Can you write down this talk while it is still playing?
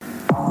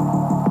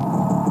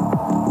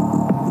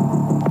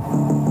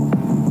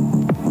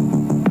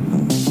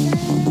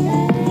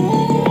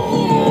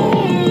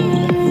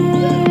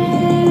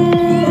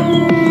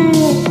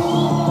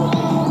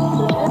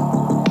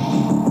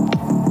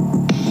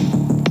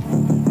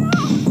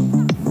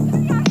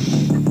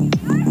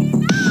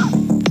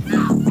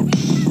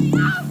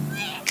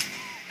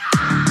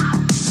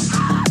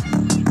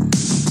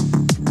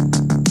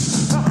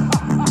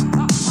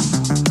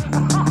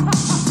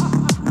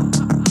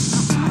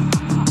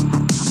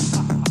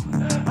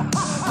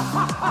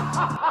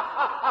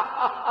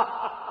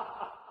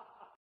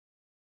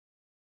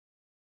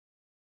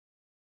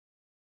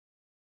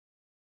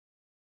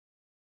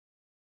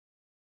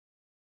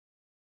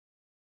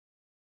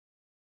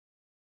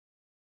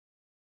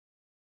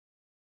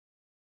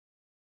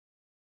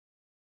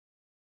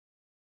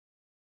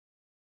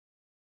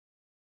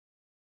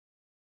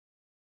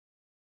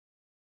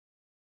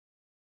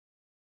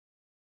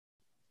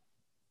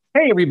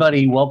Hey,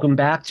 everybody, welcome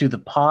back to The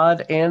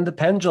Pod and the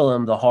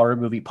Pendulum, the horror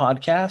movie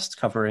podcast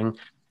covering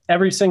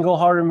every single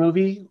horror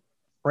movie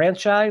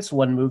franchise,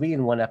 one movie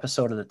and one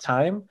episode at a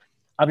time.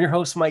 I'm your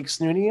host, Mike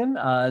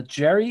Snoonian.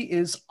 Jerry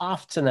is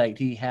off tonight.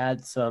 He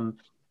had some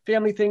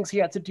family things he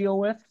had to deal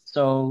with.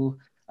 So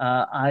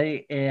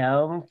I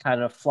am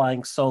kind of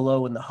flying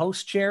solo in the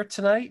host chair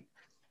tonight.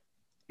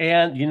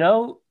 And,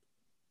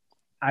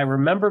 I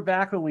remember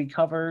back when we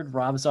covered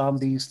Rob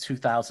Zombie's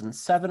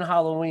 2007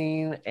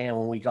 Halloween and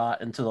when we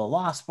got into the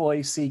Lost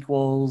Boys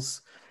sequels,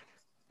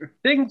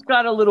 things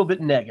got a little bit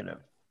negative.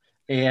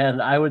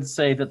 And I would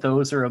say that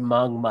those are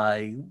among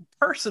my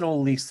personal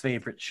least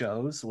favorite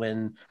shows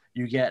when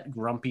you get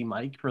Grumpy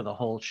Mike for the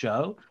whole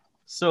show.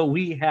 So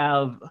we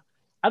have,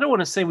 I don't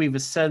want to say we've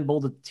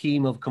assembled a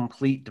team of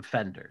complete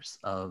defenders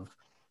of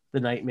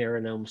the Nightmare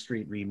on Elm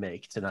Street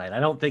remake tonight.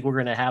 I don't think we're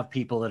going to have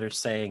people that are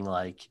saying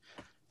like,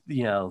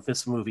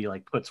 this movie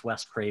like puts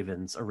Wes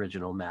Craven's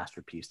original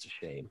masterpiece to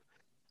shame,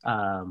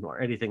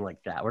 or anything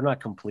like that. We're not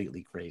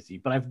completely crazy,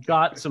 but I've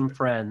got some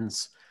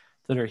friends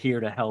that are here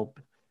to help,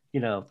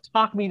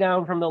 talk me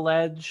down from the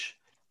ledge,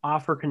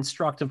 offer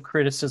constructive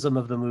criticism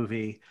of the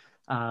movie,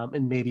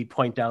 and maybe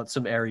point out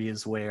some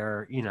areas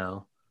where,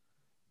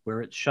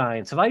 where it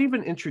shines. Have I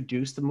even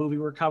introduced the movie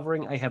we're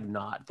covering? I have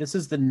not. This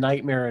is the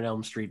Nightmare on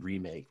Elm Street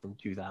remake from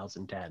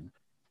 2010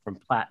 from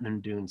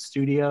Platinum Dune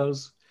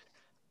Studios.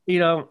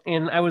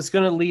 And I was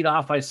going to lead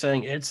off by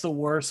saying it's the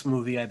worst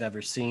movie I've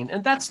ever seen.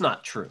 And that's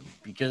not true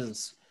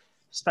because,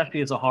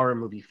 especially as a horror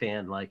movie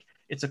fan, like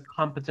it's a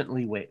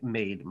competently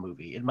made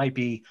movie. It might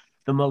be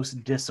the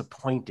most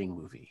disappointing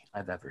movie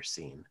I've ever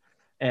seen.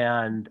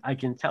 And I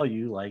can tell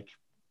you, like,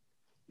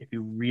 if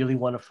you really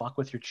want to fuck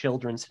with your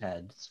children's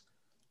heads,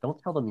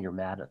 don't tell them you're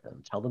mad at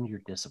them. Tell them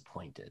you're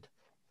disappointed.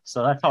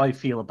 So that's how I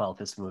feel about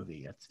this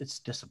movie. It's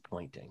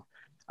disappointing.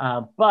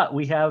 But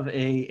we have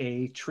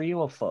a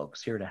trio of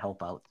folks here to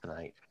help out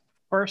tonight.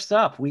 First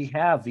up, we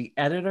have the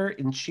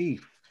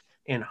editor-in-chief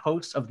and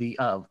host of the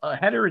let's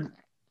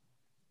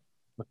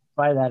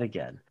try that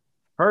again.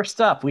 First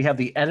up, we have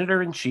the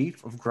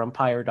editor-in-chief of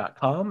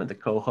Grumpire.com and the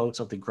co-host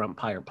of the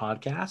Grumpire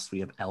podcast. We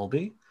have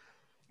Elby.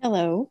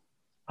 Hello.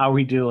 How are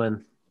we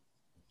doing?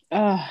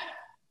 I'm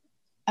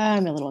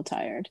a little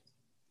tired.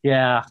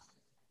 Yeah,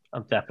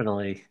 I'm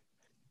definitely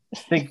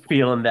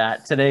feeling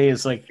that. Today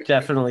is like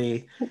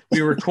definitely,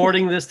 we're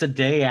recording this the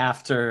day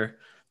after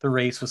the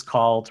race was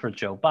called for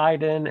Joe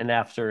Biden and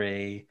after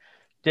a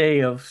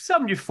day of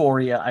some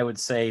euphoria. I would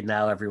say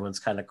now everyone's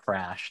kind of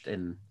crashed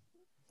and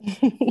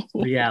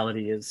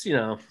reality is,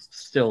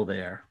 still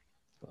there.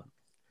 A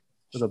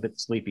little bit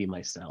sleepy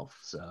myself.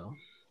 So,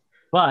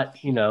 but,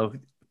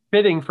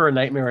 fitting for a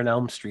Nightmare on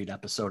Elm Street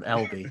episode,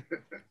 LB,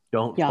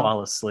 don't Yeah.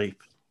 fall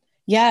asleep.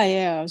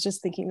 Yeah, I was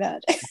just thinking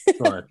that.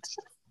 But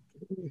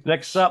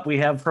next up, we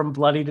have from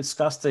Bloody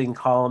Disgusting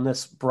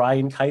columnist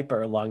Brian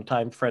Kuiper, a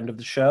longtime friend of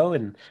the show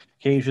and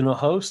occasional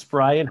host.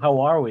 Brian, how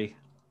are we?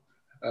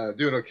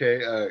 Doing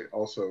okay.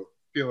 Also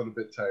feeling a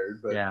bit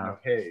tired, but Yeah.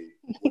 Hey,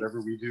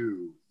 whatever we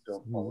do,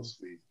 don't fall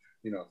asleep.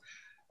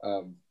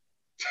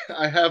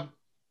 I have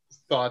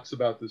thoughts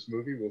about this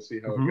movie. We'll see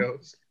how it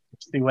goes.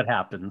 See what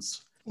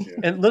happens. Yeah.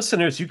 And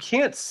listeners, you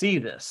can't see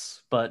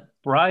this, but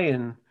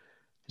Brian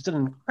did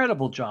an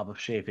incredible job of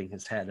shaving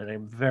his head, and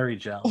I'm very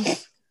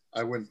jealous.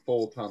 I went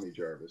full Tommy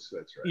Jarvis.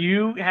 That's right.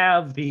 You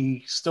have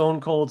the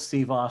Stone Cold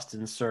Steve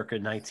Austin circa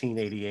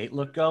 1988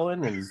 look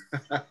going, and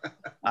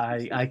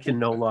I can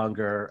no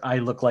longer. I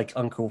look like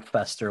Uncle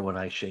Fester when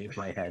I shave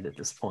my head at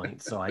this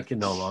point, so I can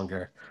no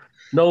longer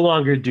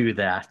do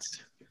that.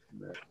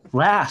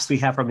 Last, we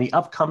have from the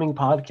upcoming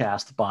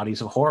podcast,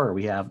 Bodies of Horror,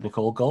 we have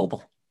Nicole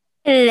Goebel.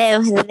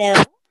 Hello.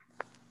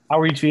 How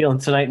are you feeling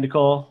tonight,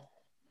 Nicole?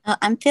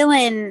 I'm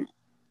feeling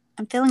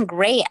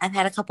great. I've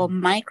had a couple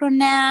micro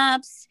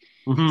naps,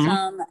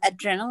 some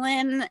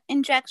adrenaline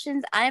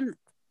injections. I'm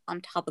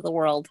on top of the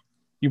world.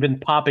 You've been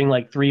popping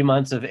like 3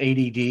 months of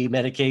ADD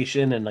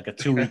medication in like a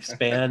 2-week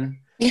span.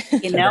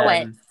 You know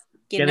it.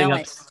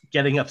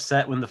 Getting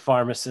upset when the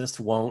pharmacist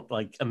won't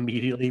like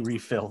immediately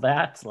refill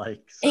that.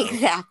 Like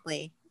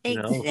Exactly.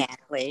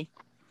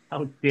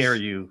 How dare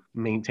you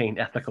maintain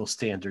ethical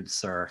standards,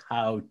 sir?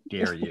 How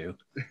dare you?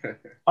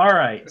 All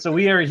right, so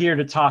we are here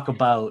to talk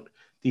about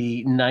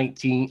the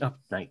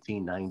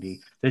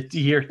 1990, the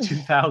year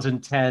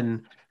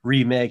 2010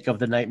 remake of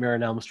the Nightmare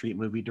on Elm Street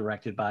movie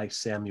directed by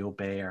Samuel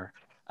Bayer.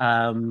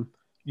 And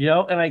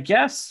I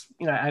guess,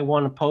 I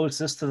want to pose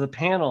this to the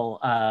panel.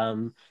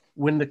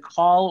 When the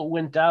call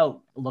went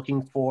out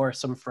looking for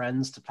some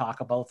friends to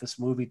talk about this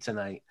movie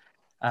tonight,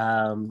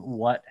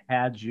 what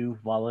had you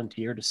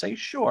volunteer to say,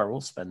 sure,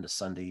 we'll spend a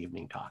Sunday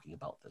evening talking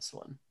about this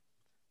one?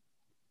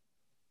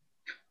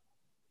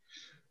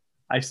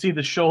 I see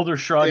the shoulder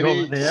shrug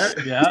over there.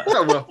 Yeah.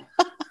 Well,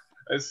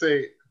 I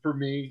say for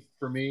me,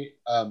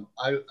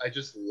 I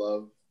just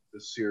love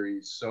the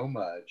series so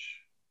much.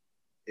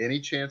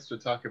 Any chance to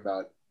talk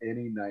about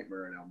any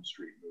Nightmare on Elm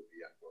Street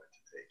movie, I'm going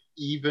to take,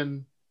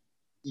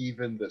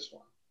 even this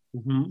one.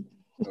 Mm-hmm.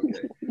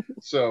 Okay,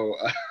 so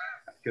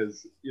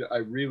because I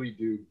really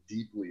do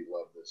deeply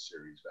love this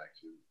series back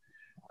to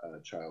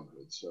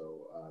childhood.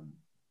 So,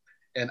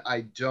 and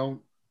I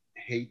don't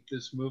hate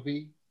this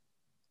movie.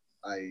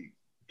 I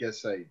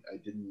guess I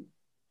didn't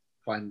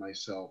find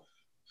myself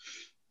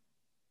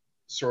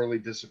sorely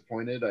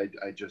disappointed. I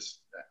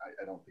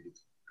don't think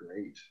it's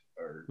great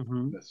or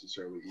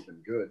necessarily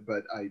even good,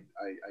 but I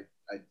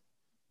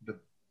the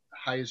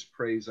highest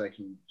praise I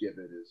can give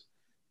it is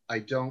I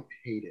don't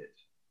hate it.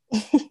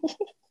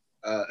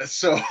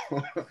 So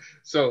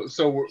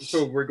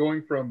we're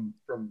going from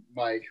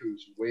Mike,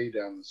 who's way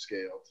down the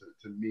scale,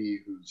 to me,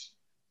 who's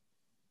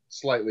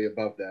slightly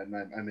above that, and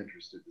I'm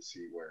interested to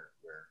see where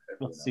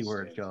everyone Let's see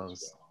where it stands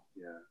goes.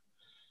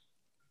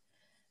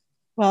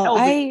 Well,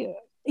 Elby,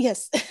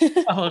 yes.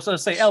 I was going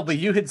to say, Elby,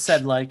 you had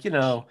said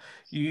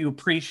you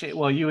appreciate.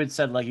 Well, you had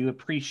said you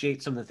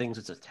appreciate some of the things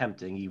it's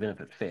attempting, even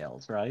if it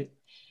fails, right?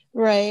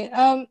 Right.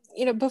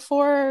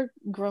 Before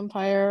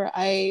Grumpire,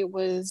 I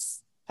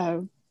was,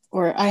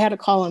 or I had a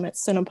column at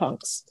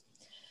Cinepunks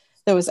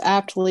that was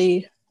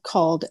aptly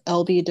called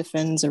 "LB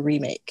Defends a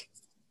Remake."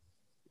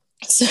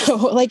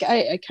 So,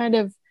 I kind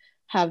of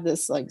have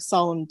this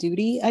solemn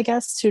duty, I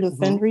guess, to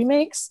defend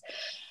remakes.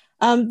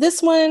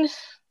 This one,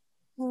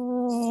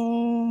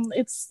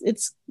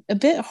 it's a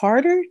bit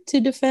harder to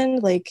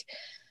defend.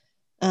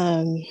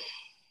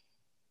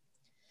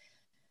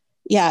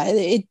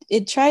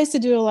 It tries to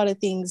do a lot of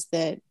things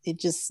that it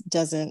just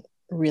doesn't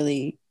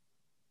really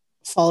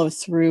follow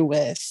through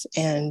with,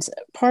 and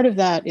part of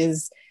that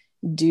is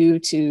due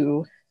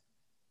to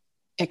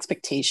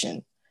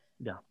expectation.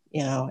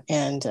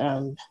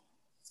 And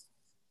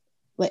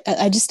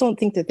I just don't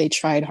think that they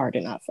tried hard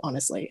enough,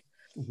 honestly.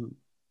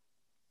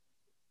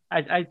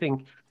 I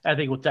think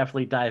we'll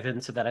definitely dive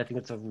into that. I think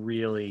it's a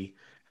really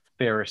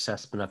fair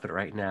assessment of it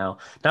right now.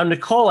 Now,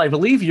 Nicole, I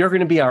believe you're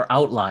going to be our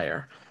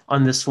outlier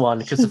on this one,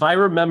 because if I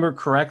remember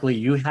correctly,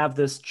 you have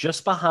this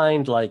just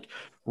behind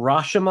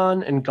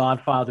Rashomon and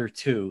Godfather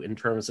 2 in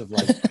terms of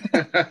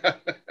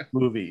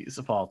movies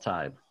of all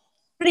time.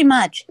 Pretty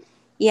much.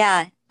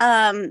 Yeah.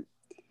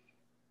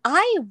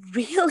 I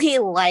really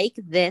like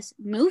this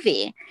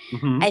movie.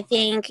 I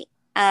think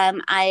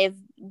I've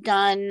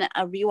done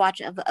a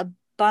rewatch of a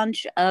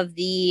bunch of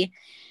the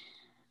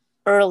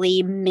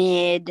early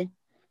mid-aughts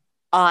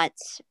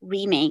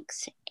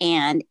remakes,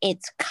 and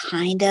it's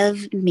kind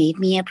of made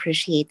me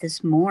appreciate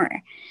this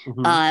more.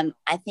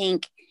 I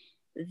think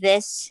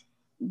this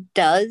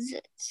does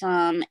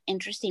some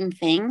interesting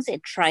things.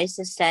 It tries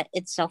to set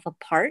itself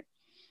apart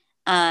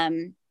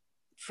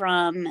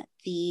from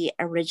the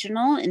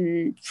original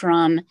and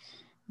from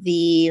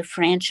the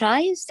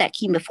franchise that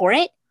came before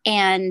it.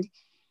 And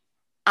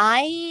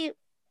I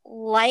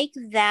like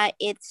that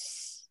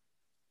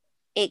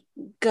it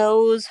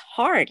goes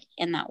hard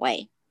in that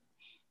way.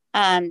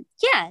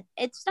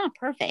 It's not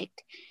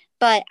perfect,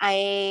 but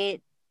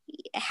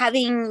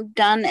having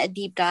done a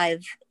deep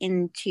dive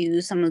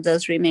into some of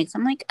those remakes,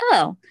 I'm like,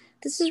 oh,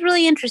 this is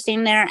really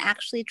interesting. They're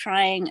actually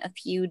trying a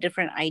few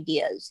different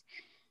ideas.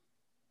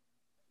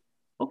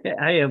 Okay,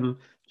 I am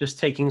just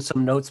taking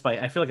some notes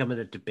I feel like I'm in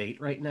a debate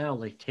right now,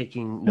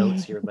 taking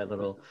notes here. My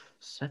little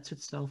sets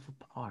itself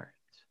apart.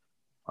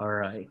 All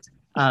right.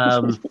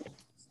 So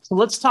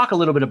let's talk a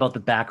little bit about the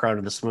background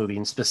of this movie,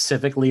 and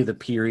specifically the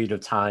period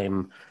of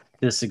time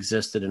this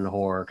existed in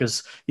horror.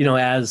 Because,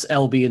 as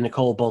LB and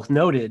Nicole both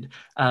noted,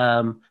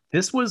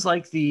 this was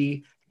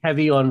the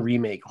heavy on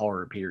remake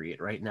horror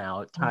period right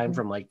now, time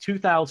from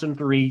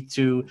 2003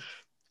 to,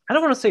 I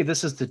don't want to say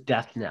this is the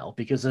death knell,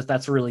 because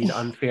that's really an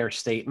unfair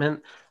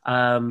statement.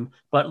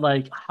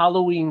 But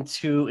Halloween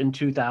 2 in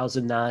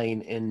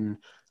 2009 and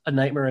A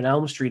Nightmare on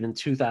Elm Street in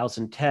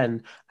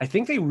 2010, I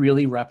think they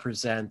really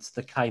represent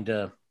the kind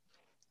of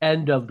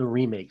end of the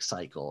remake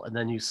cycle. And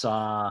then you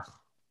saw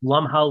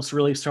Blumhouse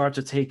really start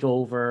to take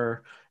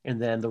over,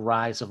 and then the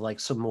rise of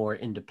some more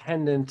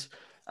independent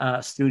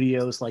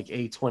studios like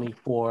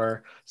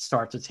A24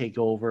 start to take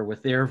over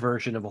with their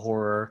version of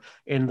horror.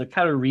 And the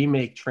kind of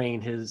remake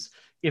train has,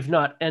 if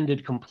not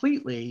ended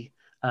completely,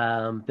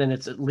 then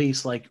it's at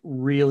least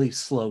really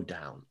slowed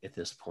down at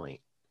this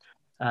point.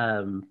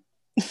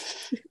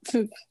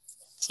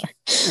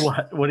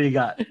 What do you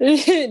got?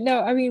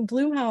 No, I mean,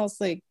 Blumhouse,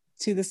 like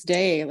to this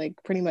day, like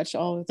pretty much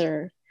all of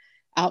their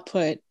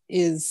output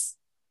is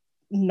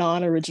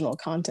non-original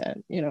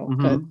content, you know.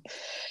 But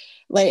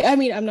like, I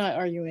mean, I'm not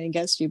arguing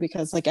against you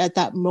because like at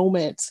that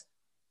moment,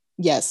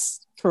 yes,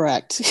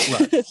 correct.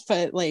 Right.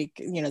 But like,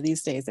 you know,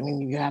 these days, I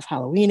mean, you have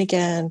Halloween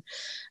again,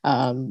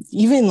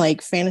 even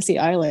like Fantasy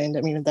Island.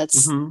 I mean,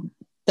 that's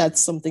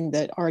something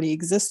that already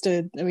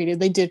existed. I mean,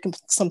 they did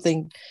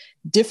something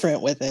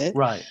different with it,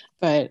 right?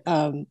 But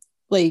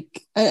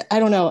like, I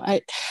don't know,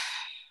 I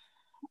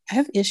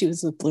have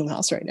issues with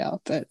Blumhouse right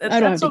now, but I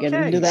don't have to get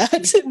into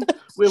that.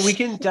 We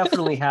can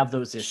definitely have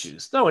those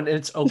issues. No, and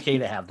it's okay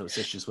to have those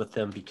issues with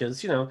them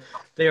because, you know,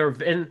 they are,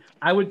 and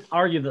I would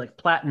argue that like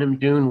Platinum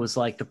Dune was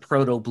like the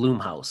proto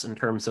Blumhouse in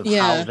terms of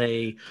how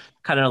they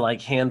kind of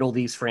like handle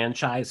these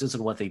franchises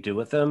and what they do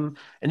with them.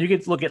 And you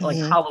could look at like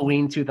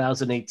Halloween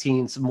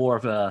 2018 is more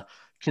of a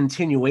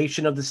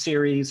continuation of the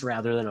series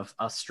rather than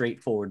a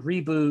straightforward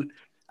reboot.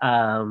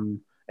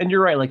 And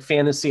you're right, like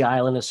Fantasy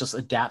Island is just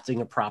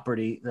adapting a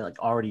property that like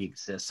already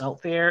exists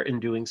out there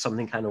and doing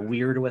something kind of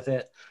weird with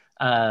it.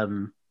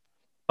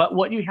 But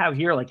what you have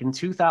here, like in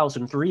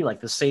 2003, like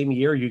the same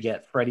year you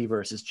get Freddy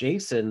versus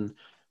Jason,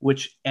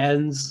 which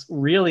ends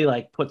really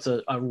like puts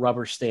a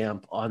rubber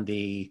stamp on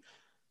the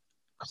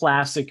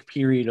classic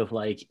period of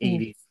like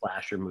 80s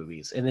slasher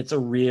movies. And it's a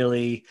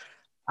really,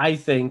 I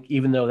think,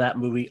 even though that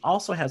movie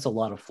also has a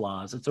lot of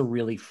flaws, it's a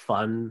really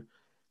fun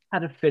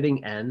kind of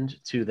fitting end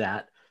to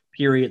that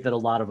period that a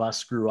lot of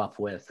us grew up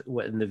with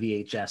in the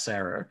VHS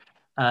era.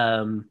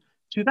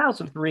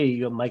 2003,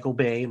 you have Michael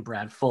Bay and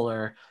Brad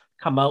Fuller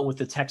come out with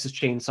the Texas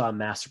Chainsaw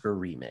Massacre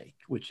remake,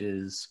 which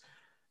is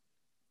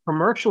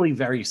commercially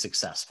very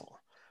successful.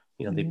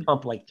 You know, they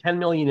pump like 10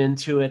 million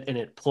into it and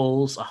it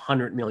pulls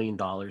 $100 million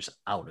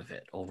out of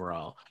it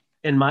overall.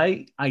 And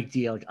my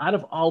idea, like out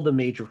of all the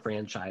major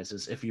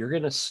franchises, if you're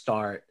going to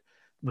start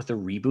with a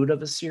reboot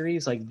of a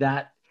series, like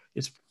that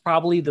is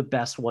probably the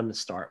best one to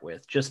start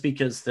with, just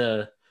because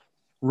the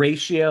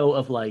ratio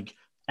of like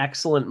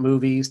excellent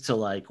movies to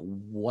like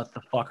what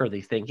the fuck are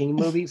they thinking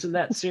movies in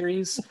that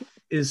series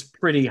is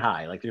pretty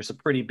high. Like there's a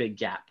pretty big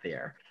gap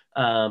there.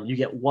 You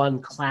get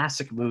one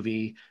classic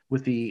movie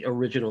with the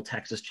original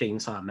Texas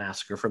Chainsaw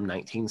Massacre from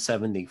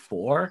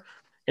 1974,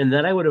 and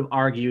then I would have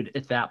argued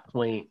at that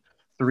point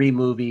 3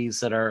 movies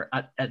that are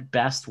at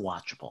best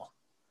watchable.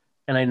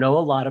 And I know a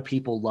lot of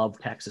people love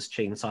Texas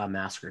Chainsaw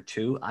Massacre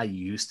too. I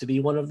used to be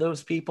one of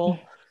those people.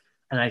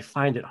 And I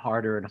find it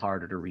harder and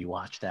harder to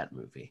rewatch that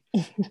movie.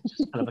 It's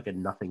just kind of like a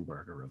nothing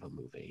burger of a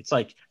movie. It's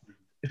like,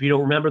 if you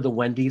don't remember the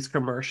Wendy's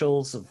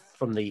commercials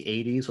from the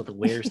 80s with the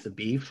Where's the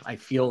Beef, I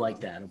feel like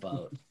that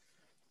about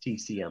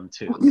TCM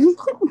too.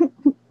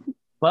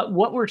 But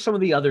what were some of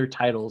the other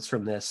titles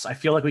from this? I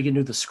feel like we can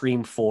do the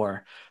Scream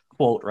 4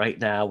 quote right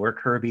now where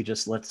Kirby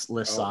just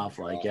lists off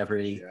like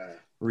every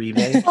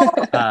remake.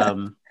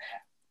 But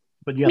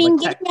you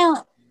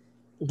have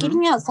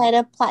getting outside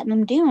of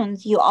Platinum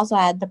Dunes, you also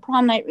had the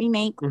Prom Night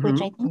remake,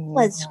 which I think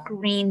was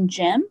Screen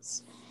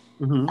Gems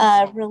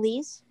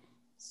release.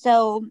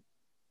 So,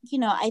 you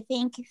know, I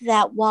think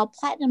that while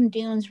Platinum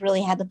Dunes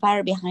really had the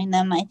fire behind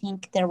them, I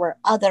think there were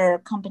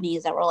other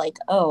companies that were like,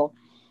 oh,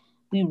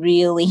 we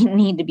really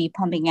need to be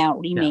pumping out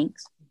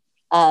remakes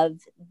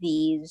of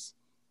these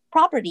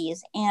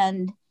properties.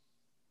 And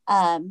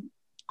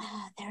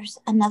there's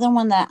another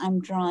one that I'm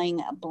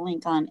drawing a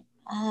blank on.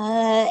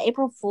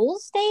 April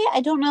Fool's Day.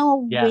 I don't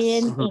know when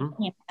it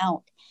came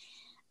out,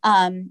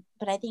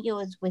 but I think it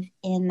was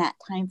within that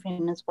time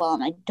frame as well.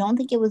 And I don't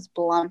think it was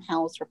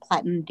Blumhouse or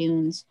Platinum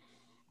Dunes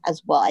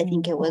as well. I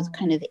think it was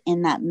kind of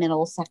in that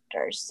middle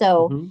sector.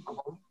 So,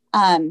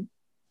 I mean,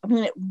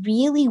 it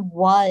really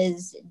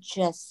was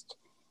just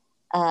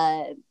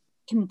a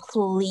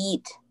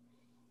complete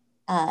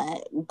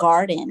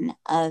garden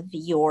of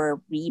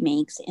your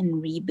remakes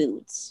and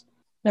reboots.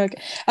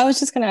 Okay, I was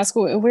just going to ask,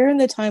 where in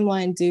the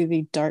timeline do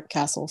the Dark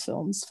Castle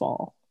films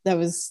fall? That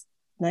was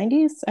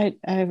 90s? I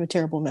have a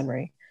terrible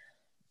memory.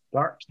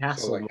 Dark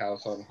Castle. So like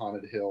House on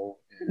Haunted Hill.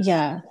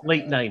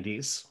 Late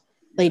 90s.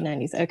 Late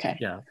 90s, okay.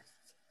 Yeah.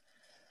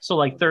 So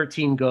like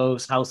 13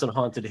 Ghosts, House on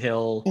Haunted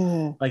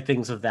Hill, like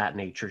things of that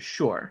nature,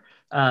 sure.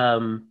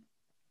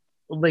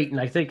 Late,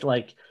 I think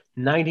like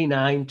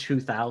 99,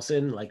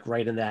 2000, like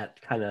right in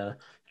that kind of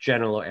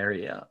general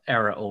kind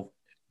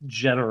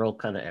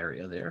of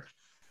area there.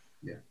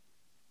 Yeah.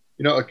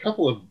 You know, a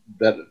couple of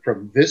that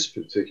from this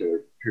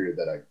particular period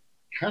that I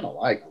kind of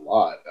like a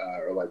lot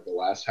are like the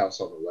Last House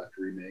on the Left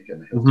remake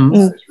and the Hilton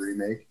Eyes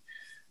remake.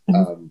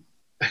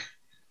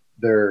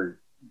 They're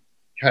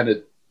kind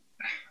of,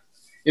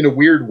 in a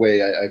weird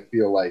way, I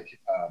feel like,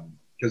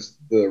 because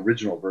the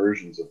original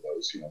versions of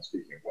those, you know,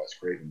 speaking of Wes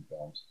Craven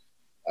films,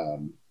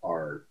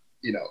 are,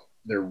 you know,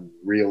 they're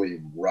really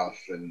rough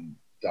and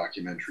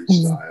documentary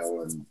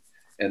style,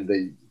 and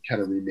they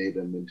kind of remade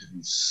them into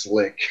these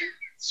slick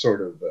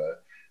sort of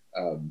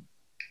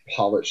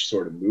polished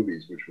sort of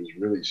movies, which was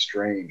really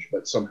strange,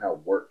 but somehow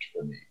worked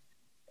for me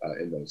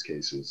in those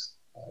cases.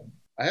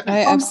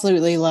 I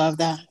absolutely love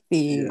that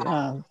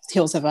the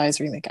Hills Have Eyes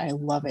remake. I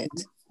love it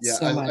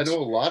so much. I know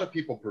a lot of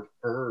people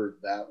prefer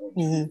that one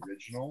to the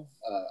original.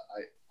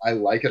 I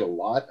like it a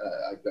lot.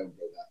 I don't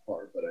go that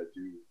far, but I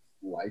do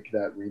like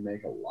that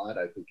remake a lot.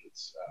 I think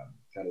it's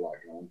got a lot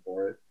going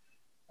for it,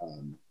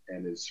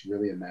 and it's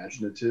really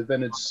imaginative,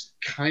 and it's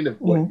kind of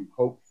what you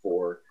hope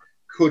for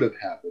could have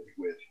happened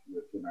with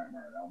the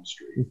Nightmare on Elm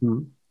Street.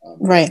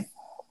 Right.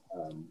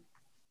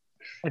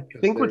 I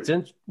think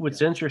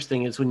what's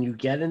interesting is when you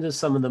get into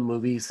some of the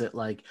movies that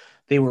like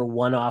they were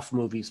one-off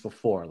movies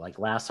before, like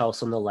Last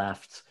House on the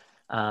Left,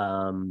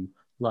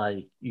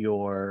 like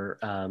your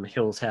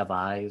Hills Have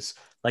Eyes,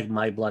 like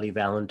My Bloody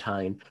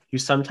Valentine. You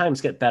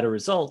sometimes get better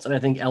results, and I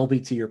think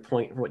LB, to your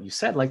point, what you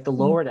said, like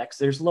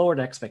there's lowered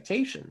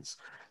expectations.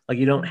 Like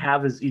you don't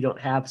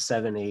have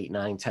 7, 8,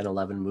 9, 10,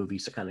 11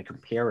 movies to kind of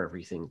compare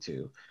everything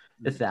to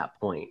at that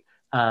point.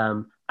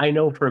 I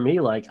know for me,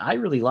 like I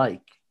really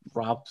like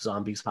Rob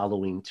Zombie's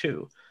Halloween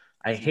 2.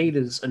 I hate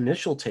his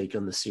initial take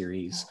on the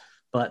series,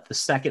 but the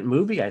second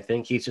movie, I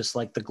think he's just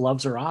like the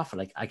gloves are off, and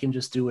like I can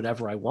just do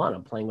whatever I want.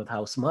 I'm playing with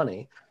house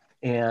money,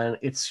 and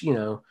it's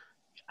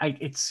I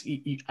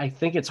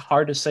think it's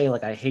hard to say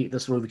like I hate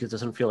this movie because it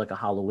doesn't feel like a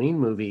Halloween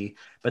movie,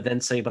 but then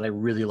say but I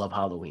really love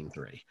Halloween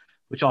 3,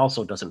 which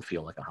also doesn't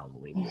feel like a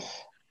Halloween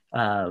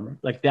movie.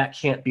 Like that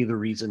can't be the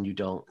reason you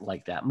don't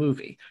like that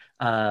movie.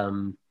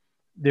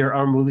 There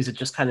are movies that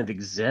just kind of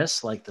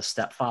exist, like the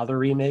Stepfather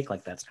remake,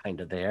 like that's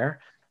kind of there.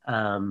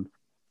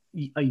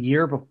 A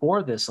year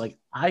before this, like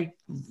I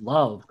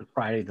love the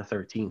Friday the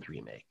 13th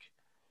remake.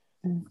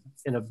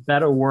 In a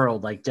better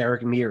world, like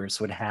Derek Mears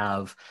would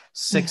have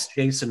 6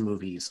 Jason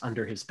movies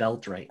under his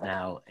belt right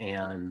now,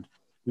 and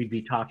we'd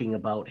be talking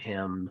about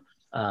him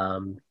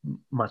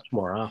much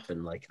more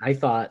often. Like I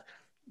thought,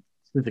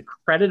 to the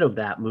credit of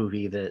that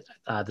movie, that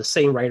the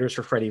same writers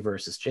for Freddy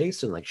versus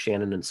Jason, like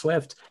Shannon and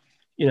Swift,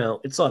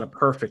 it's not a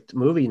perfect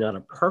movie, not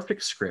a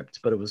perfect script,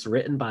 but it was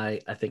written by,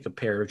 I think, a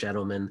pair of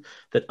gentlemen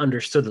that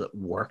understood that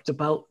worked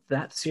about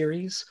that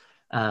series,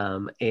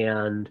 and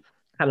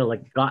kind of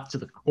like got to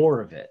the core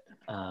of it.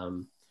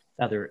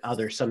 Are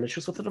there some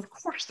issues with it? Of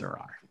course there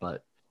are,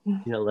 but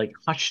like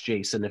Hush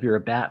Jason, if you're a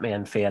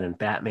Batman fan and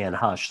Batman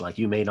Hush, like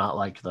you may not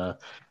like the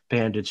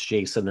bandage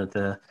Jason at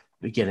the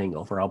beginning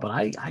overall, but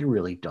I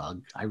really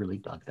dug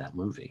that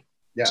movie.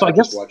 Yeah, so I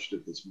just watched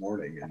it this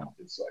morning, and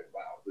it's like,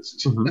 wow, this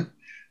is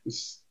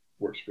this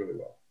works really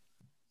well.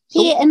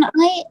 See, and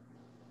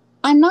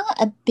I'm not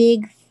a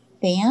big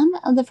fan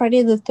of the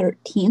Friday the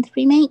 13th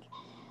remake.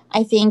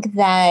 I think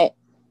that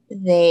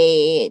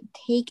they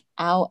take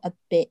out a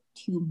bit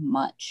too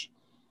much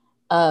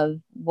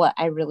of what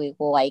I really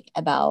like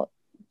about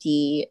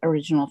the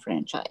original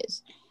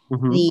franchise,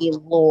 the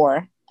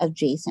lore of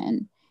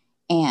Jason,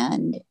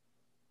 and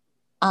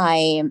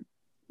I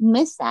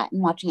miss that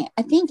in watching it.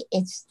 I think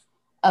it's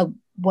a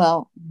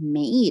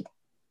well-made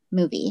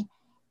movie,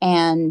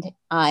 and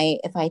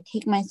if I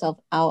take myself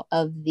out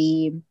of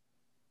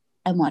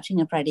I'm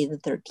watching a Friday the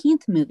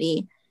 13th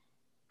movie,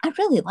 I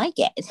really like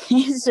it.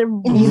 It's a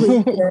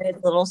really good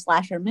little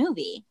slasher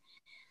movie,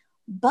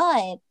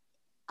 but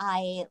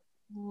I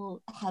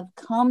have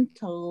come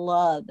to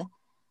love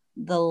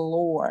the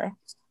lore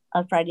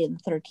of Friday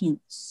the 13th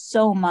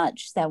so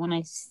much that when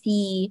I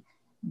see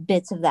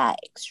bits of that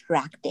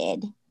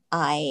extracted,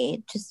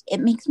 it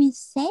makes me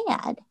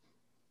sad.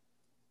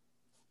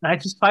 I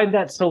just find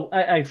that so.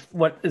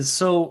 What is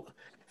so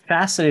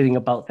fascinating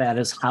about that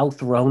is how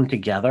thrown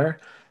together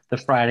the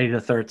Friday the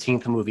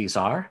 13th movies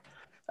are.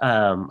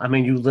 I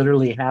mean, you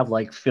literally have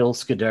like Phil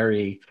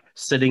Scuderi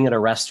sitting at a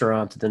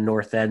restaurant at the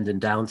North End in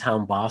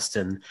downtown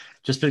Boston,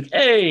 just like,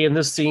 hey, in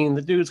this scene,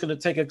 the dude's going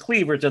to take a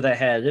cleaver to the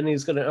head, and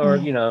he's going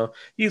to,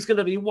 he's going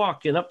to be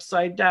walking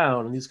upside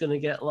down, and he's going to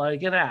get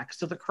like an axe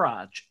to the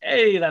crotch.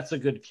 Hey, that's a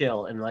good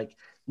kill. And like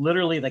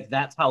literally, like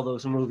that's how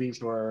those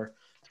movies were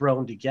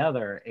thrown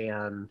together.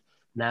 And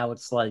now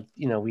it's like,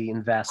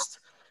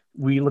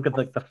 we look at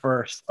like the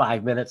first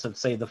 5 minutes of,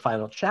 say, the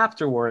final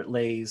chapter where it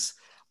lays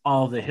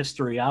all the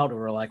history out, and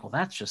we're like, well,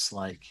 that's just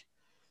like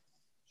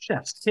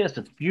chef's kiss.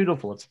 It's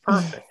beautiful, it's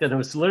perfect. And it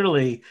was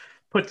literally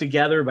put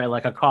together by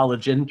like a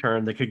college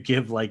intern that could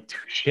give like 2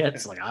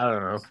 shits. Like, I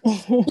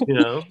don't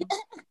know.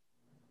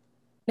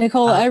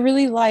 Nicole, I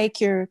really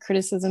like your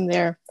criticism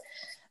there,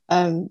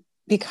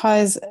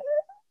 because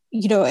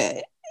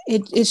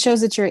it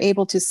shows that you're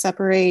able to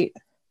separate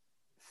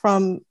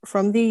from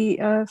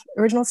the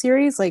original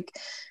series. Like,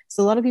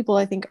 so a lot of people,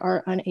 I think,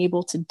 are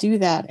unable to do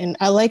that. And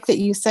I like that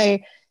you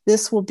say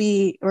this will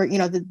be, or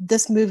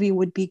this movie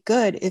would be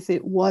good if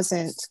it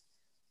wasn't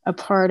a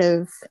part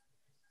of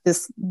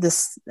this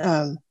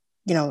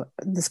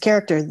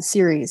character, the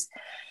series.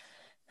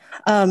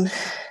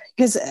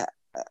 Because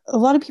a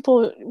lot of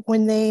people,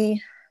 when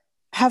they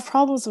have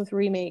problems with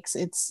remakes,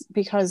 it's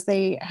because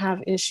they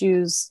have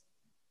issues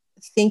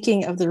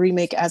thinking of the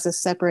remake as a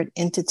separate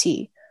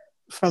entity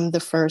from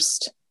the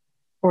first,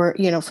 or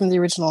from the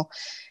original.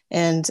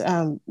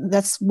 And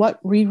that's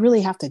what we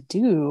really have to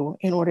do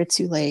in order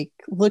to like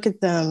look at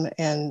them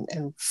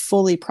and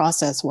fully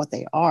process what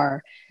they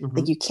are.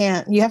 Like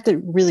you have to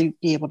really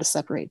be able to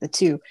separate the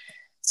two.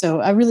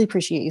 So I really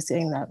appreciate you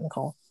saying that,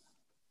 Nicole.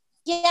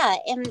 Yeah,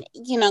 and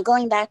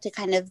going back to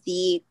kind of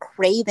the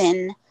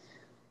Craven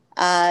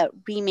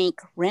remake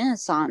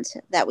renaissance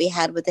that we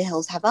had with The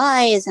Hills Have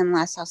Eyes and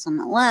Last House on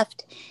the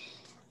Left,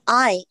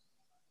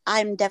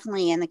 I'm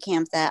definitely in the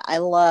camp that I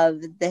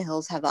love The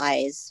Hills Have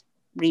Eyes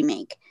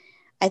remake.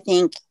 I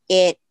think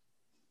it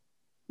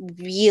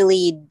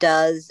really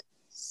does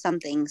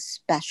something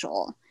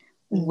special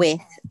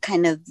with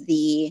kind of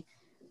the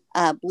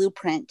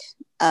blueprint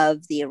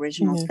of the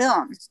original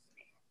film.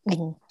 I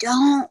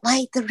don't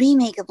like the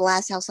remake of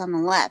Last House on the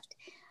Left.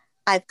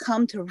 I've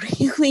come to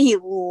really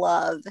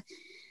love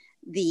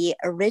the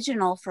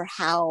original for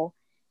how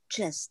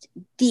just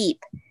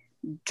deep,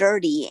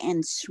 dirty,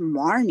 and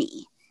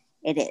smarmy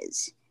it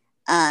is.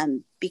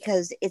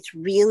 Because it's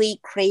really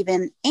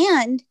Craven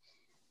and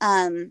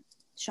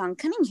Sean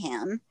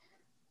Cunningham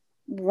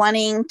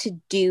wanting to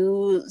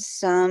do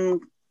some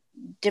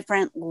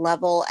different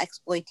level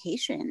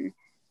exploitation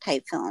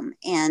type film.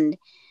 And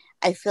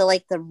I feel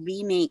like the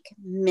remake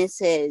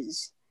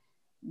misses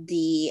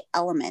the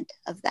element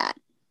of that.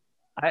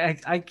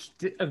 I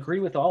agree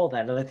with all of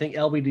that. And I think,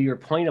 LB, to your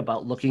point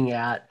about looking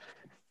at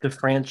the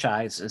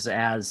franchises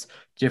as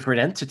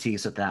different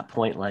entities at that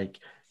point, like,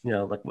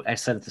 like I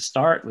said at the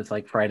start with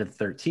like Friday the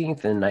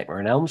 13th and Nightmare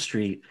on Elm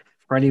Street,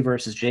 Freddy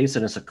versus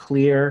Jason is a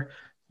clear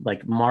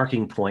like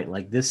marking point.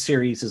 Like this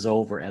series is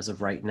over as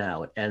of right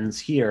now. It ends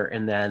here.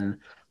 And then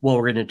what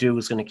we're going to do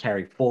is going to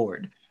carry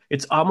forward.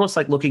 It's almost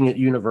like looking at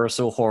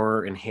Universal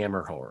horror and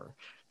Hammer horror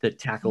that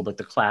tackled like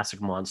the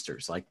classic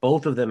monsters. Like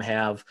both of them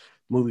have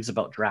movies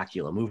about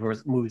Dracula,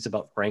 movies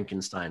about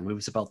Frankenstein,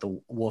 movies about the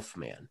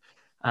Wolfman.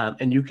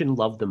 And you can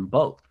love them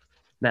both.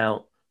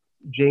 Now,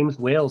 James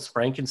Whale's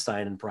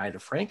Frankenstein and Bride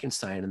of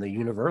Frankenstein and the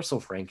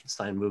Universal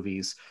Frankenstein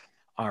movies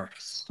are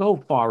so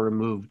far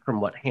removed from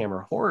what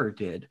Hammer Horror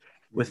did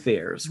with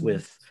theirs,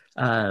 with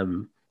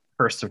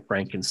Curse of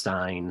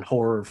Frankenstein,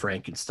 Horror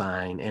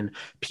Frankenstein, and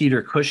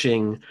Peter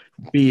Cushing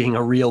being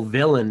a real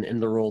villain in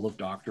the role of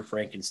Dr.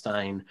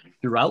 Frankenstein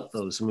throughout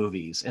those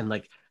movies. And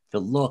like the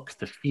look,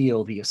 the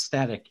feel, the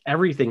aesthetic,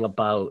 everything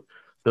about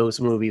those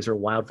movies are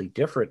wildly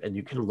different, and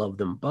you can love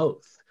them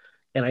both.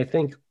 And I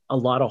think a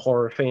lot of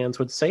horror fans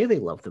would say they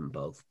love them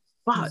both.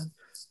 But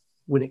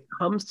when it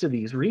comes to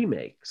these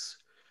remakes,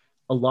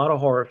 a lot of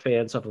horror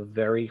fans have a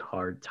very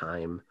hard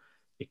time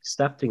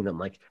accepting them.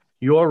 Like,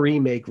 your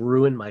remake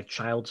ruined my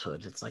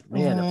childhood. It's like,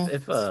 man,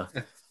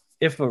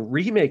 if a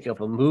remake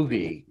of a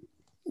movie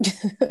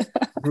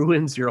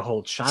ruins your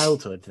whole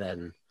childhood,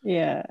 then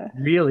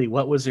really,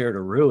 what was there to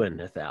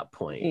ruin at that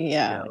point?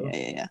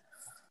 Yeah.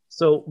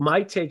 So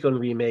my take on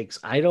remakes,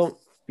 I don't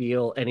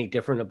feel any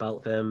different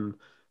about them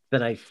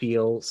than I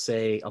feel,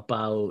 say,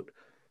 about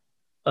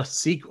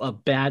a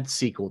bad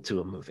sequel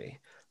to a movie.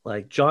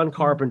 Like John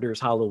Carpenter's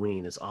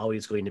Halloween is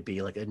always going to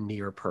be like a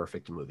near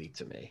perfect movie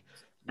to me.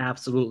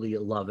 Absolutely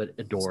love it,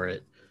 adore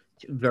it.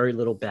 Very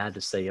little bad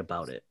to say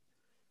about it.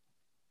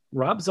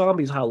 Rob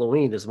Zombie's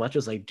Halloween, as much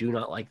as I do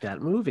not like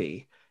that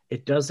movie,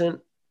 it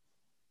doesn't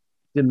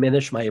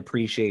diminish my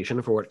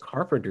appreciation for what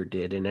Carpenter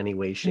did in any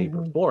way, shape,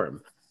 or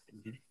form.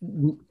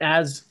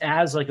 As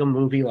like a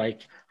movie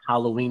like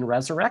Halloween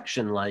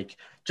Resurrection, like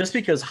just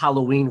because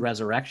Halloween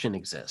Resurrection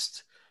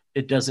exists,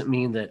 it doesn't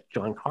mean that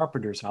John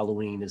Carpenter's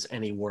Halloween is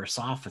any worse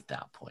off at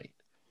that point.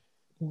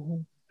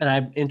 And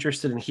I'm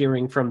interested in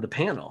hearing from the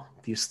panel,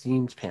 the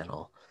esteemed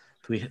panel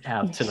we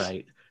have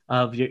tonight,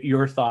 of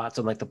your thoughts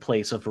on like the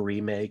place of a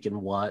remake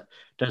and what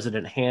does it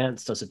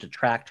enhance, does it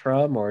detract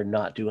from, or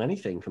not do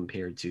anything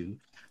compared to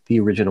the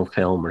original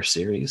film or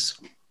series?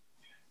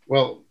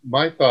 Well,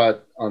 my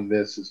thought on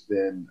this has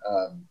been,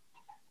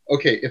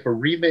 okay, if a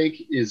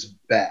remake is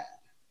bad,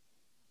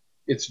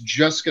 it's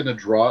just going to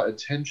draw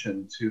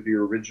attention to the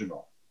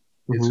original.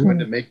 It's going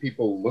to make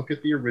people look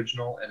at the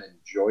original and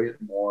enjoy it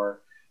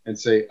more and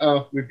say,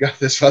 oh, we've got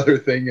this other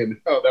thing, and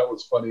oh, that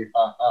was funny,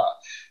 ha ha.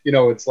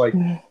 It's like,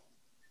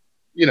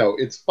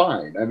 it's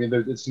fine. I mean,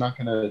 it's not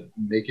going to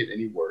make it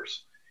any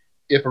worse.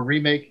 If a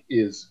remake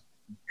is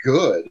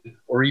good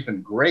or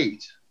even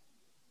great,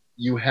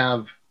 you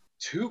have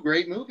two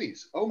great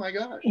movies. Oh my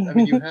gosh. I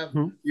mean,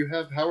 you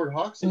have Howard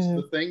Hawks'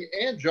 The Thing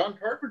and John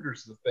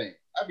Carpenter's The Thing.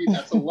 I mean,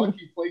 that's a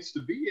lucky place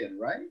to be in,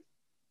 right?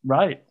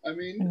 Right. I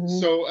mean,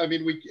 so I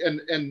mean, we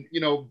and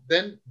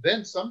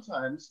then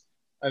sometimes,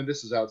 and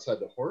this is outside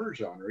the horror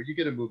genre, you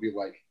get a movie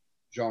like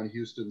John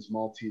Huston's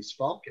Maltese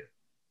Falcon.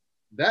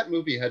 That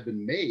movie had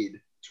been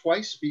made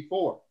twice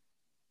before.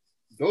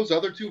 Those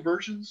other two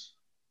versions,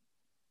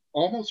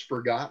 almost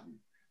forgotten,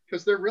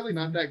 because they're really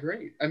not that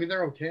great. I mean,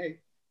 they're okay.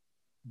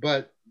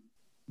 But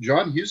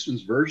John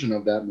Huston's version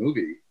of that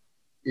movie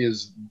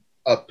is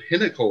a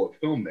pinnacle of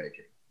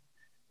filmmaking.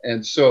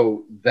 And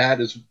so that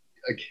is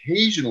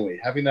occasionally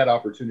having that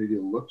opportunity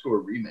to look to a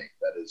remake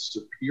that is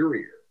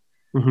superior,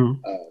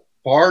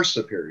 far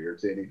superior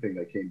to anything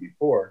that came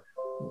before,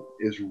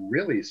 is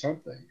really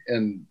something.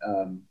 And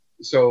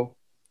So,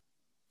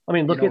 I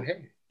mean, look at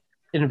hey.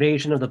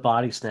 Invasion of the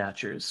Body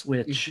Snatchers,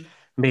 which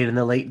made in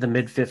the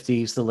mid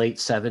 50s, the late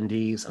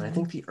 70s, and I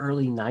think the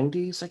early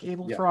 90s, like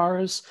Abel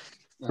Ferrara's.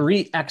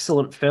 Three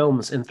excellent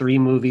films and three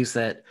movies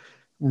that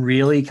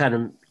really kind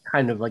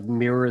of like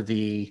mirror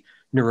the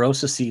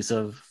neuroses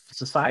of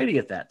society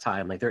at that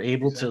time. Like they're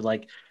able to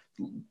like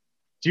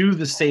do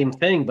the same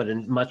thing, but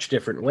in much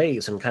different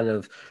ways, and kind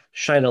of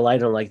shine a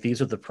light on like,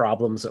 these are the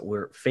problems that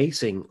we're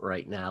facing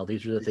right now.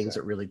 These are the things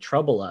that really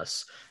trouble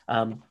us.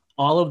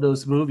 All of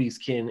those movies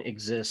can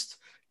exist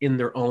in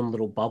their own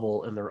little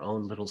bubble, in their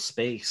own little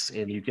space,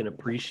 and you can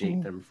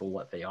appreciate them for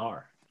what they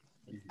are.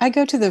 I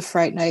go to the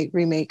Fright Night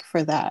remake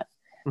for that.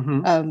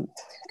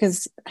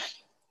 Because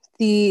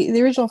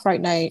the original Fright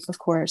Night, of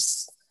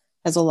course,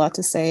 has a lot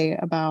to say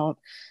about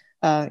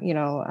AIDS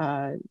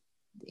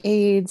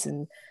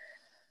and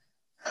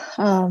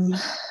suburban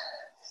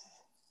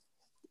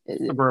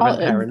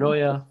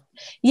paranoia.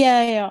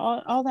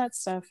 All that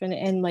stuff,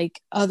 and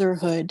like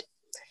otherhood.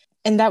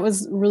 And that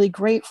was really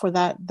great for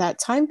that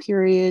time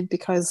period,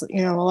 because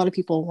a lot of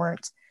people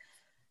weren't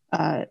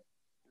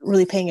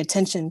really paying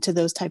attention to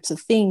those types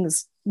of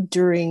things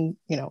during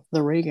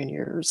the Reagan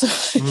years.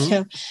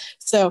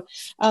 So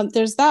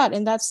there's that,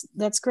 and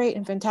that's great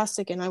and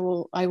fantastic, and I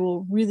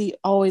will really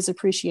always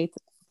appreciate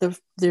the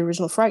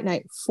original Fright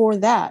Night for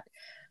that.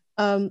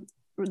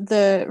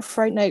 The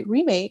Fright Night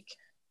remake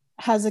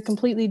has a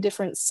completely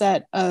different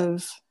set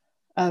of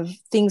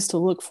things to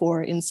look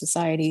for in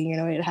society.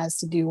 It has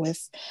to do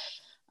with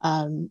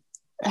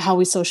how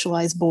we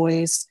socialize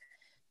boys,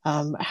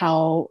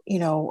 how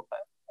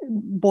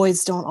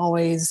boys don't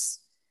always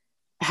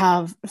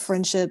have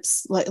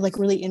friendships, like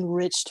really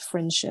enriched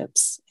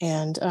friendships,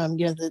 and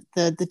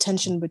the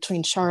tension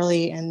between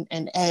Charlie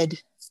and Ed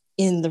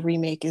in the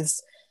remake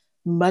is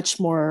much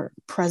more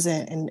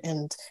present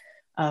and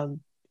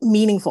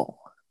meaningful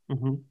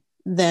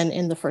than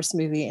in the first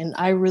movie. And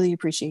I really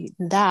appreciate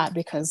that,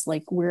 because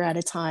like we're at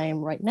a time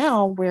right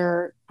now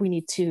where we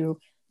need to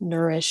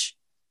nourish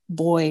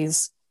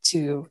boys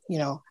to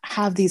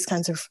have these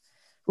kinds of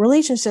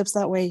relationships.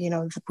 That way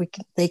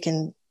they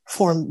can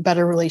form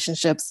better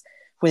relationships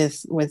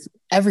with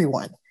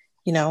everyone,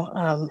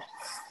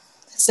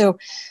 so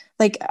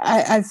like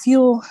I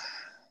feel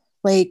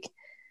like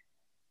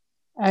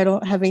I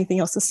don't have anything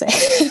else to say.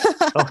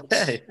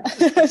 Okay.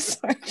 I'm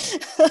sorry.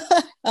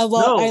 I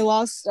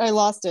lost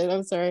it.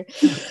 I'm sorry.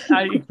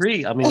 I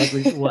agree. I mean,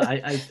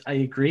 I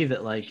agree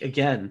that, like,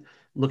 again,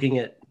 looking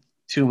at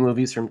two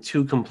movies from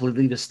two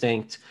completely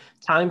distinct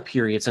time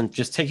periods and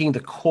just taking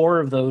the core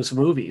of those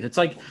movies, it's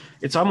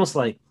almost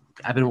like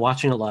I've been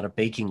watching a lot of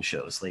baking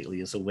shows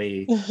lately as a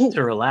way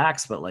to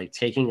relax, but like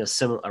taking a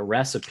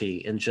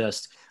recipe and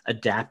just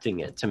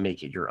adapting it to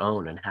make it your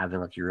own and having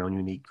like your own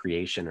unique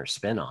creation or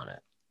spin on it.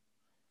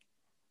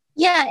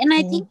 Yeah, and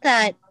I think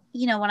that,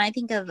 when I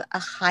think of a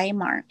high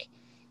mark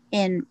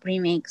in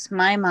remakes,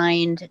 my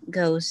mind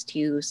goes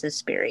to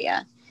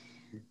Suspiria.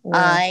 Yeah.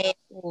 I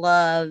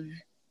love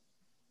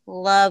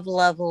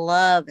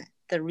the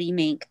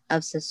remake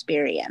of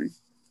Suspiria.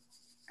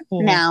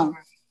 Yeah. Now,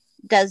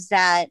 does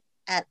that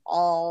at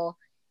all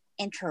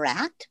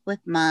interact with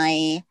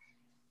my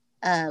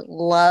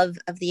love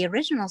of the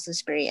original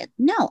Suspiria?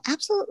 No,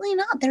 absolutely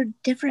not. They're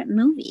different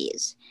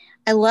movies.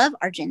 I love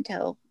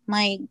Argento.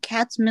 My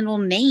cat's middle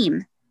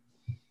name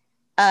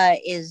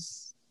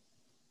is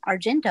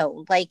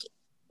Argento. Like,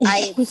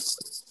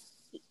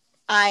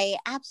 I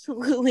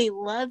absolutely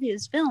love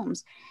his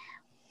films,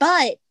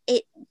 but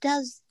it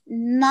does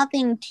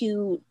nothing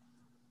to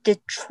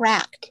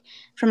detract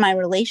from my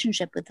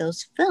relationship with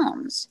those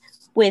films.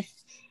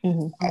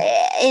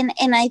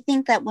 And I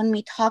think that when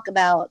we talk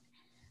about,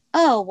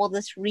 oh, well,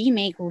 this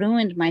remake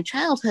ruined my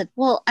childhood.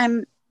 Well,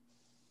 I'm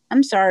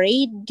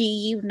sorry. Do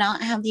you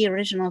not have the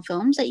original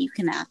films that you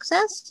can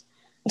access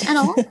at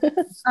all?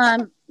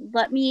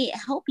 Let me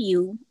help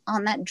you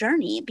on that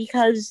journey,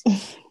 because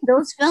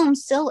those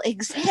films still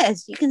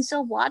exist. You can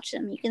still watch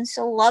them. You can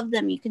still love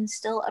them. You can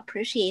still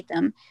appreciate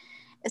them.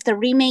 If the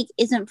remake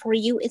isn't for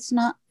you, it's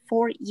not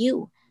for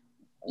you.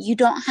 You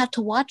don't have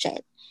to watch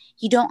it.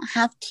 You don't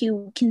have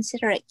to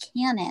consider it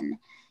canon.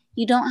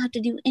 You don't have to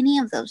do any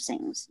of those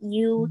things.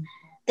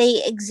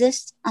 They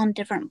exist on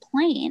different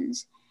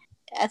planes.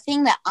 A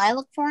thing that I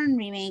look for in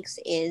remakes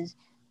is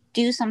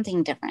do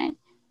something different.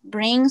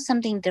 Bring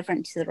something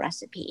different to the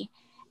recipe.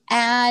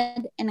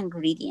 Add an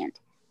ingredient.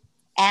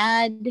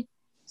 Add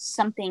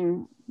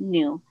something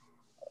new.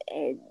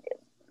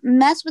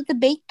 Mess with the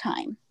bake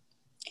time.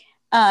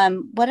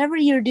 Whatever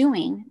you're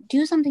doing,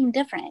 do something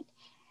different.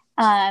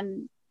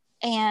 And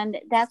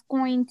that's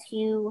going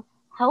to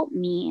help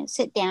me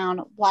sit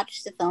down,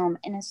 watch the film,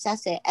 and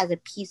assess it as a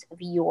piece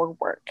of your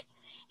work,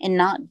 and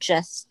not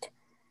just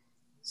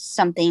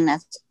something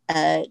that's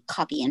a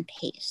copy and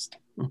paste.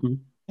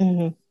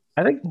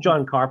 I think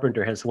John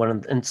Carpenter has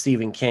and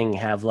Stephen King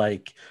have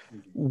like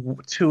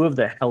two of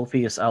the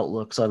healthiest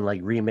outlooks on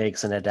like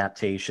remakes and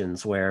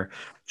adaptations, where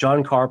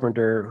John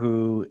Carpenter,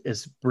 who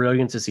is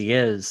brilliant as he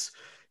is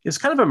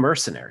kind of a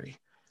mercenary,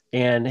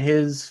 and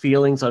his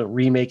feelings on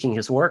remaking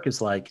his work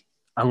is like,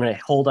 I'm going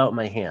to hold out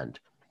my hand.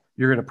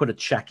 You're going to put a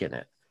check in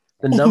it.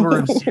 The number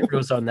of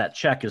zeros on that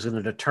check is going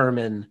to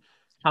determine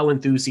how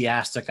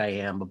enthusiastic I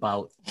am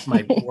about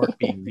my work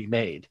being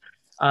remade.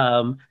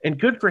 And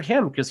good for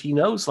him, because he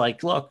knows,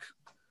 like, look,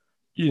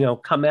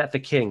 come at the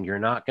king. You're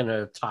not going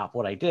to top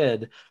what I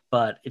did,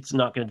 but it's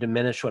not going to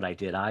diminish what I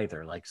did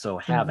either. Like, so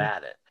have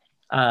at it.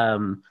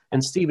 And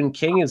Stephen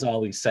King has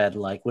always said,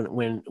 like,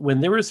 when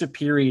there was a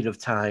period of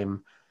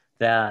time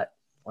that,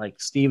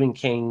 like, Stephen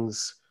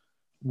King's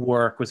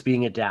work was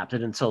being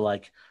adapted into,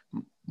 like,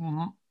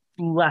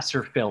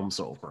 lesser films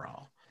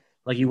overall.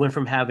 Like, you went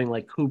from having,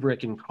 like,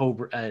 Kubrick and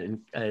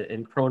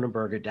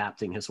Cronenberg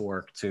adapting his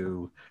work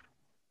to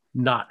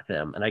not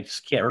them, and I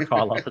just can't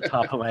recall off the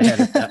top of my head.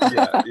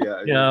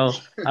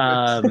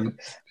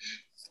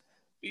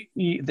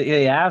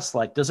 They asked,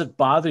 like, does it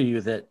bother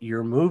you that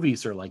your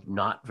movies are, like,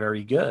 not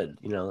very good?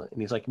 And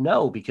he's like,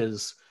 no,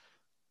 because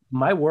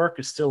my work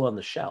is still on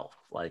the shelf.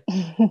 Like,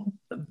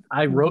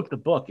 I wrote the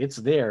book; it's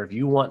there. If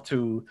you want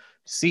to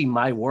see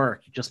my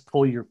work, just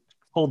pull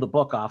the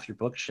book off your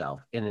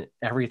bookshelf, and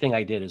everything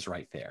I did is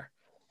right there.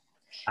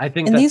 I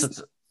think oh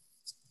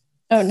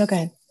no, go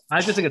ahead. I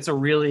just think it's a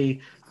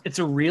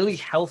really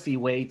healthy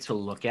way to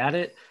look at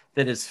it,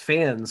 that as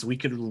fans we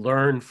could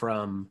learn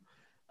from,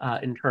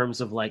 in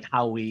terms of, like,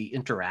 how we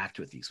interact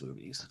with these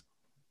movies.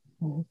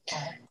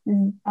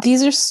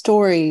 These are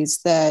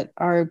stories that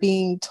are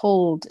being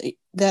told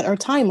that are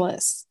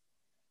timeless,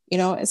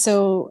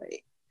 so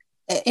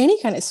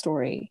any kind of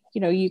story,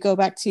 you go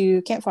back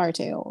to campfire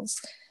tales,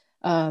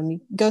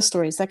 ghost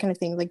stories, that kind of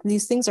thing. Like,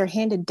 these things are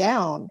handed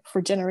down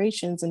for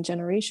generations and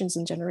generations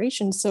and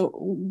generations. So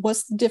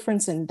what's the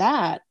difference in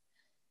that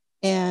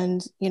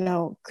and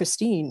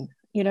Christine,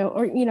 I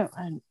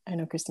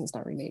know Christine's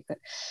not remade, but,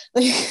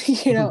 like,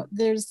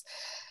 there's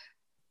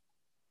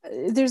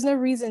no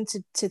reason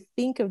to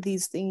think of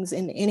these things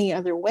in any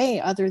other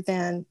way other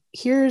than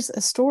here's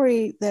a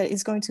story that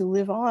is going to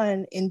live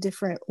on in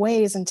different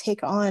ways and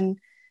take on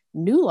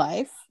new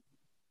life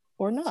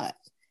or not,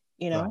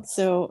 Right.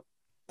 So,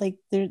 like,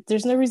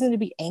 there's no reason to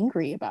be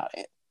angry about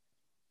it.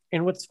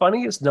 And what's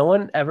funny is no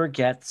one ever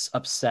gets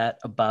upset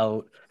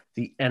about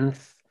the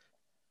nth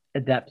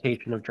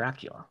adaptation of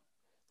Dracula.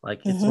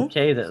 Like, it's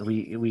okay that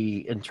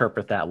we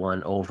interpret that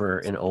one over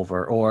and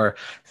over, or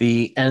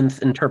the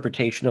nth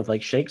interpretation of,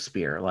 like,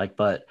 Shakespeare. Like,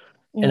 but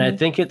and I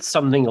think it's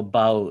something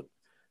about,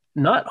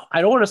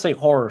 I don't want to say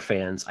horror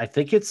fans. I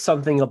think it's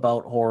something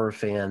about horror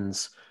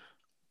fans,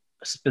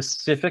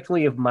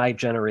 specifically of my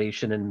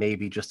generation and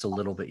maybe just a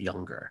little bit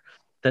younger,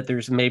 that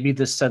there's maybe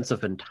this sense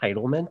of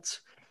entitlement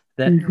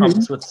that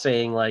comes with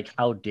saying, like,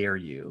 how dare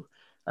you?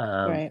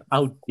 Right.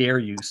 How dare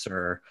you,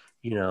 sir?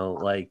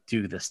 Like,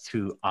 do this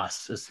to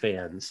us as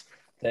fans.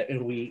 That,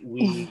 and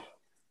we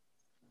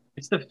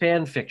it's the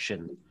fan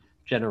fiction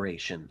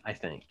generation, I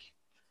think.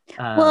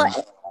 Well,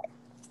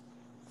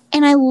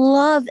 and I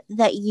love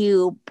that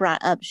you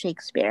brought up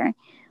Shakespeare.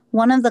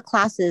 One of the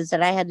classes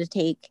that I had to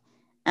take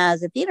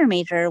as a theater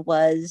major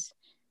was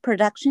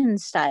production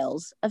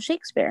styles of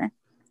Shakespeare,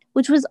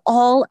 which was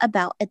all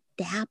about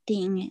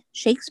adapting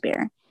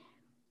Shakespeare.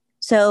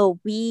 So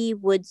we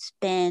would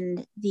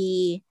spend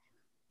the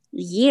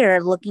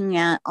year looking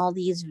at all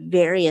these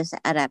various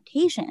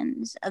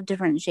adaptations of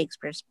different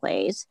Shakespeare's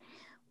plays.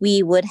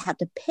 We would have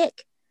to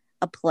pick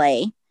a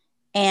play,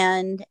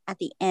 and at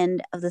the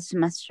end of the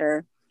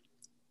semester,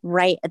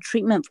 write a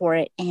treatment for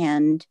it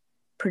and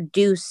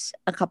produce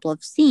a couple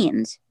of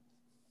scenes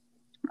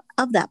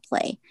of that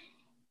play.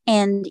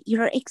 And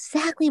you're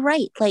exactly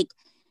right. Like,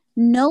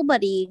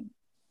 nobody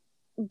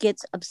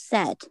gets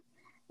upset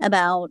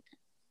about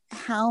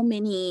how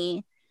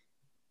many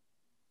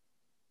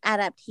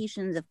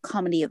adaptations of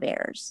Comedy of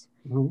Errors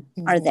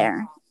are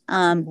there.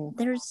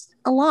 There's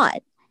a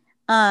lot.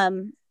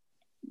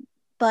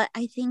 But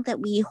I think that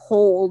we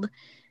hold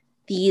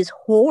these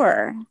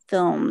horror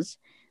films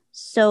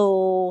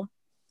so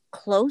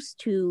close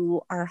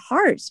to our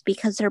hearts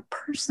because they're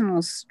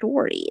personal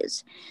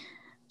stories.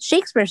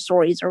 Shakespeare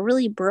stories are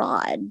really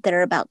broad.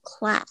 They're about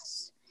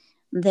class.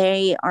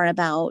 They are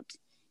about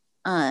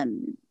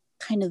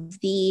kind of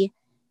the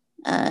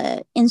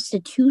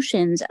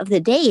institutions of the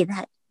day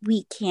that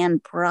we can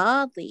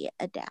broadly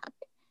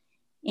adapt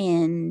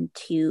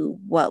into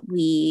what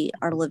we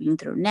are living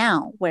through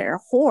now,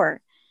 where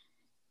horror,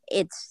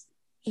 it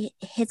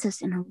hits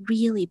us in a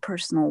really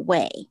personal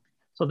way.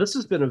 So this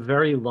has been a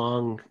very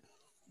long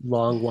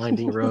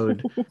winding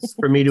road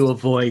for me to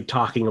avoid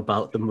talking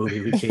about the movie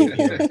we came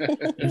here.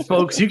 And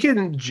folks, you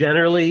can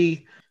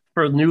generally,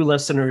 for new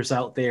listeners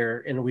out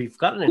there, and we've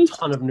gotten a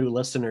ton of new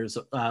listeners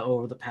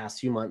over the past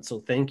few months,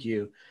 so thank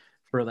you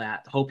for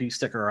that. Hope you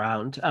stick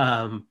around.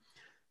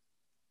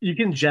 You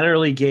can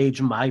generally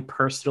gauge my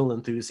personal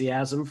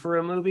enthusiasm for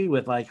a movie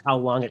with, like, how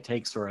long it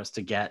takes for us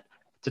to get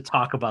to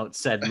talk about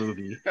said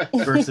movie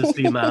versus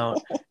the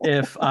amount.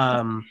 If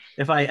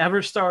I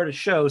ever start a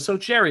show, so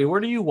Jerry,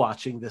 what are you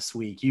watching this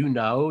week?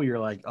 You're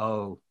like,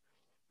 oh,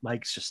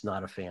 Mike's just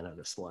not a fan of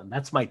this one.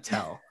 That's my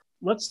tell.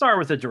 Let's start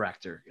with the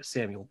director,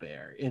 Samuel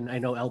Bayer. And I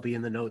know, LB,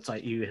 in the notes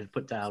you had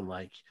put down,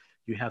 like,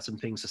 you have some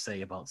things to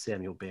say about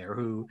Samuel Bayer,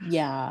 who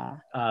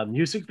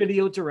music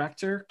video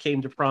director,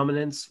 came to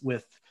prominence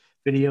with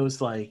videos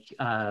like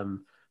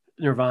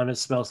Nirvana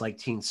Smells Like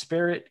Teen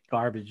Spirit,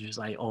 Garbage's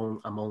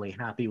I'm Only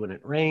Happy When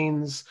It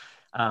Rains,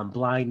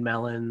 Blind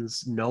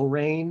Melon's No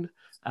Rain.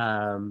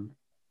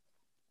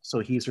 So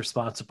he's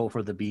responsible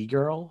for the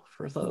B-Girl,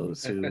 for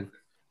those who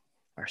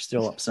are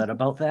still upset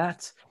about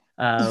that.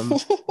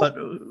 But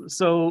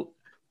so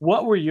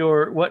what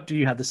do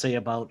you have to say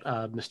about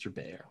Mr.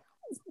 Bayer?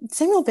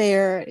 Samuel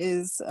Bayer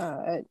is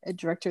a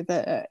director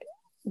that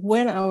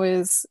when I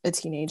was a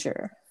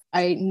teenager,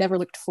 I never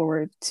looked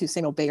forward to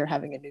Samuel Bayer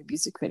having a new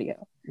music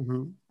video.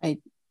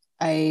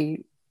 I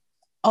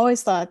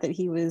always thought that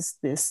he was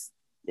this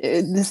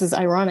is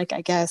ironic,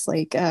 I guess,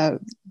 like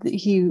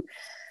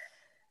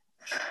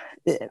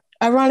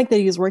ironic that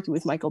he was working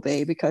with Michael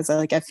Bay, because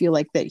I feel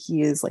like that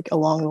he is like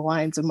along the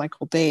lines of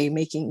Michael Bay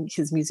making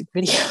his music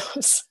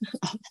videos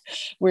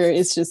where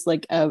it's just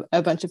like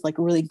a bunch of like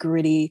really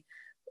gritty,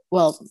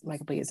 well,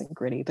 Michael Bay isn't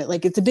gritty, but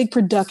like it's a big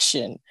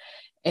production,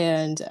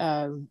 and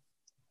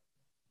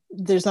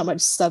there's not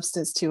much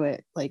substance to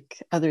it,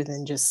 like other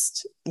than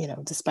just,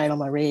 despite all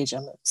my rage,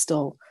 I'm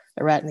still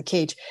a rat in the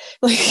cage,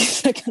 like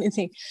that kind of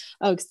thing.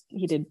 Oh,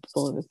 he did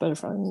Bullet with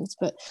Butterflies,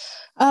 but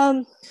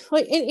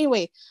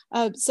anyway,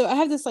 so I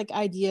have this like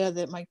idea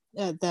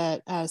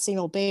that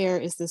Samuel Bayer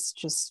is this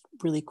just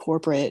really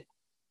corporate,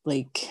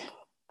 like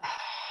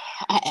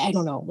I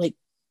don't know, like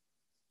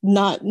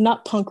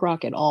not punk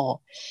rock at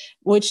all,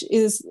 which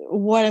is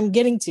what I'm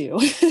getting to.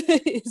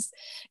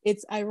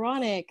 It's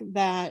ironic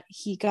that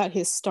he got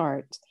his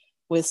start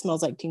with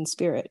Smells Like Teen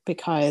Spirit,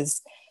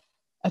 because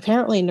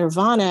apparently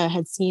Nirvana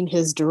had seen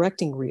his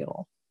directing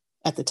reel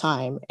at the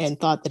time and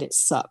thought that it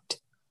sucked,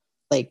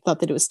 like thought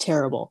that it was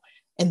terrible.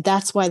 And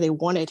that's why they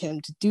wanted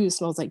him to do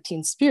Smells Like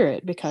Teen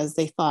Spirit, because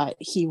they thought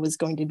he was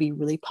going to be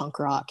really punk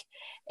rock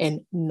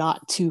and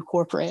not too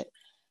corporate.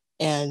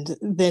 And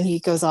then he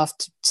goes off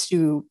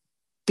to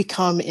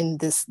become in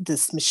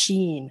this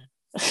machine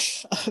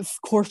of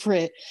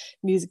corporate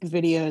music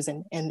videos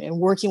and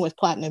working with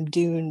Platinum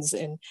Dunes.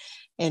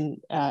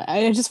 And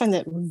I just find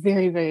that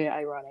very, very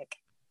ironic.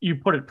 You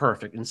put it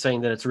perfect in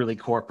saying that it's really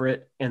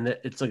corporate and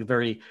that it's like a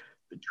very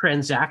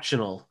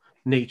transactional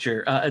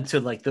nature to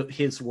like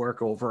his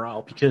work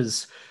overall,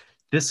 because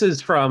this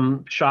is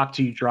from Shock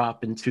to You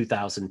Drop in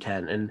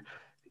 2010. And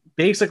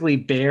basically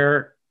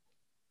Bear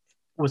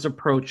was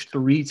approached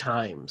 3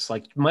 times,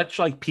 like much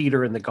like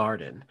Peter in the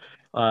Garden.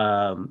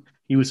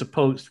 He was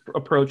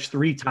approached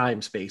 3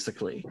 times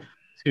basically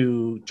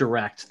to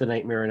direct the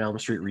Nightmare on Elm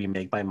Street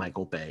remake by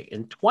Michael Bay,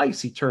 and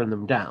twice he turned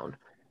them down.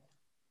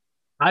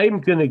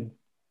 I'm gonna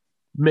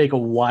make a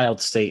wild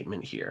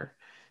statement here.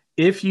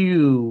 If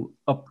you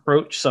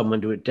approach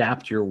someone to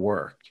adapt your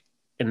work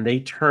and they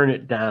turn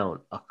it down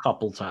a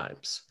couple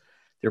times,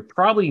 they're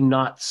probably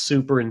not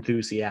super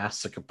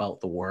enthusiastic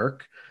about the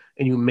work,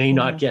 and you may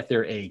not get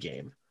their A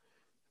game.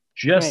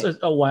 Just right.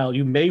 a while,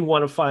 you may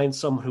want to find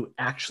someone who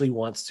actually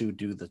wants to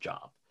do the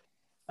job.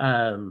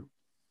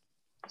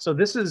 So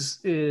this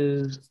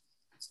is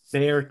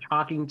Bear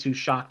talking to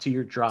Shock to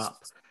Your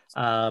Drop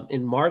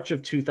in March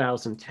of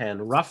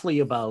 2010, roughly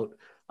about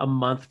a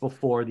month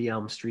before the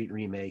Elm Street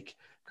remake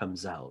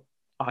comes out,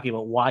 talking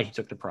about why he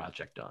took the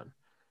project on.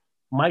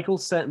 Michael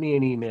sent me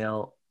an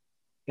email,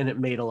 and it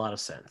made a lot of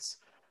sense.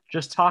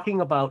 Just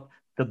talking about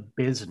the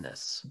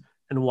business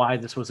and why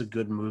this was a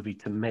good movie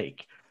to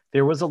make.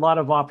 There was a lot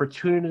of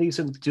opportunities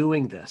in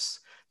doing this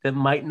that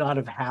might not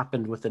have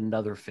happened with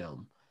another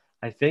film.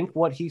 I think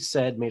what he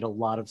said made a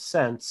lot of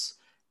sense.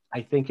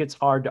 I think it's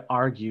hard to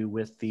argue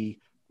with the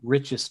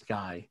richest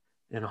guy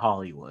in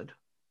Hollywood.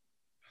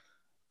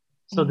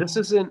 So this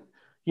isn't,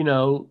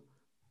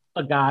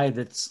 a guy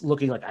that's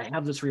looking like, I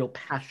have this real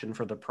passion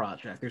for the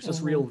project. There's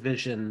this real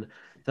vision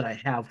that I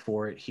have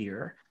for it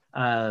here.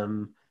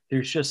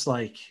 There's just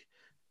like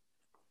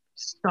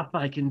stuff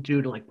I can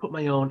do to like put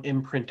my own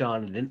imprint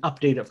on it and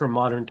update it for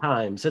modern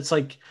times. It's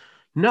like,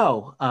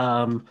 no,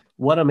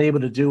 what I'm able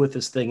to do with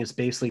this thing is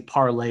basically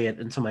parlay it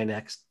into my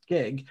next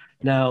gig.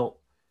 Now,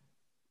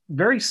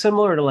 very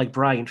similar to like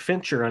Brian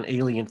Fincher on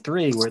Alien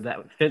 3, where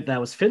that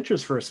was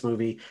Fincher's first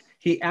movie.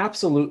 He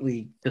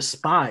absolutely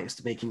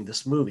despised making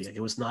this movie. It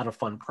was not a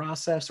fun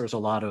process. There was a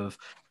lot of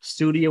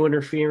studio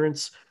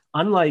interference.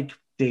 Unlike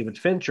David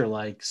Fincher,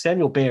 like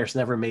Samuel Bayer's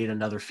never made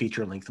another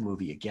feature-length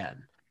movie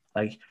again.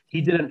 Like he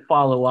didn't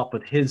follow up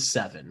with his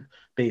 7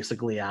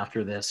 basically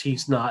after this. He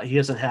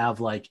doesn't have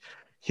like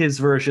his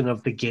version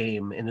of The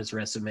Game in his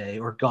resume,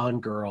 or Gone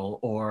Girl,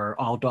 or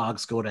All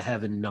Dogs Go to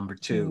Heaven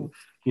 #2.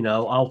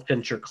 All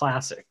Fincher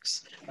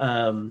classics.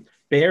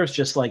 Bayer's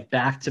just like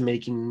back to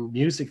making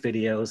music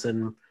videos.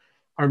 And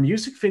are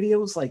music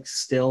videos like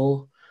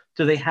still,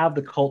 do they have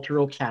the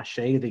cultural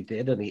cachet they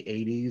did in the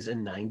 80s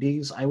and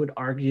 90s? I would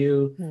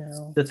argue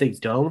that they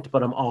don't,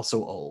 but I'm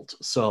also old.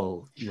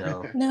 So,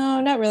 No,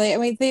 not really. I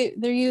mean,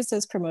 they're used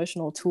as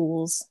promotional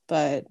tools,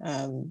 but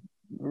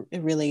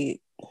it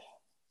really,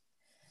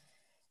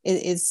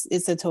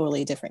 it's a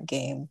totally different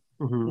game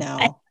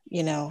now,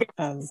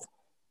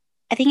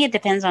 I think it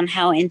depends on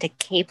how into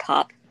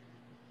K-pop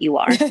you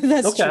are.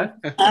 That's true.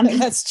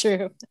 That's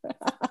true.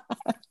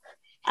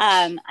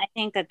 I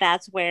think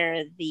that's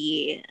where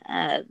the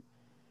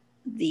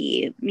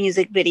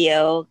music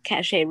video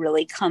cachet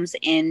really comes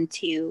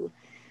into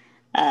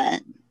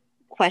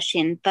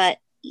question. But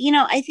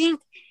I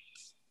think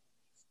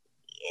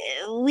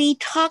we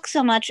talk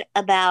so much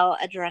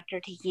about a director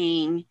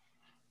taking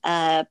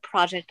a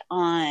project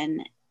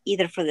on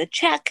either for the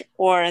check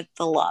or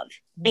the love,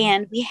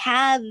 and we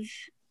have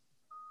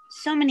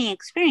so many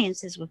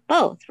experiences with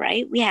both,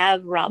 right? We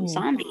have Rob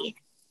Zombie,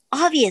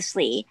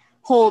 obviously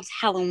holds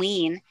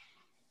Halloween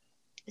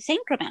the same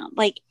amount.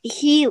 Like,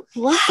 he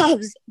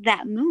loves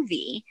that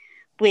movie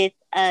with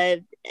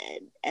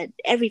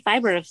every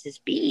fiber of his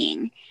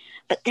being,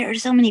 but there are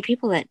so many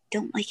people that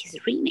don't like his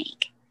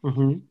remake.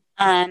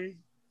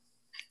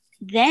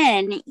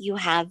 Then you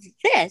have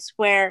this,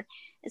 where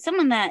it's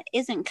someone that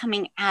isn't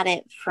coming at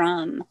it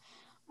from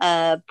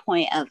a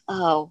point of,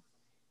 oh,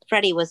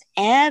 Freddy was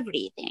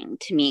everything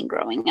to me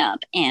growing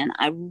up, and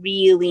I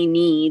really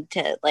need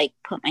to like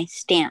put my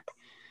stamp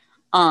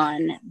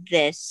on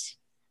this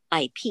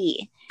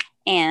IP.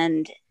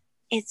 And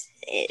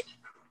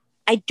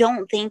I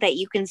don't think that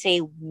you can say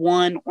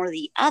one or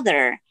the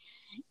other.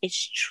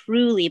 It's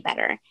truly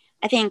better.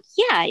 I think,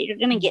 yeah, you're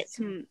going to get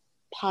some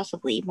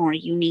possibly more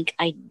unique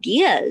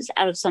ideas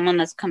out of someone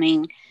that's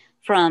coming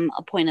from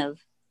a point of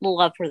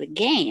love for the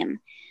game.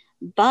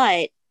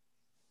 But,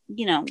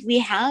 we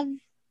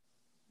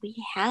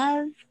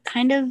have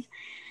kind of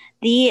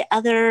the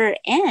other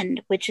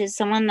end, which is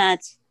someone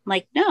that's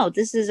like, no,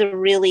 this is a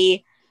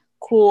really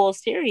cool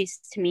series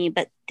to me,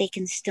 but they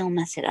can still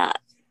mess it up.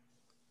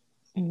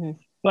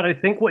 But I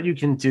think what you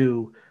can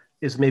do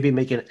is maybe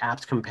make an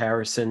apt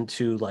comparison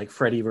to like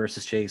Freddy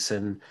versus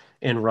Jason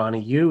and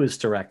Ronnie Yu as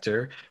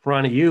director.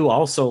 Ronnie Yu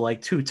also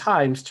like 2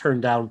 times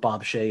turned down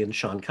Bob Shaye and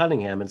Sean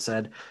Cunningham and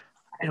said,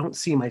 I don't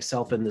see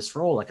myself in this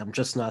role. Like, I'm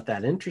just not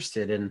that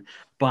interested. And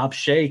Bob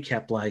Shaye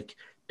kept like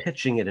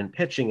pitching it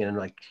and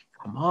like,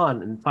 come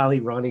on. And finally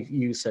Ronnie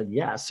Yu said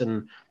yes.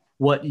 And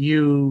what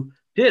you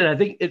did, I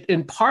think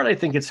in part, I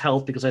think it's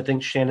helped because I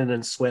think Shannon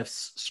and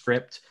Swift's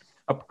script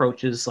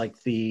approaches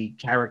like the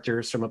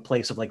characters from a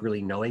place of like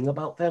really knowing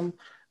about them.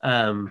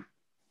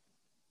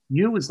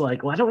 Yu was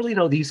like, well, I don't really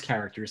know these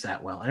characters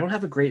that well. I don't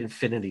have a great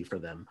affinity for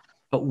them.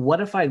 But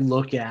what if I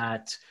look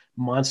at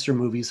monster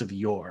movies of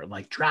yore,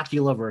 like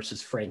Dracula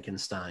versus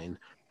Frankenstein?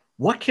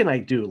 What can I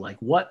do? Like,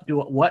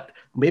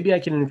 maybe I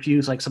can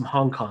infuse like some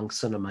Hong Kong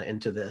cinema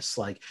into this.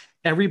 Like,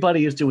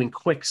 everybody is doing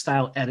quick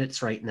style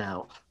edits right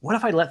now. What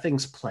if I let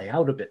things play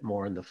out a bit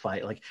more in the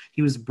fight? Like,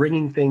 he was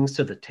bringing things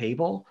to the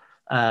table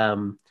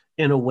in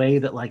a way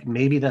that like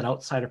maybe that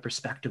outsider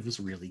perspective was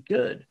really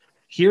good.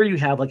 Here you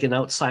have like an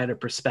outsider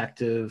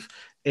perspective,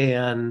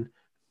 and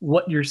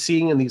what you're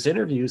seeing in these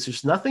interviews,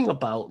 there's nothing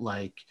about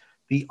like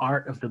the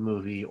art of the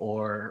movie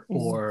or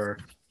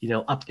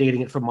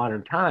updating it for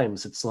modern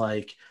times. It's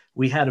like,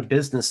 we had a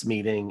business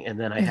meeting and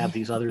then I have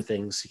these other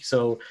things.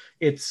 So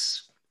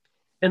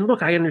and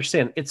look, I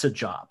understand it's a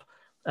job.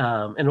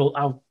 And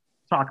I'll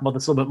talk about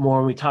this a little bit more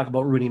when we talk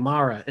about Rooney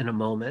Mara in a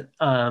moment.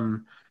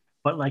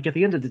 But like at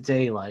the end of the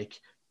day,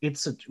 like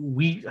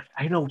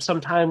I know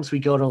sometimes we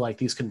go to like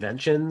these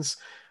conventions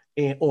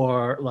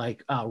or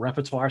like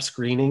repertoire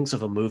screenings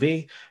of a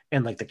movie,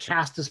 and like the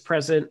cast is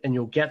present and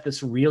you'll get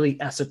this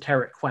really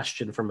esoteric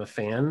question from a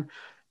fan,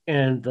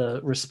 and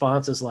the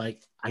response is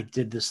like, I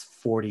did this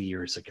 40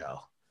 years ago.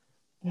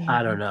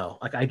 I don't know.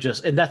 Like,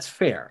 and that's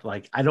fair.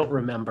 Like, I don't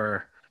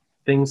remember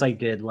things I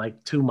did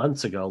like 2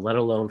 months ago, let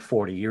alone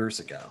 40 years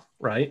ago.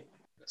 Right.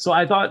 So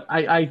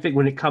I think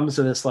when it comes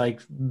to this,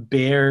 like,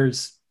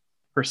 Bear's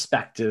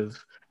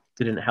perspective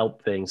didn't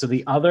help things. So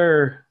the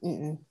other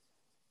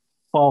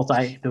fault,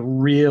 the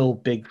real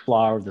big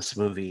flaw of this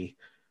movie,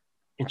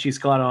 and she's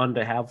gone on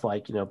to have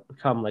like,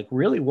 become like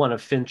really one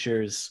of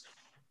Fincher's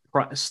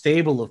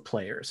stable of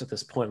players at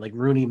this point, like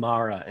Rooney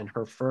Mara in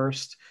her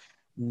first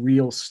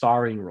real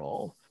starring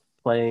role,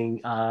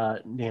 playing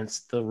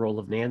the role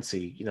of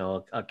Nancy,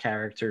 a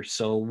character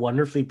so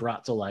wonderfully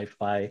brought to life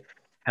by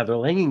Heather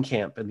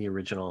Langenkamp in the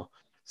original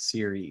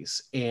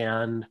series.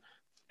 And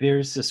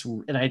there's this,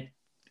 and I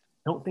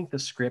don't think the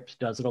script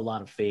does it a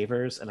lot of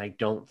favors, and I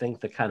don't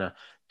think the kind of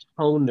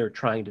tone they're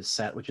trying to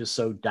set, which is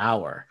so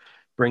dour,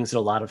 brings it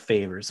a lot of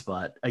favors.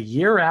 But a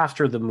year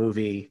after the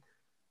movie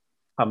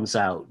comes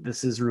out,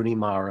 this is Rooney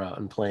Mara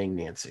and playing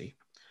Nancy.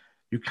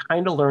 You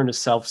kind of learn to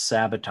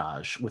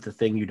self-sabotage with the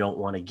thing you don't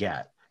want to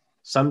get.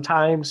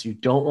 Sometimes you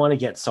don't want to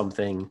get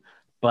something,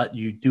 but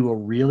you do a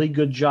really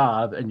good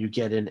job and you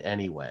get in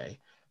anyway.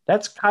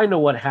 That's kind of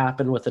what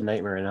happened with The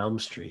Nightmare on Elm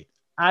Street.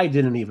 I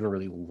didn't even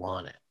really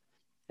want it.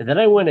 And then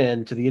I went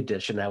into the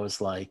audition. I was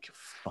like,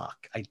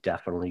 fuck, I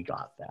definitely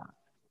got that.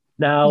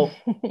 Now,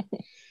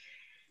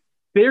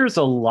 there's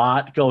a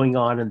lot going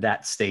on in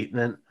that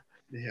statement.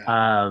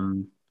 Yeah.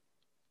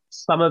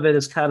 Some of it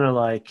is kind of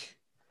like,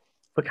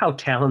 look how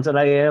talented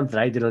I am that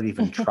I didn't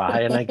even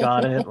try and I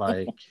got it.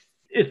 Like,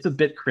 it's a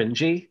bit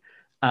cringy.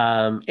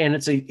 And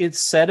it's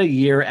set a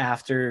year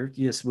after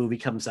this movie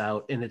comes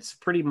out, and it's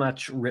pretty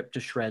much ripped to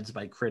shreds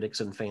by critics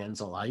and fans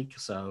alike.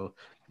 So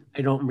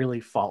I don't really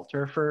fault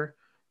her for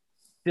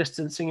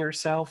distancing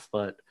herself,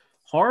 but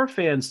horror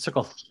fans took a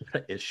lot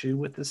of issue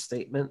with this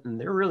statement, and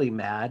they're really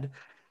mad.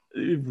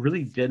 They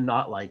really did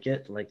not like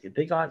it. Like,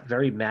 they got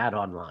very mad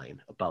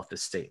online about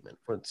this statement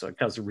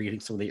because of reading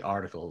some of the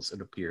articles it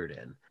appeared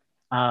in.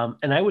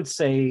 And I would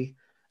say,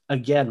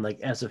 again, like,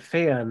 as a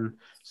fan,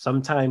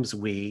 sometimes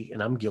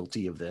and I'm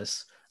guilty of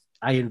this,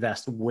 I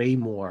invest way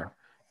more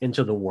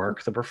into the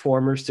work the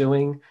performer's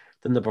doing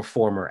than the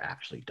performer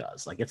actually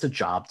does. Like, it's a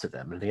job to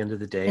them. At the end of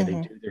the day,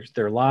 they do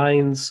their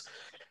lines.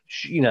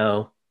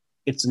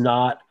 It's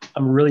not,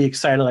 I'm really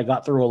excited I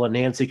got the role of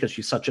Nancy because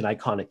she's such an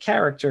iconic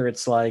character.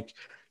 It's like,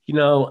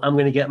 I'm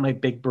going to get my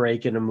big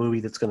break in a movie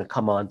that's going to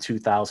come on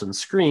 2,000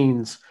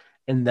 screens,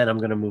 and then I'm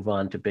going to move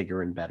on to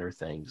bigger and better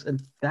things.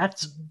 And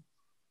that's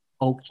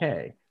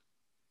okay.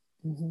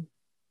 Mm-hmm.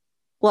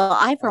 Well,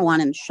 I, for one,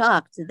 am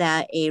shocked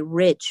that a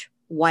rich,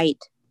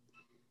 white,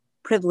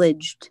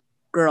 privileged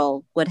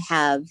girl would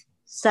have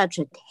such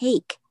a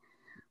take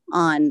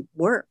on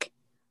work.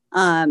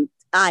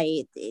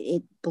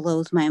 It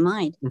blows my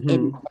mind.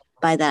 And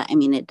by that, I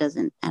mean, it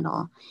doesn't at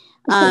all.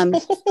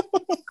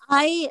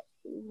 I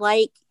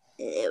like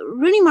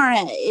Rooney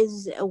Mara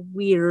is a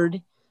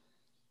weird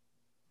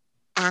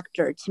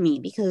actor to me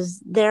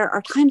because there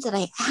are times that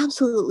I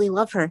absolutely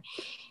love her.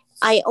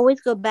 I always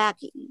go back.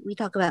 We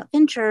talk about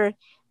Fincher,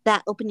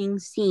 that opening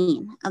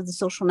scene of The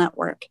Social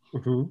Network,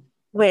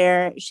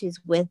 where she's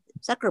with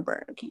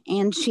Zuckerberg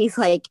and she's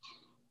like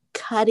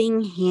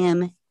cutting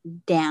him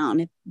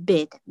down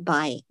bit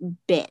by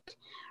bit.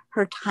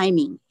 Her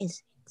timing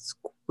is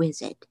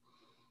exquisite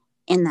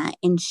in that,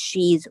 and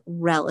she's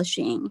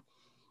relishing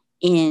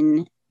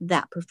in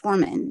that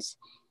performance.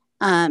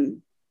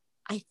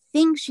 I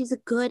think she's a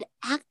good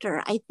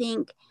actor. I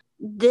think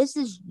this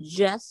is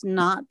just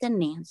not the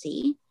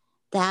Nancy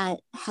that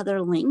Heather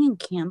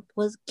Langenkamp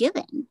was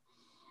given.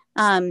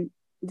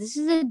 This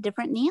is a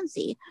different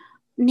Nancy.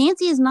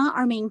 Nancy is not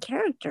our main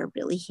character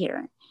really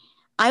here.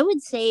 I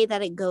would say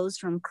that it goes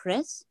from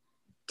Chris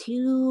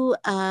to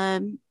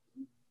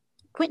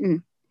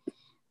Quentin.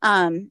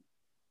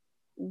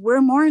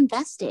 We're more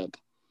invested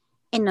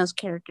in those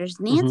characters.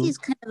 Nancy's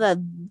kind of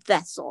a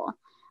vessel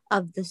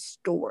of the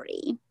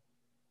story.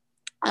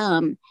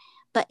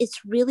 But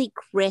it's really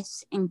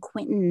Chris and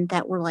Quentin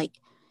that we're like,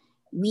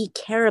 we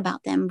care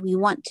about them. We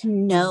want to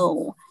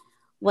know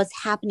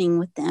what's happening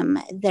with them.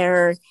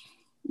 Their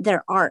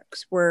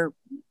arcs where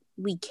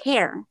we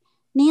care.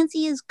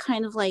 Nancy is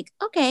kind of like,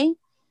 okay,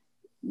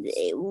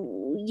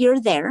 you're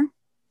there.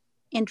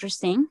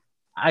 Interesting.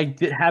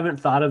 Haven't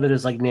thought of it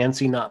as like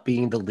Nancy not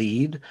being the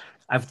lead.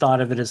 I've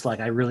thought of it as like,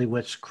 I really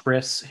wish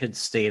Chris had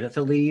stayed at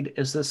the lead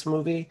as this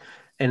movie.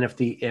 And if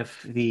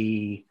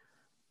the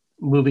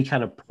movie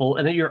kind of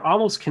and you're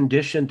almost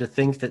conditioned to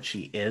think that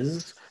she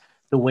is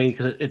the way,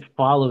 because it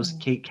follows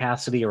Kate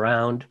Cassidy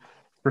around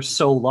for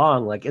so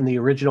long. Like in the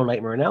original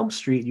Nightmare on Elm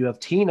Street, you have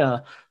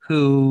Tina,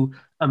 who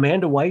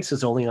Amanda Weiss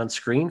is only on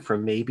screen for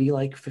maybe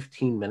like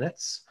 15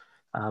 minutes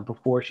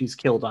before she's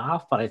killed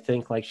off. But I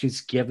think like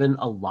she's given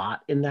a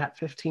lot in that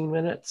 15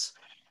 minutes.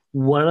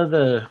 One of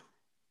the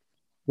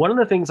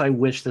things I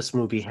wish this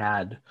movie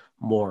had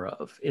more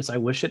of is I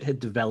wish it had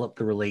developed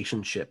the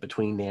relationship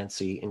between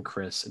Nancy and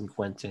Chris and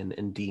Quentin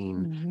and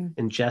Dean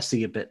and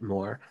Jesse a bit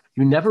more.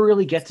 You never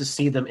really get to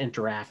see them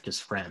interact as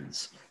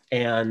friends.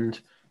 And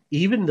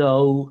even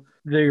though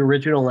the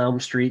original Elm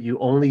Street, you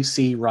only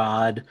see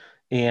Rod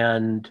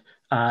and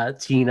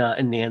Tina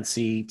and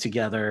Nancy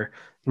together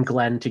and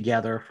Glenn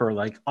together for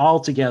like all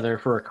together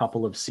for a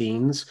couple of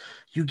scenes,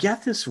 you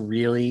get this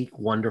really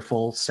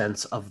wonderful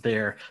sense of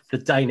the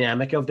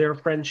dynamic of their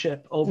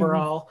friendship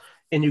overall.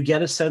 And you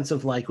get a sense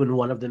of like when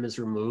one of them is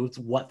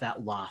removed, what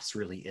that loss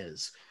really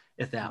is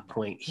at that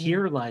point.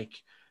 Here, like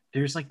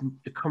there's like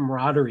the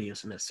camaraderie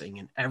is missing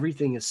and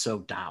everything is so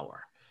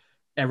dour.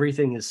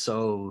 Everything is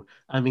so,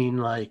 I mean,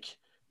 like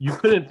you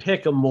couldn't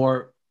pick a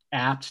more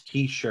apt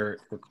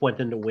t-shirt for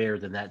Quentin to wear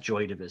than that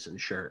Joy Division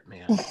shirt,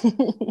 man.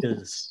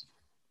 Because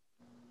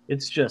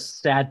it's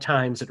just sad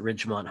times at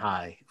Ridgemont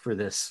High for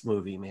this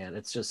movie, man.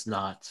 It's just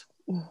not,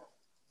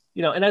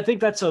 and I think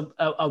that's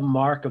a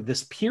mark of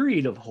this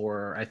period of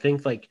horror. I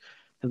think like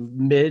the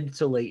mid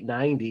to late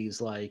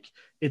 90s, like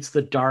it's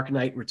the Dark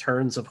Knight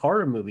Returns of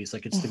horror movies.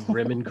 Like it's the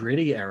grim and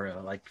gritty era.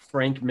 Like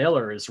Frank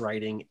Miller is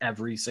rewriting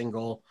every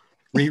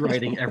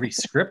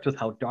script with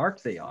how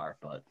dark they are.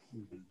 But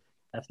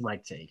that's my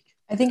take.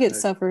 I think it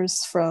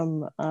suffers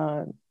from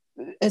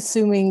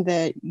assuming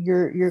that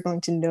you're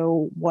going to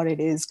know what it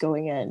is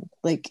going in.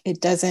 Like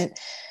it doesn't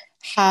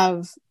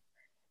have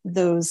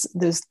those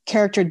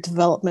character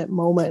development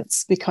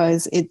moments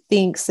because it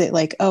thinks that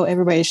like, oh,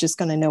 everybody's just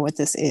going to know what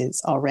this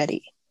is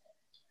already,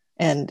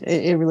 and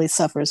it really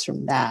suffers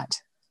from that.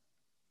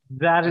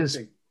 That is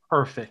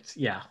perfect.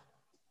 Yeah.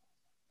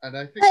 And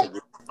I think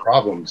the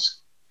problems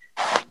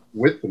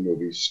with the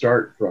movie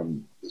start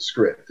from the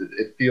script.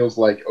 It feels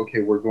like,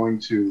 okay, we're going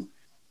to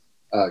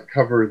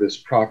cover this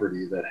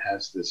property that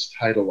has this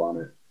title on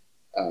it.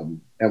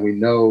 And we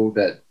know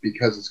that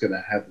because it's going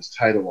to have this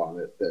title on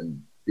it,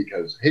 then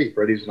because, hey,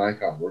 Freddy's an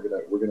icon, we're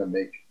gonna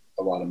make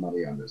a lot of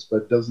money on this,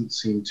 but doesn't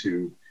seem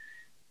to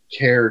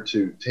care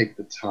to take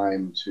the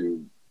time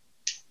to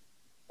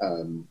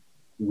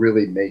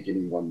really make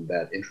anyone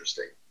that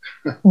interesting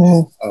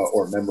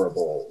or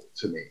memorable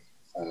to me.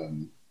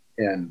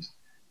 And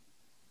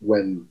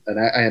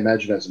I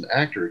imagine as an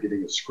actor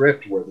getting a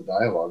script where the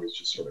dialogue is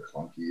just sort of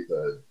clunky,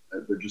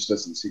 there just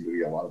doesn't seem to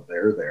be a lot of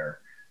there.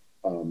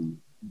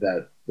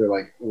 That they're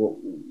like, well,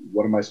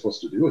 what am I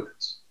supposed to do with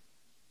this?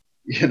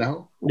 You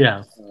know?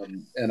 Yeah.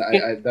 And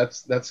I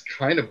that's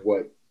kind of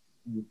what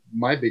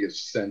my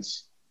biggest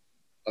sense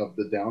of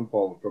the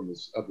downfall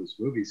of this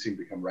movie seemed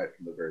to come right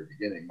from the very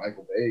beginning.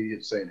 Michael Bay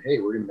is saying, hey,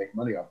 we're going to make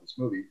money off this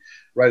movie.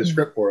 Write a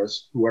script for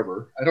us,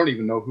 whoever. I don't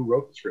even know who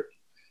wrote the script,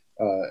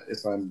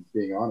 if I'm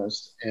being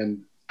honest.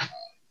 And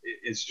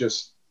it's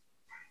just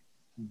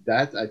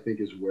that, I think,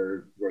 is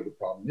where the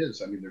problem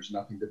is. I mean, there's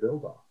nothing to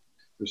build on.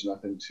 There's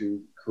nothing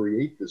to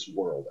create this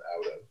world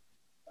out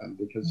of,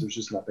 because there's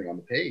just nothing on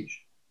the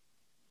page.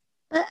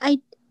 But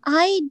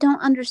I don't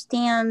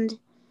understand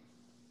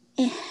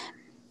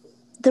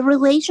the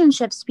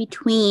relationships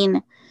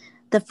between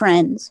the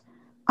friends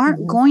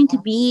aren't going to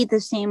be the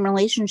same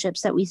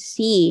relationships that we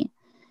see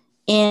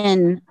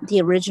in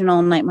the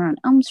original Nightmare on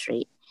Elm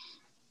Street.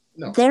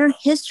 No. Their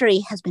history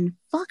has been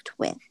fucked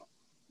with.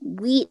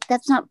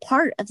 That's not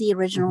part of the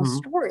original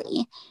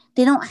story.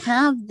 They don't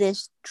have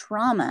this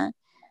trauma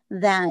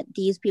that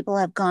these people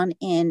have gone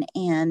in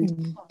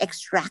and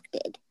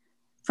extracted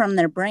from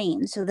their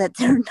brain, so that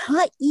they're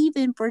not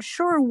even for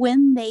sure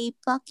when they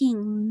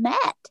fucking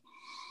met.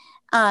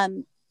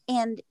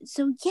 And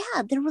so,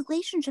 yeah, their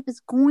relationship is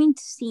going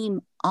to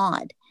seem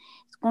odd.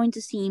 It's going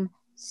to seem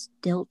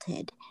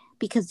stilted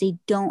because they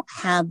don't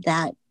have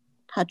that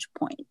touch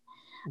point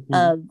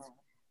of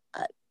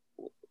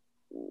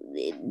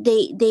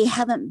they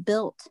haven't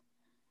built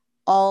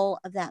all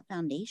of that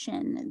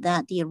foundation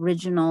that the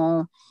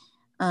original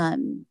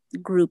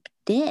group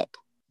did.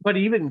 But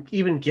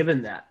even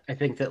given that, I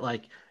think that,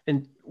 like,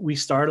 and we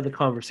started the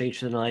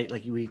conversation tonight,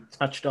 like we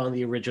touched on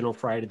the original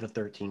Friday the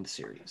 13th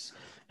series,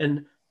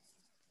 and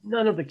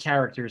none of the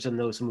characters in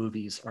those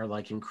movies are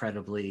like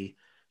incredibly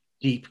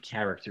deep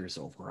characters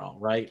overall,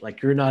 right?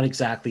 Like, you're not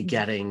exactly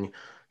getting,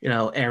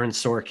 Aaron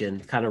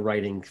Sorkin kind of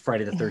writing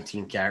Friday the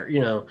 13th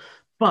character,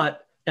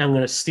 but I'm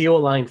going to steal a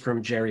line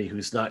from Jerry, he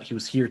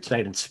was here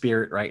tonight in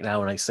spirit right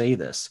now when I say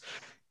this.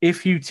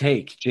 If you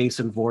take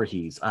Jason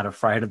Voorhees out of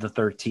Friday the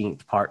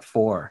 13th, part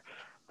 4,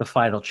 the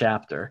final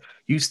chapter,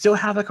 you still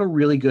have like a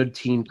really good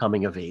teen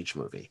coming of age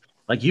movie.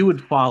 Like, you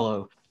would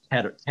follow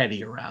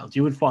Teddy around,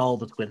 you would follow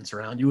the twins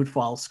around, you would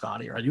follow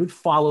Scotty around, you would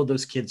follow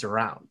those kids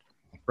around,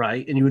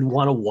 right? And you would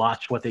want to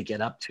watch what they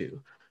get up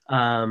to.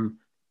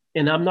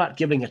 And I'm not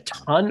giving a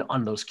ton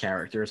on those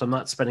characters. I'm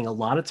not spending a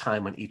lot of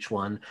time on each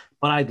one,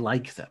 but I'd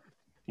like them.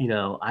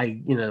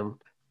 I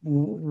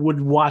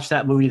would watch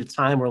that movie at a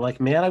time where, like,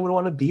 man, I would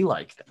want to be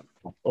like them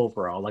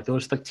overall. Like,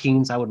 those are the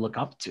teens I would look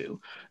up to.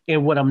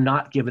 And what I'm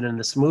not given in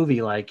this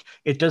movie, like,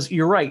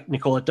 you're right,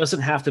 Nicole, it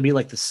doesn't have to be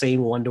like the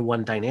same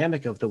one-to-one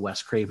dynamic of the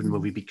Wes Craven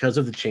movie because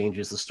of the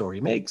changes the story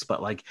makes,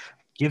 but like,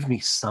 give me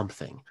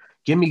something.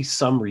 Give me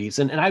some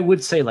reason. And I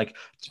would say, like,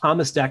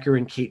 Thomas Dekker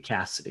and Kate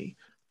Cassidy,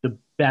 the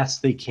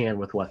best they can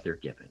with what they're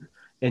given.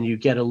 And you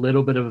get a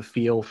little bit of a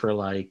feel for,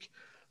 like,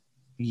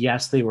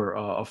 yes, they were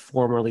a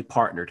formerly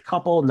partnered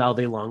couple. Now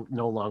they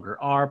no longer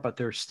are, but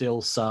there's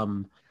still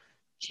some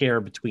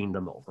care between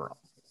them overall.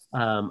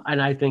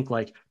 And I think,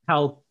 like,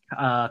 Kyle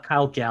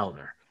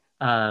Gallner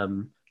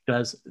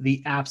does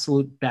the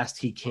absolute best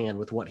he can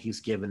with what he's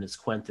given as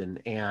Quentin.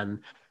 And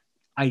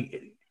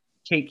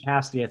Kate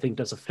Cassidy, I think,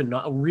 does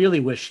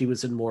really wish she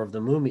was in more of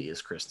the movie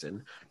as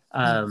Kristen.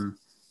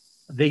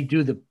 They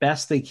do the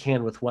best they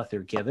can with what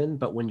they're given,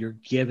 but when you're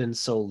given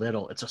so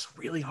little, it's just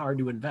really hard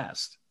to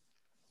invest.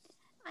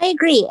 I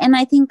agree. And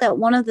I think that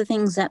one of the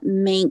things that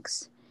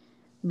makes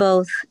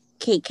both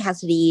Kate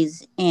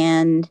Cassidy's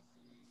and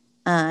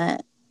Tom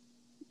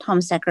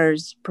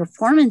Decker's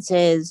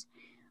performances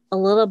a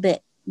little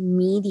bit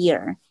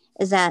meatier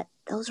is that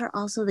those are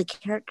also the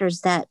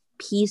characters that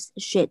piece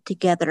shit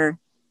together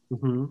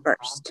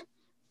first.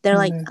 They're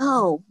like,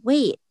 oh,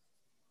 wait,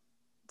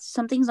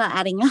 something's not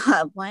adding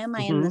up. Why am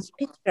I in this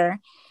picture?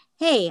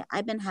 Hey,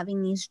 I've been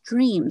having these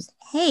dreams.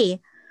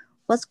 Hey,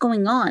 what's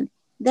going on?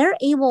 They're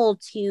able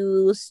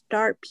to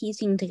start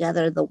piecing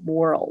together the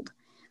world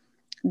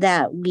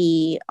that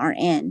we are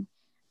in.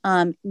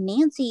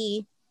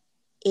 Nancy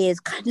is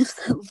kind of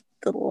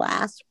the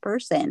last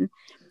person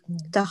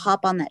to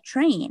hop on that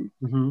train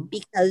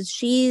because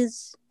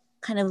she's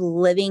kind of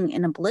living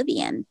in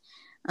oblivion.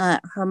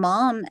 Her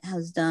mom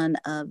has done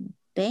a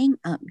bang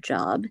up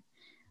job,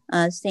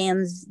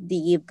 sans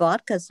the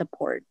vodka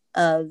support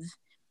of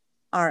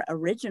our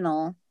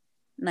original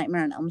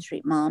Nightmare on Elm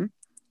Street mom,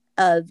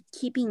 of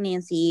keeping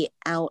Nancy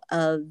out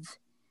of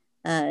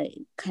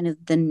kind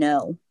of the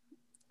know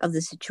of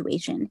the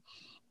situation.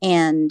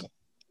 And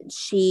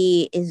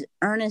she is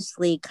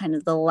earnestly kind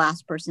of the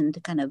last person to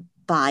kind of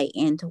buy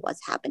into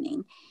what's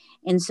happening.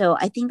 And so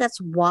I think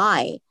that's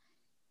why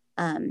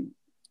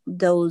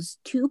those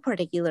two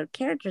particular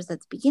characters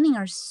at the beginning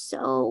are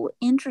so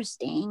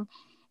interesting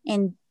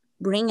and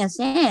bring us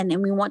in,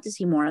 and we want to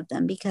see more of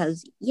them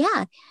because,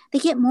 yeah, they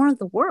get more of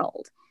the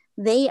world.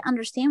 They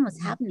understand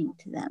what's happening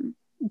to them.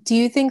 Do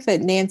you think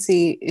that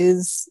Nancy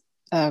is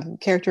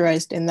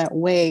characterized in that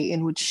way,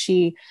 in which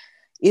she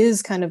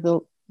is kind of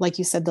the, like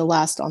you said, the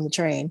last on the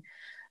train,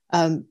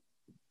 to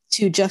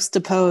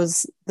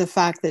juxtapose the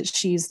fact that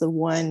she's the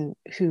one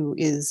who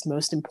is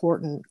most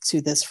important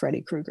to this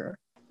Freddy Krueger?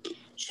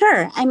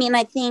 Sure. I mean,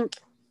 I think,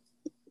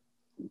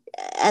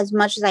 as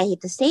much as I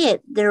hate to say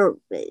it,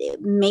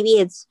 maybe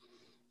it's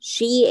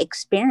she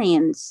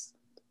experienced,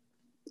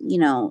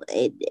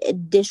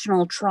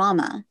 additional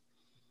trauma.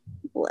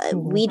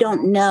 We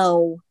don't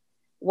know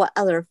what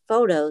other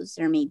photos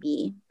there may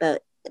be,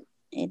 but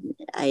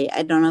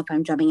I don't know if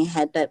I'm jumping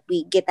ahead, but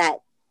we get that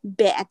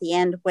bit at the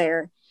end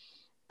where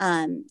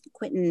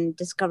Quentin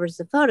discovers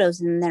the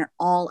photos and they're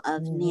all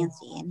of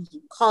Nancy, and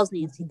he calls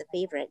Nancy the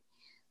favorite.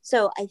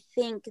 So I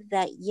think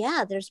that,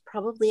 yeah, there's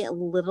probably a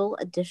little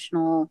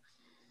additional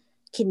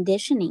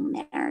conditioning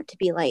there to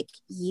be like,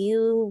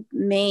 you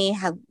may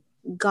have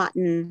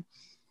gotten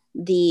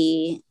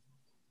the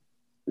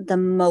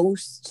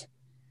most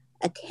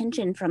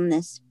attention from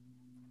this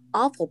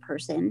awful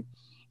person,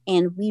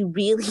 and we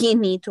really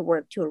need to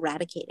work to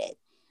eradicate it.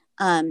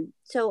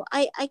 So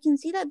I can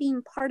see that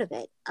being part of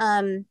it.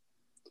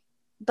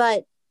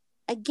 But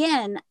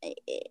again,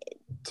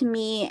 to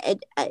me,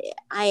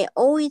 I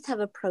always have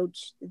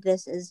approached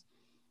this as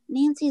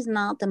Nancy's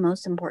not the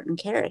most important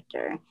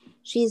character.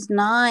 She's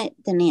not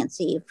the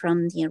Nancy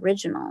from the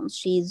original.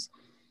 She's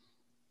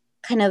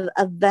kind of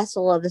a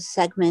vessel of a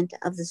segment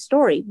of the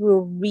story. We're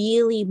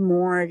really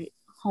more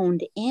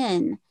honed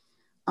in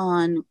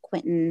on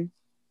Quentin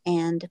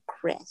and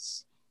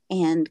Chris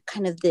and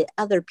kind of the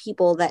other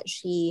people that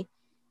she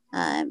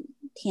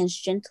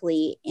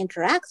tangentially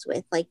interacts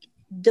with. Like,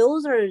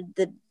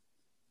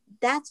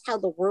 that's how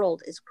the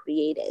world is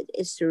created,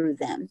 is through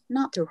them,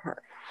 not through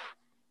her.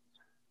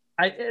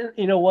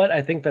 You know what?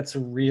 I think that's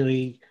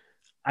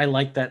I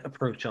like that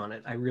approach on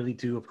it. I really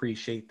do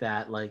appreciate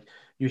that. Like,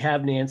 you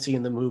have Nancy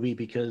in the movie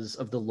because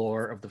of the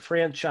lore of the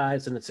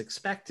franchise and it's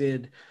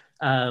expected,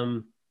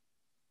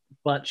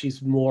 but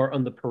she's more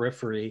on the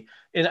periphery.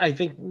 And I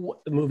think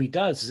what the movie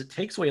does is it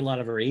takes away a lot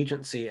of her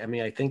agency. I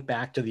mean, I think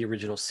back to the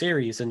original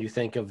series and you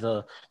think of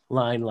the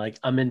line, like,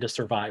 I'm into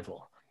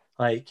survival.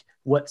 Like,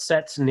 what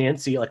sets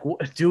Nancy, like,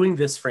 doing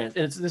this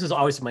franchise, this is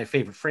always my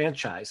favorite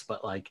franchise,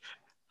 but like,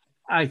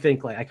 I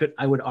think, like,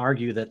 I would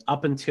argue that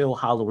up until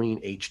Halloween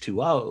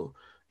H2O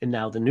and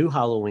now the new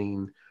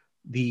Halloween,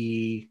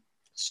 the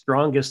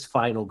strongest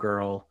final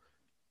girl,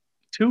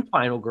 two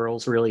final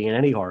girls really in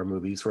any horror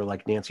movies were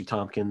like Nancy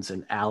Tompkins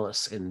and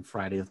Alice in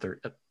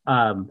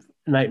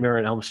Nightmare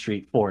on Elm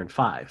Street 4 and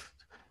 5.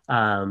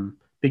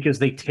 Because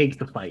they take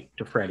the fight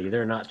to Freddy.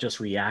 They're not just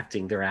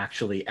reacting, they're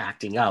actually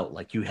acting out.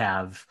 Like, you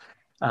have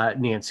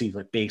Nancy,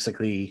 like,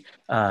 basically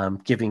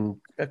giving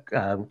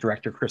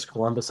director Chris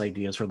Columbus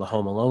ideas for the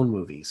Home Alone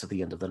movies at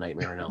the end of the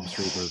Nightmare on Elm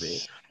Street movie,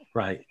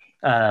 right?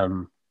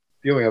 The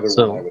only other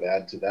one I would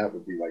add to that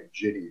would be like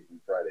Ginny from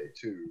Friday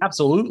 2.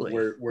 Absolutely.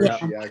 Where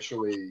she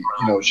actually,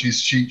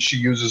 she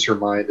uses her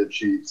mind and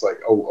she's like,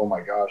 oh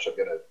my gosh, I'm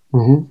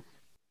gonna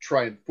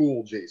try and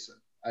fool Jason.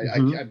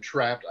 I'm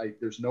trapped.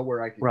 There's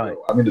nowhere I can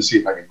go. I'm going to see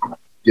if I can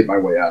get my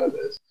way out of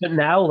this. But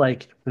now,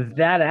 like,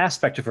 that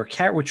aspect of her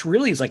character, which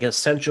really is like an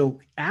essential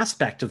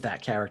aspect of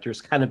that character, has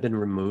kind of been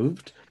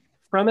removed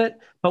from it.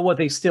 But what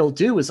they still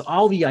do is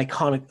all the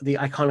iconography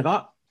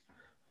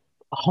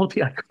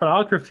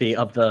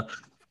of the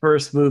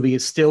first movie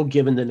is still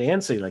given to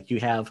Nancy. Like,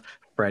 you have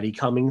Freddy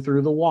coming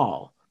through the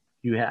wall.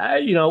 You have,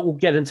 we'll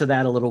get into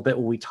that a little bit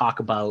when we talk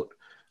about,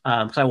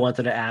 because I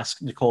wanted to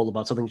ask Nicole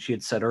about something she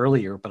had said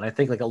earlier. But I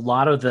think, like, a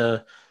lot of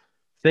the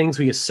things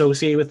we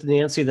associate with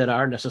Nancy that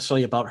aren't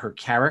necessarily about her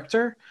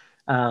character,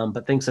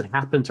 but things that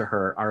happen to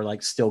her are,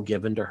 like, still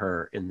given to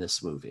her in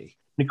this movie.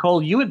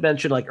 Nicole, you had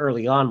mentioned, like,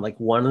 early on, like,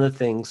 one of the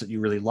things that you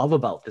really love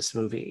about this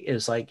movie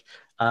is, like,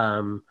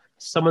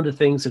 some of the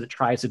things that it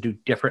tries to do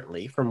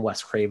differently from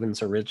Wes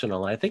Craven's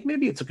original. And I think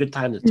maybe it's a good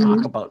time to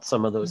talk about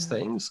some of those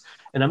things.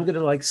 And I'm going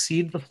to, like,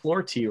 cede the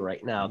floor to you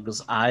right now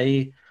because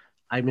I'm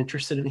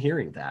interested in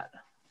hearing that.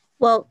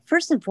 Well,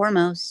 first and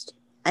foremost,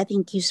 I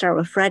think you start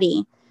with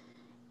Freddy.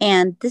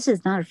 And this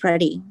is not a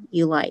Freddy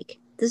you like.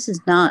 This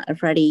is not a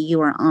Freddy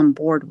you are on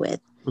board with.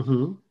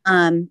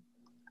 I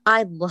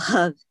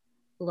love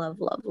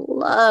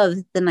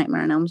the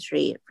Nightmare on Elm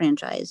Street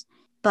franchise.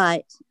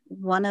 But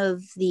one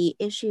of the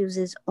issues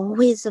is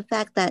always the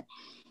fact that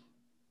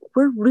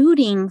we're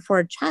rooting for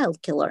a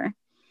child killer.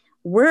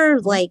 We're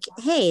like,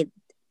 hey,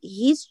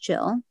 he's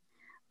chill.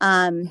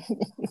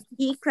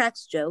 He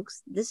cracks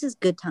jokes. This is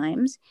good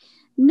times.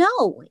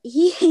 No,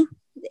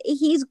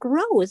 he's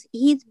gross.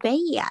 He's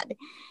bad.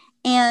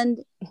 And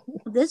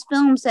this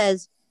film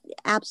says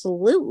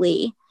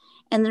absolutely,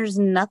 and there's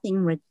nothing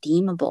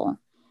redeemable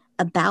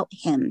about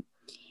him.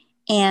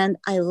 And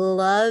I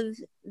love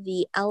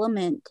the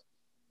element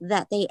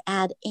that they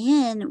add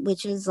in,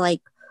 which is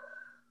like,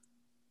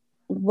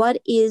 what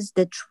is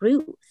the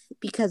truth?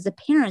 Because the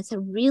parents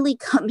have really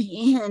come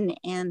in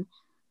and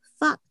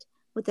fucked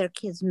with their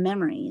kids'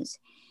 memories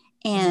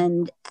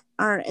and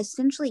are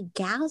essentially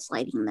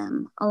gaslighting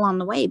them along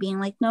the way, being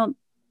like, no,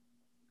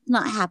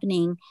 not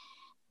happening.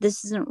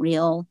 This isn't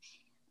real.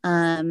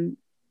 And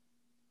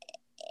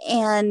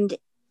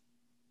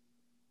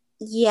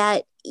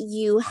yet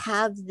you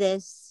have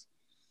this,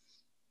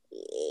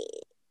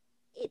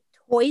 it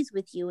toys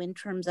with you in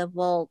terms of,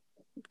 well,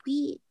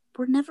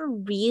 we're never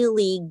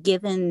really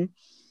given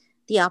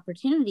the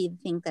opportunity to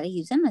think that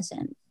he's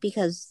innocent,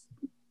 because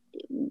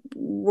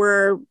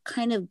we're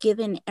kind of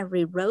given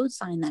every road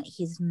sign that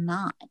he's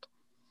not.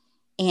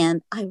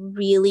 And I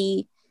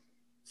really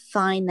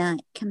find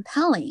that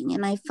compelling.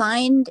 And I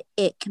find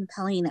it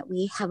compelling that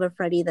we have a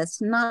Freddy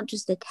that's not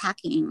just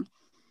attacking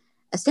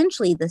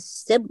essentially the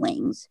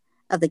siblings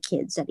of the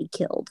kids that he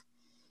killed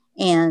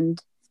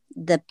and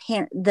the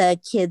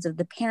kids of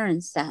the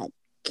parents that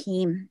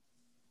came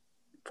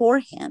for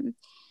him,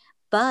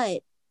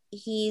 but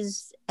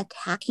he's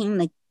attacking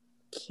the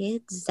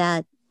kids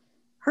that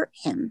hurt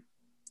him.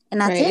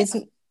 And that's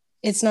it.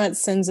 It's not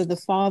sins of the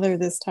father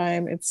this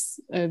time. It's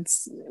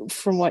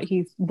from what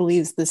he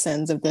believes the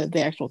sins of the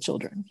actual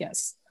children.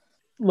 Yes.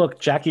 Look,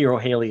 Jackie Earle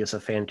Haley is a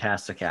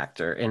fantastic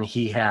actor, and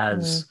he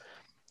has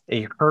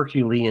a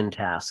Herculean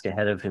task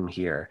ahead of him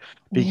here,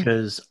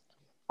 because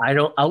I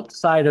don't,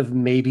 outside of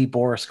maybe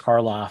Boris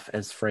Karloff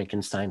as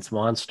Frankenstein's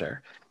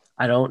monster,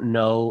 I don't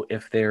know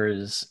if there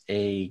is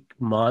a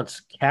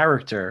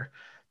character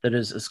that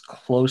is as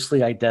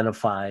closely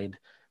identified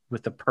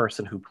with the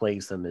person who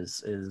plays them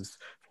as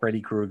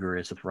Freddy Krueger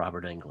is with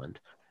Robert Englund.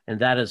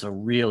 And that is a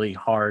really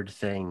hard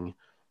thing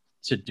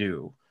to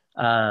do.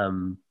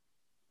 I'm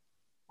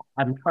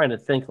trying to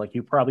think, like,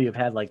 you probably have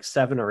had like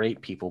 7 or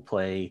 8 people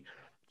play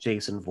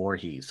Jason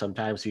Voorhees.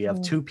 Sometimes you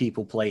have 2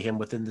 people play him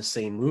within the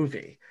same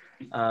movie.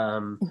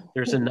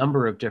 There's a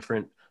number of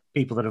different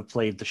people that have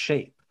played the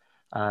Shape.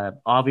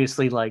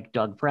 Obviously, like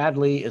Doug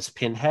Bradley is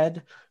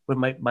Pinhead, but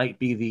might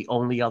be the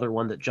only other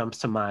one that jumps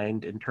to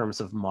mind in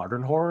terms of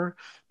modern horror.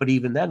 But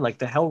even then, like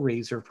the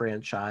Hellraiser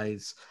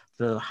franchise,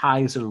 the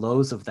highs and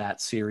lows of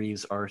that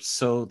series are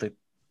so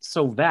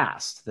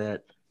vast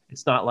that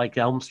it's not like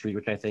Elm Street,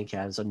 which I think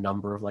has a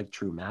number of like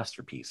true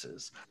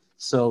masterpieces.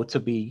 So to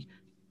be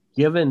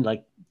given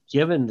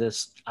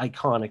this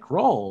iconic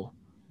role,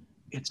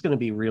 it's going to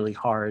be really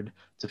hard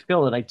to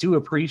fill it. I do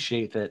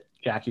appreciate that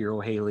Jackie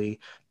Earle Haley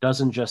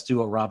doesn't just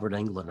do a Robert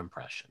Englund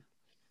impression.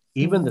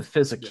 Even the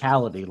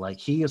physicality, like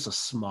he is a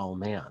small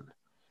man.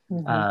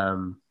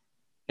 And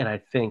I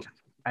think,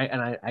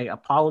 I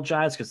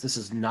apologize because this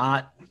is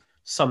not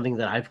something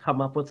that I've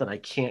come up with and I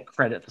can't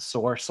credit the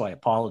source, so I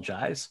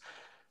apologize.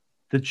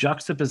 The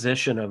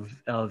juxtaposition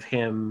of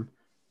him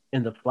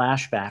in the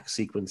flashback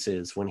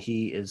sequences when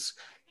he is,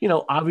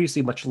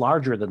 obviously much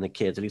larger than the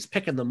kids, and he's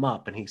picking them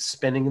up and he's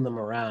spinning them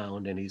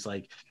around and he's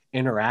like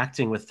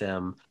interacting with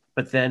them.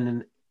 But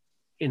then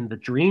in the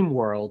dream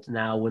world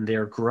now, when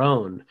they're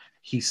grown,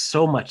 he's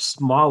so much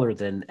smaller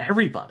than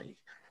everybody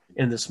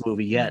in this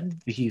movie, yet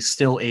he's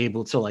still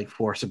able to like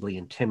forcibly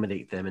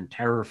intimidate them and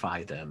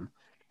terrify them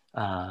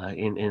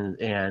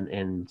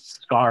and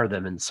scar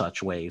them in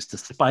such ways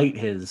despite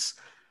his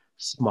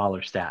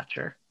smaller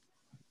stature.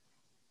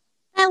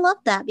 I love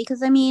that,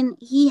 because I mean,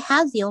 he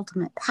has the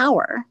ultimate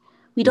power.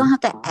 We don't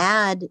have to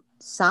add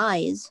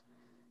size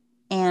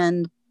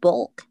and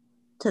bulk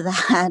to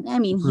that. I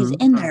mean, he's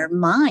in their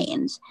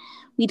minds.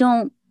 We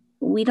don't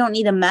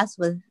need to mess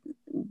with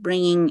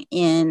bringing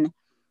in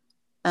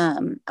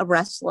a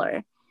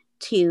wrestler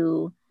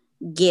to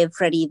give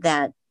Freddy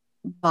that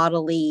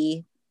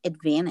bodily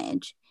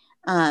advantage.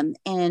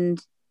 And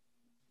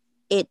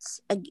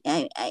it's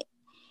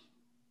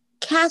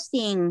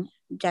casting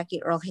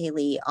Jackie Earle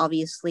Haley,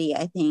 obviously,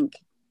 I think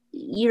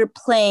you're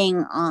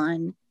playing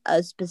on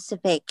a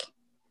specific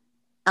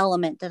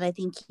element that I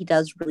think he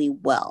does really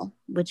well,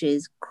 which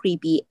is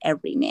creepy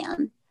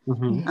everyman.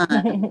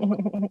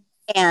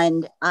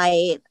 And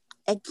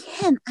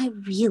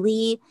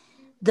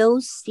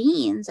those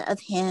scenes of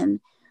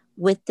him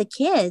with the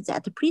kids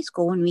at the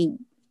preschool,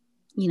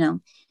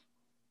 when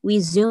we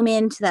zoom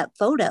into that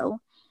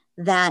photo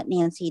that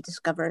Nancy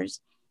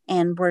discovers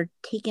and we're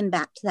taken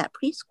back to that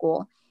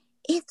preschool,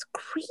 it's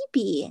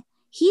creepy.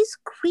 He's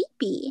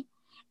creepy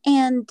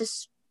and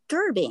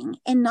disturbing,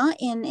 and not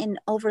in an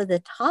over the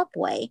top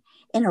way,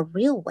 in a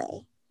real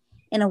way,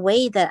 in a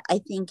way that I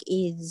think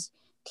is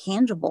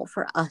tangible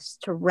for us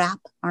to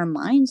wrap our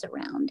minds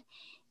around.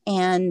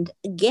 And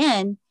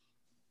again,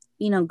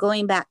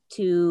 going back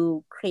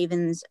to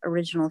Craven's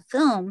original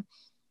film,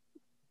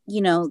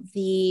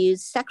 the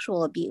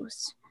sexual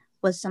abuse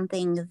was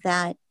something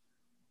that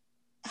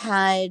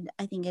had,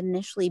 I think,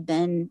 initially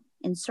been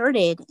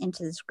inserted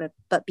into the script,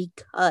 but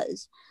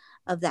because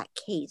of that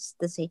case,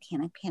 the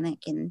Satanic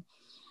Panic,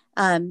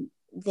 and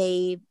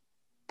they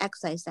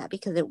excised that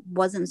because it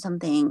wasn't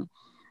something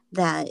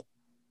that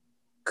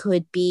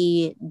could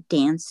be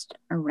danced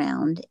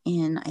around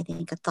in, I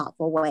think, a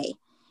thoughtful way.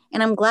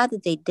 And I'm glad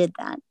that they did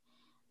that.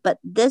 But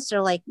this,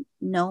 they're like,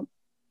 nope,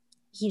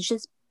 he's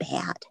just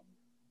bad.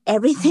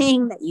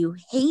 Everything that you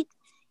hate,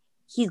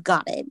 he's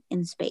got it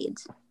in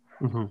spades.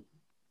 Mm-hmm.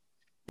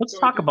 Let's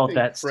talk about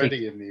that.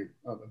 Freddy in the.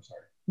 Oh, I'm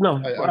sorry. No,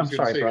 I'm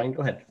sorry, Brian.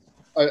 Go ahead.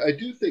 I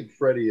do think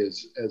Freddy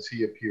is, as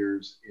he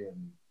appears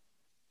in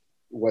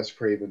Wes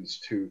Craven's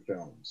 2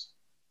 films,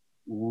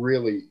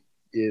 really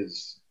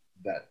is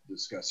that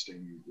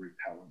disgusting,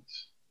 repellent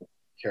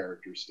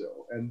character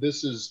still. And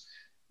this is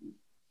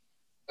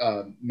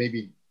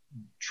maybe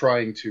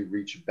trying to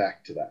reach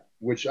back to that,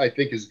 which I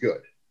think is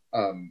good.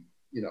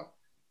 You know,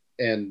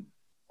 and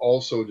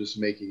also just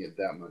making it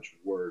that much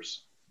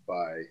worse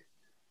by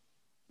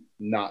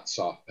not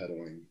soft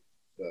pedaling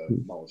the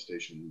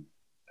molestation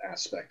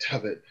aspect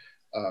of it,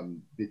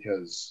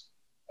 because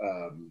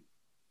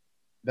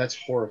that's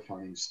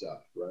horrifying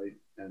stuff, right?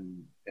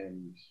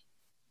 And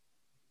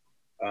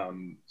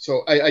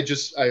so I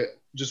just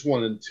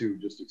wanted to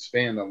just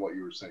expand on what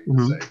you were saying.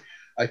 To say,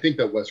 I think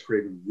that Wes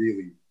Craven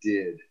really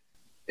did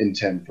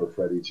intend for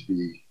Freddy to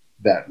be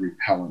that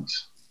repellent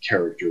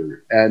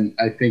character, and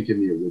I think in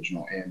the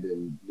original and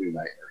in New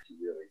Nightmare, he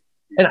really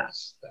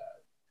is that.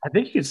 I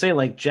think you could say,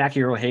 like,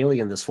 Jackie Earle Haley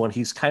in this one,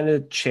 he's kind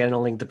of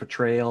channeling the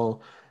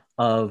portrayal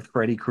of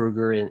Freddy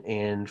Krueger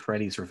in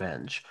Freddy's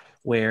Revenge,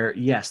 where,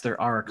 yes, there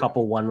are a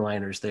couple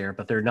one-liners there,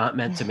 but they're not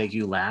meant to make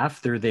you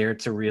laugh. They're there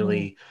to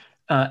really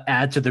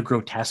add to the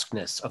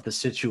grotesqueness of the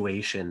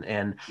situation.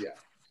 And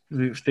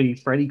the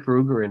Freddy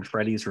Krueger in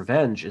Freddy's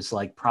Revenge is,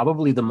 like,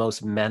 probably the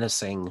most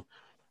menacing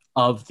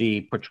of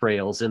the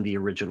portrayals in the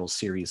original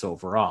series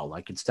overall.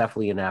 Like, it's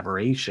definitely an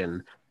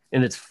aberration,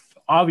 and it's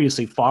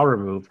obviously far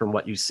removed from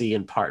what you see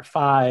in part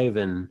 5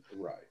 and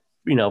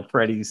you know,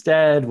 Freddy's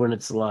Dead, when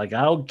it's like,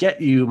 I'll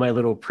get you, my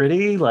little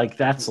pretty. Like,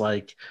 that's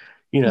like,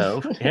 you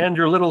know, and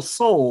your little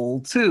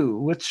soul too,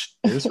 which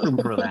there's room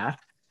for that.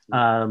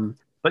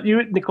 But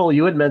you, Nicole,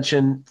 you had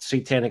mentioned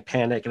Satanic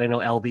Panic, and I know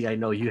LB, I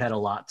know you had a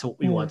lot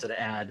you wanted to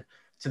add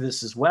to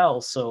this as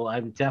well. So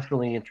I'm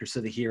definitely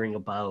interested in hearing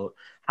about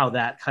how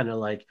that kind of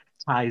like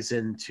ties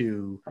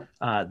into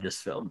this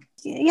film.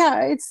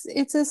 Yeah,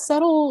 it's a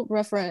subtle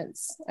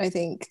reference, I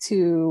think,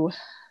 to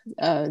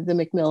the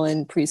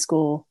Macmillan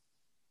preschool.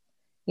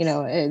 You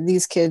know,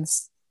 these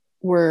kids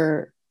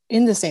were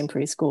in the same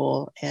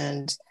preschool,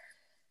 and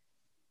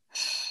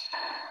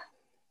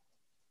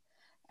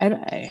I'm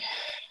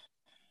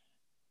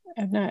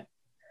not.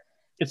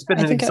 It's been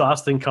an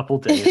exhausting couple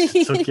days.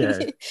 It's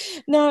okay.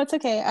 No, it's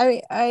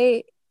okay.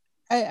 I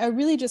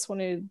really just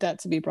wanted that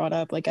to be brought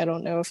up. Like, I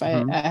don't know if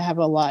I have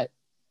a lot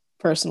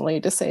personally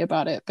to say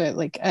about it, but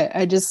like,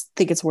 I just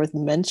think it's worth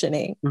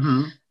mentioning.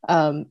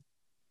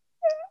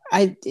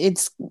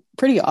 It's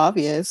pretty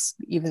obvious,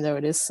 even though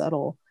it is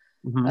subtle.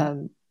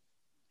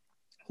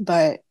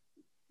 But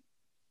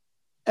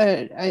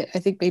I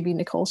think maybe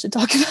Nicole should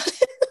talk about it.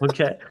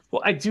 Okay.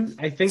 Well, I think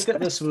that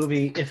this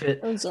movie, if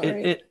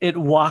it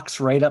walks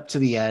right up to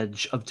the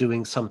edge of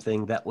doing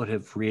something that would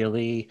have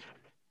really,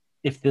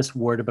 if this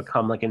were to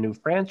become like a new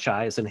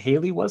franchise, and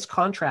Haley was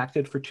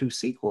contracted for 2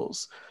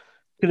 sequels,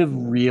 could have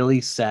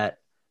really set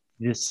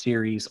this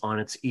series on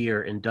its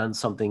ear and done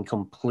something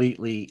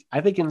completely,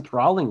 I think,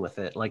 enthralling with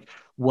it. Like,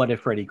 what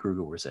if Freddy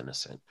Krueger was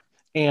innocent?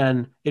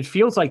 And it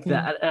feels like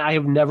that. I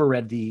have never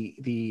read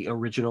the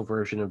original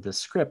version of this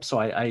script, so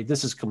I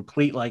this is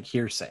complete like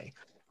hearsay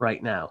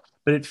right now.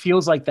 But it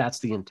feels like that's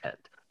the intent,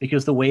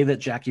 because the way that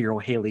Jackie Earle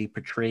Haley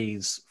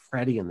portrays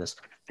Freddy in this,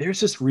 there's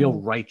this real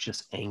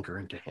righteous anger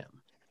into him.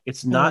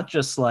 It's not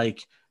just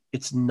like,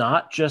 it's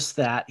not just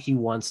that he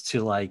wants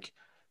to like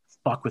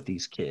fuck with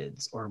these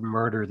kids or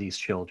murder these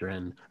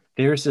children.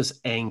 There's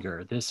this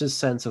anger. There's this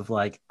sense of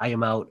like, I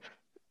am out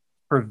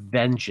for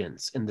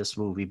vengeance in this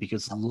movie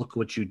because look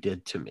what you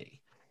did to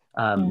me.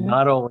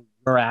 Not only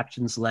your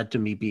actions led to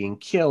me being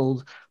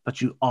killed,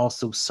 but you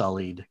also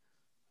sullied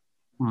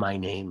my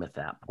name at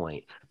that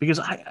point. Because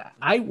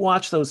I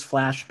watched those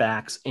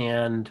flashbacks,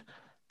 and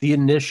the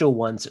initial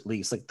ones, at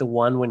least, like the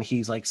one when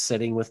he's like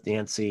sitting with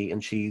Nancy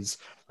and she's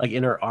like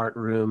in her art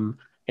room,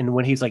 and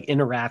when he's like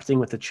interacting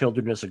with the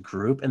children as a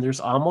group, and there's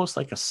almost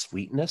like a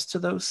sweetness to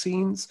those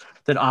scenes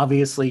that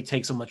obviously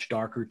takes a much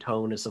darker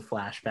tone as the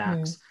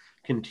flashbacks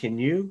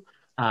continue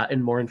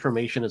and more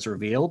information is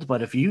revealed.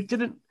 But if you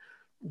didn't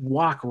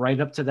walk right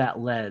up to that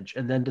ledge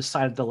and then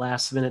decide at the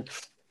last minute,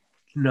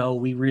 no,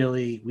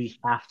 we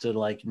have to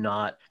like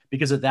not,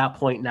 because at that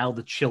point now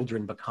the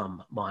children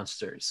become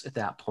monsters at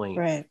that point.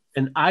 Right.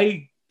 And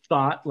I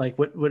thought, like,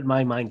 what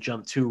my mind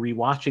jumped to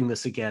rewatching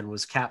this again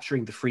was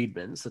Capturing the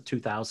Freedmans, the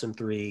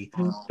 2003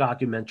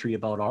 documentary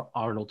about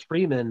Arnold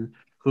Freeman,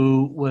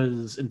 who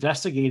was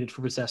investigated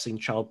for possessing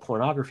child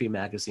pornography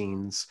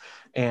magazines.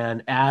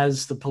 And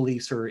as the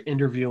police are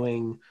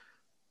interviewing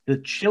the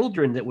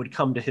children that would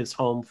come to his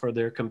home for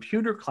their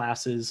computer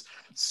classes,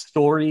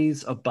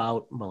 stories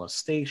about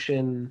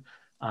molestation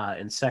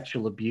and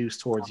sexual abuse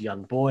towards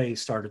young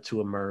boys started to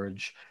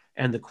emerge.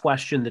 And the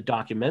question the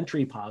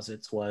documentary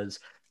posits was,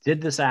 did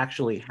this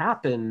actually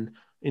happen,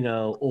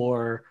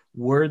 or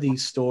were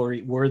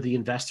the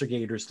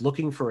investigators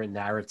looking for a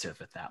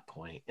narrative at that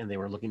point, and they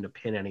were looking to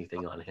pin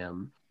anything on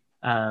him?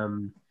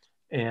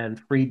 And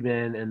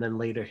Friedman, and then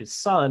later his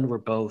son, were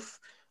both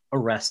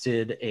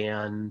arrested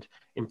and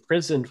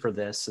imprisoned for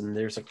this. And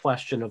there's a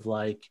question of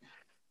like,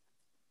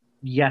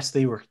 yes,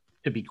 they were,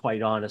 to be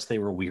quite honest, they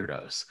were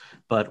weirdos,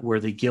 but were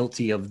they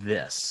guilty of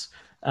this?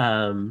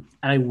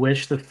 I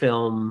wish the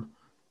film,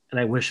 and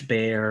I wish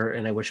Bear,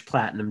 and I wish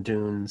Platinum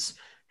Dunes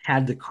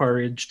had the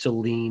courage to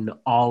lean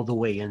all the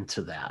way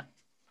into that.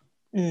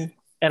 And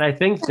I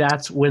think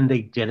that's when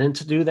they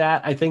didn't do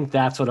that. I think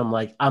that's what I'm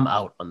like, I'm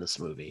out on this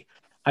movie.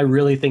 I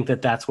really think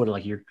that's what,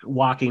 like, you're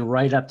walking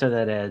right up to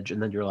that edge,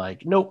 and then you're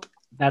like, nope.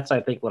 That's,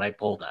 I think, what I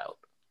pulled out.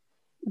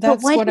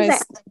 That's what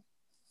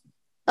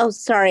Oh,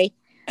 sorry.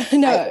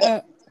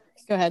 No,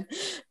 go ahead.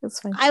 That's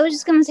fine. I was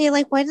just going to say,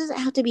 like, why does it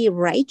have to be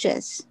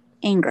righteous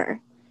anger?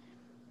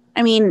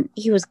 I mean,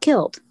 he was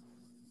killed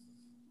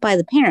by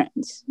the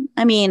parents.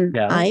 I mean,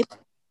 yeah.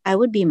 I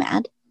would be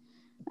mad.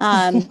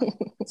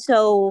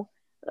 So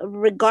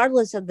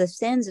regardless of the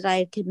sins that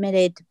I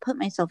committed to put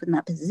myself in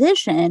that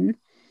position,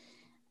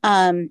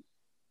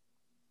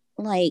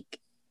 like,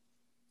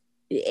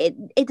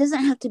 it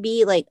doesn't have to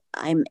be like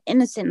I'm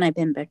innocent and I've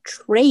been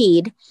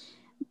betrayed.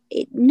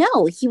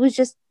 No, he was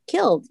just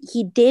killed.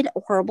 He did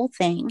a horrible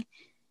thing.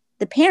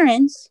 The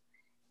parents,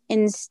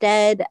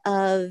 instead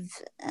of,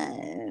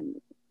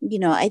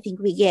 I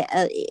think we get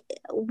I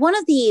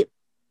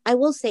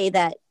will say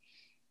that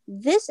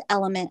this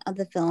element of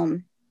the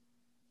film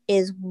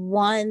is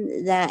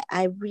one that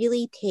I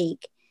really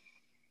take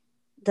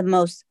the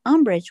most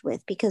umbrage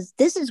with, because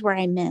this is where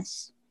I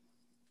miss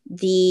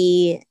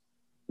the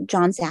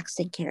John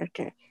Saxon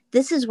character.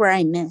 This is where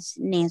I miss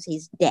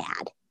Nancy's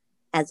dad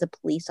as a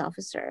police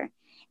officer,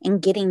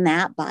 and getting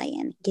that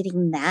buy-in,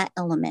 getting that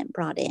element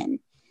brought in,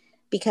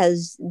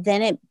 because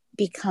then it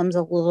becomes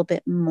a little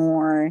bit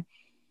more,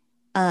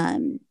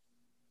 I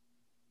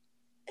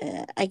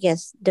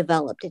guess,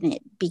 developed, and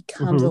it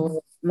becomes a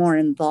little more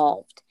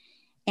involved.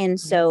 And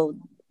so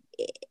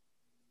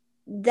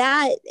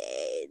that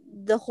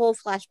the whole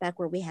flashback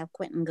where we have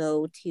Quentin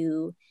go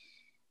to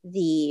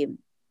the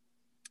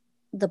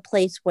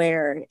place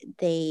where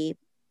they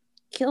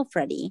kill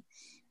Freddy,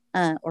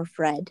 or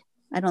Fred.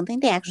 I don't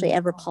think they actually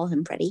ever call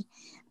him Freddy.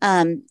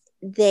 I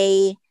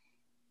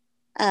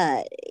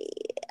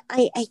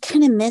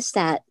kind of miss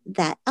that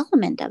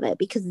element of it,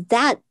 because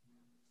that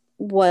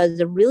was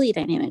a really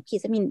dynamic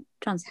piece. I mean,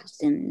 John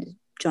Saxon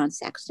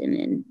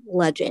and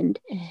legend,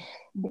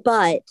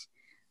 but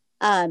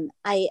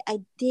I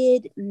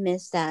did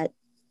miss that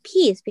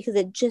piece, because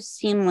it just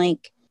seemed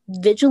like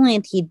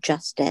vigilante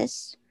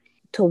justice.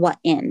 To what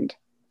end?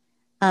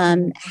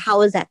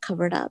 How is that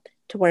covered up?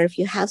 To where if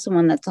you have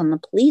someone that's on the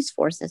police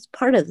force as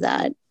part of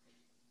that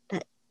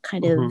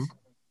kind of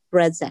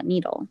threads that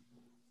needle.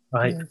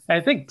 Right. I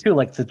think too,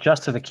 like, the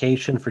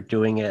justification for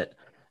doing it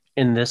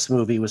in this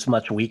movie was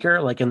much weaker.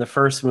 Like in the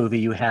first movie,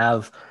 you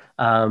have,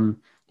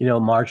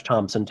 Marge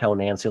Thompson tell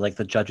Nancy, like,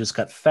 the judges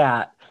got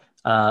fat,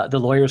 the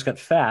lawyers got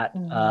fat,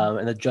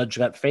 and the judge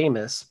got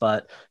famous,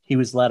 but he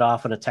was let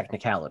off on a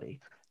technicality.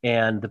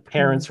 And the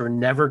parents were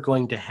never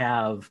going to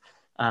have,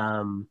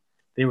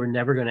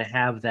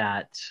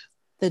 that.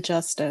 The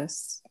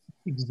justice.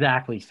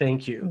 Exactly.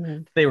 Thank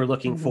you. They were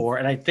looking for.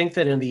 And I think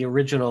that in the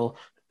original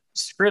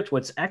script,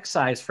 what's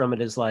excised from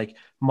it is like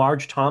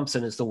Marge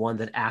Thompson is the one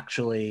that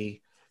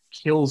actually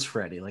kills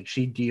Freddy. Like,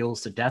 she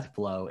deals the death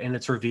blow. And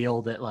it's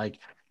revealed that, like,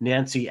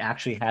 Nancy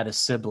actually had a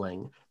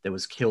sibling that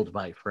was killed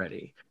by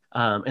Freddy.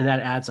 And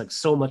that adds, like,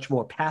 so much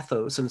more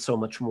pathos and so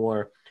much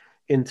more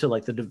into,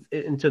 like,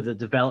 into the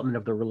development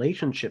of the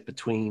relationship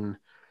between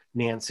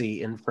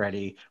Nancy and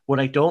Freddy. What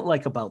I don't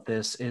like about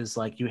this is,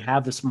 like, you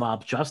have this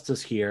mob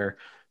justice here.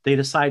 They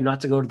decide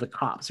not to go to the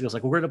cops. It goes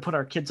like, we're going to put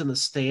our kids in the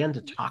stand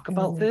to talk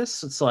about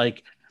this. It's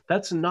like,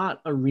 that's not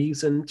a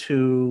reason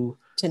to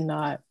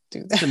not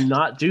do that. To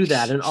not do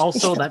that. And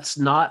also, that's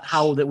not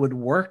how that would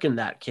work in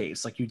that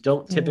case. Like, you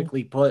don't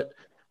typically put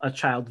a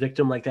child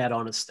victim like that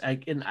on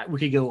and we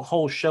could go a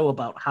whole show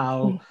about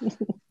how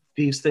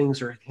these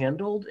things are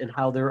handled and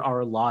how there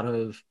are a lot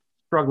of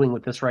struggling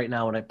with this right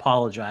now. And I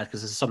apologize,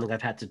 because this is something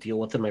I've had to deal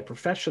with in my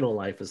professional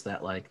life, is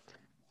that, like,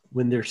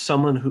 when there's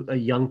a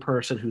young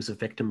person who's a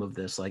victim of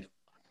this, like,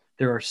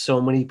 there are so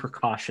many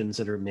precautions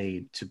that are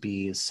made to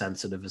be as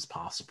sensitive as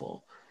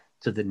possible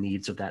to the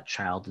needs of that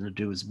child, and to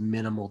do as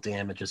minimal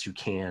damage as you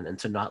can, and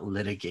to not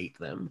litigate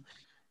them.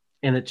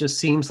 And it just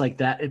seems like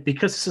that,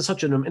 because this is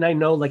such and I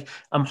know, like,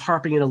 I'm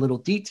harping in a little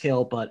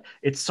detail, but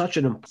it's such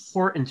an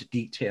important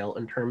detail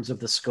in terms of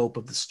the scope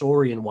of the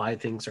story and why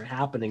things are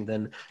happening.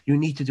 Then you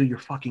need to do your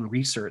fucking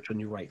research when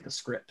you write the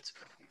script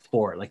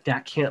for it. Like,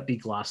 that can't be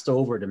glossed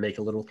over to make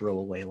a little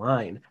throwaway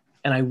line.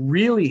 And I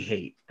really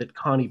hate that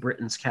Connie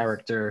Britton's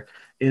character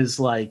is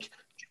like,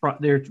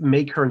 they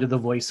make her into the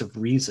voice of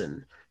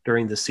reason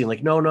during this scene.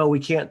 Like, no, we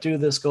can't do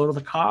this. Go to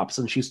the cops.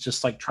 And she's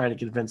just, like, trying to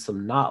convince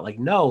them not. Like,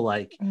 no,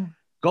 like,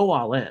 go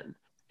all in.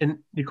 And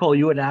Nicole,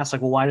 you had asked,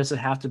 like, well, why does it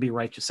have to be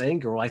righteous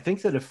anger? Well, I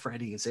think that if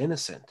Freddy is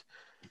innocent,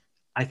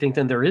 I think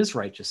then there is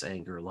righteous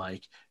anger.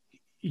 Like,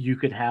 you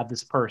could have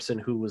this person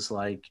who was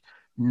like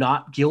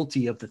not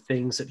guilty of the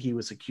things that he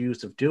was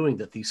accused of doing,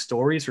 that these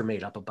stories were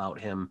made up about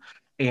him.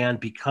 And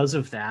because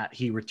of that,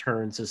 he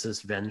returns as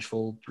this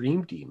vengeful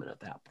dream demon at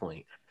that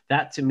point.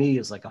 That to me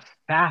is like a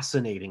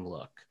fascinating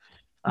look.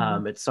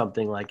 It's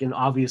something like, and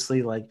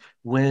obviously, like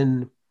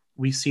when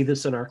we see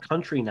this in our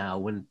country now,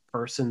 when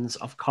persons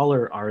of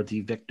color are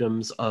the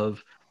victims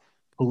of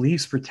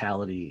police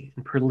brutality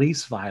and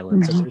police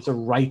violence, and there's a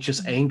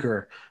righteous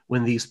anger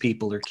when these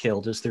people are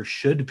killed, as there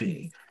should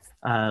be.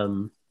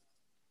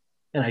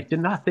 And I did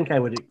not think I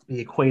would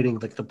be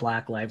equating like the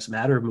Black Lives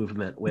Matter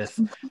movement with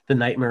the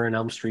Nightmare on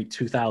Elm Street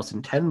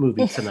 2010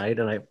 movie tonight,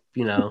 and I,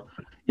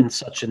 in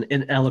such an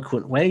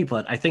ineloquent way.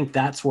 But I think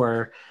that's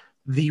where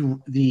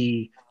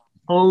the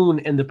tone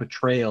and the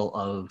portrayal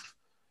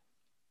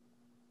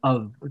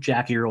of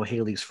Jackie Earle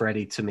Haley's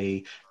Freddy, to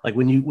me, like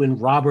when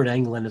Robert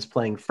Englund is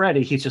playing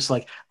Freddy, he's just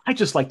like, I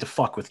just like to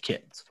fuck with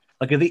kids.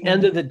 Like at the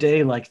end of the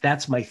day, like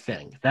that's my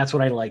thing. That's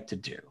what I like to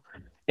do.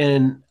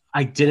 And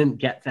I didn't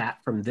get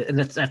that from and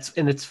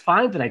it's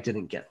fine that I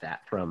didn't get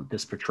that from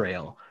this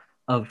portrayal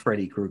of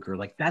Freddy Krueger.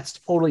 Like that's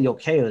totally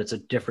okay that it's a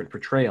different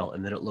portrayal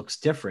and that it looks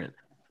different.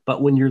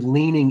 But when you're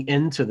leaning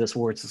into this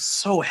where it's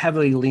so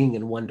heavily leaning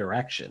in one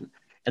direction,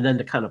 and then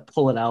to kind of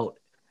pull it out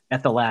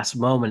at the last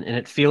moment, and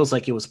it feels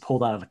like it was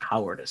pulled out of a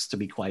cowardice, to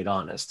be quite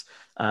honest.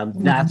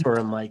 That's where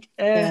I'm like,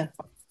 I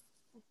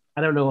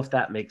don't know if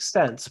that makes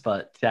sense,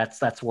 but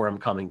that's where I'm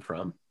coming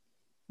from.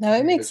 No,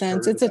 it makes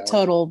sense. It's a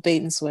total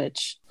bait and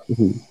switch.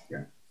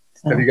 Yeah.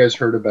 Have you guys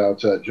heard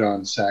about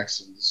John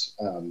Saxon's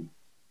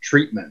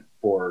treatment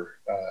for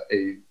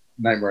a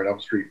Nightmare on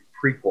Elm Street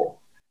prequel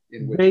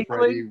in which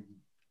Freddy?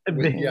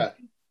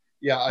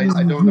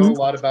 I don't know a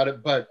lot about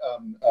it, but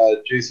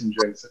Jason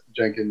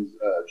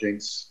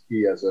Jenks,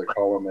 he has a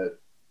column at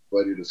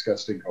Bloody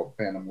Disgusting called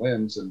Phantom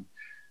Limbs, and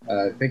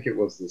I think it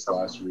was this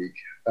last week,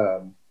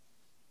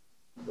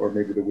 or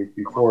maybe the week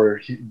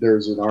before,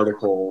 there's an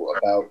article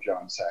about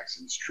John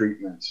Saxon's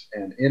treatment,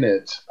 and in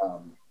it,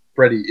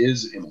 Freddy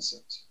is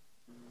innocent.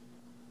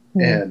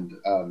 And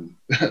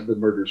the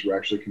murders were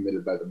actually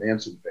committed by the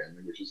Manson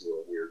family, which is a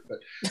little weird.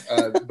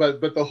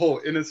 But the whole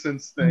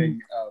innocence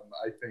thing,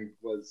 I think,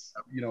 was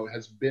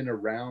has been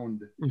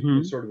around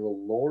in sort of the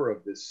lore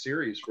of this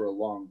series for a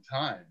long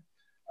time,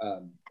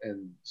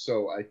 and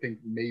so I think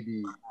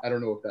maybe, I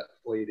don't know if that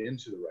played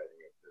into the writing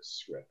of this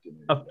script.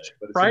 I'm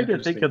trying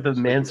to think of the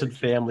Manson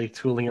family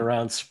tooling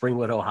around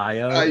Springwood,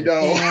 Ohio. I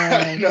know.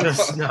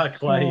 Just not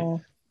quite.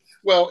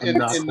 Well,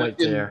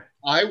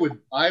 I would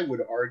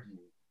argue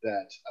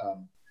that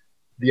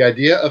the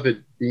idea of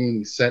it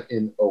being set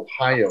in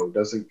Ohio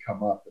doesn't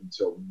come up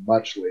until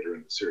much later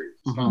in the series.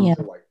 It's not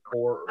until like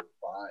 4 or 5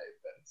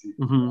 that it's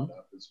even brought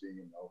up as being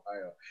in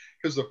Ohio,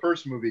 because the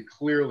first movie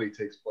clearly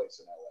takes place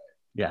in LA.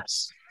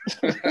 Yes.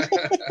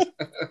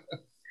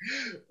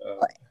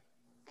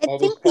 All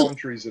those palm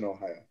trees in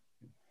Ohio.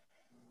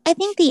 I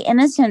think the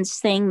innocence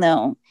thing,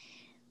 though,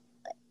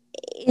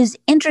 is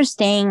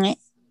interesting.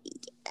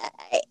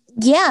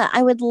 Yeah,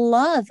 I would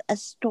love a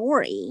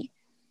story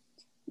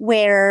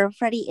where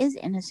Freddy is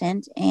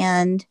innocent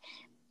and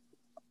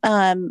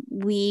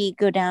we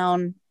go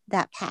down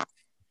that path.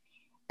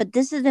 But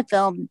this is a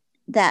film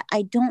that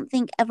I don't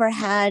think ever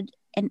had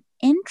an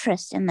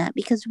interest in that,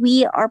 because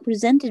we are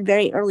presented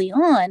very early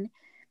on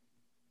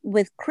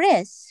with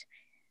Chris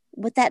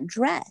with that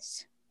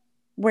dress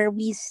where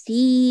we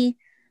see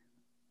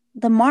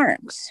the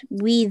marks.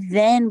 We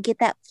then get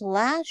that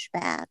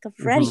flashback of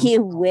Freddy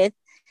with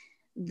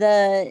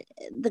the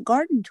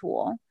garden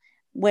tool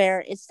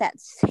where it's that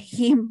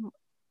same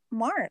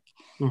mark.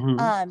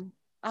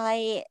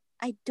 I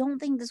don't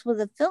think this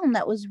was a film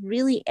that was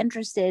really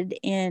interested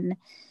in,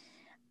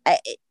 I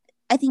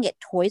think it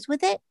toys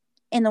with it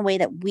in the way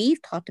that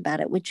we've talked about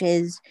it, which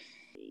is,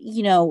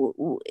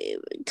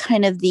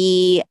 kind of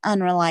the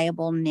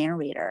unreliable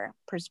narrator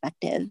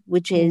perspective,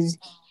 which is,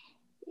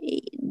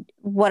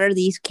 what are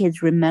these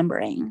kids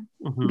remembering?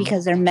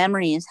 Because their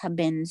memories have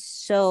been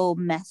so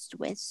messed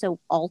with, so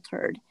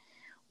altered.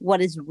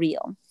 What is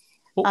real?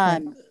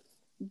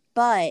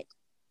 But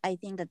I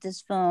think that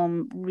this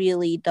film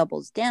really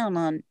doubles down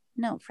on,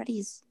 no,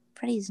 Freddy's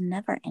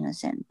never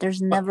innocent.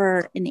 There's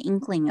never an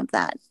inkling of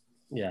that.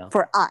 Yeah.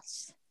 For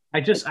us.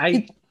 I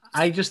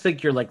just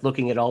think you're like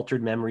looking at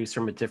altered memories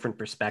from a different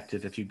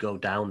perspective if you go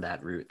down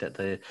that route, that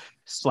the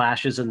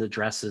slashes and the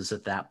dresses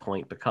at that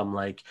point become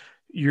like,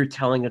 you're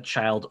telling a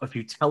child, if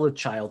you tell a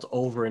child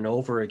over and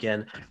over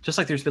again, just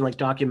like there's been like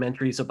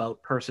documentaries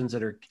about persons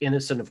that are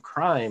innocent of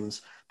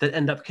crimes that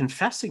end up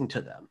confessing to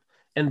them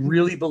and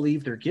really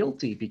believe they're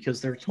guilty because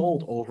they're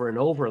told over and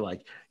over,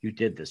 like, you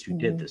did this, you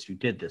did this, you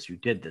did this, you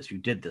did this, you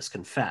did this,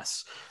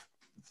 confess.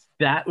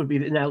 That would be,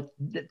 now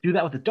do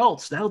that with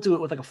adults. Now do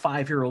it with like a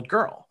 5-year-old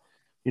girl,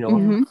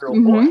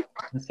 girl, boy,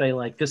 and say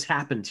like, this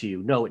happened to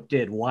you. No, it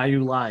did. Why are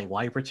you lying?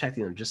 Why are you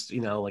protecting them? Just,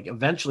 like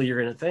eventually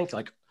you're going to think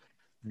like,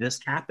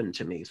 this happened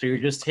to me. So you're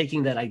just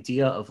taking that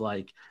idea of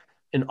like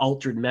an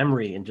altered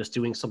memory and just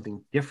doing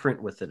something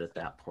different with it at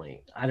that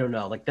point. I don't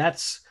know. Like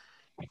that's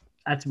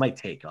That's my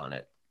take on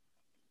it.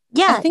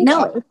 Yeah,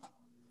 no.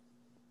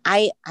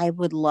 I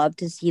would love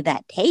to see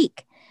that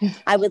take.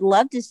 I would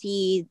love to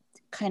see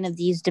kind of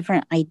these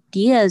different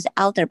ideas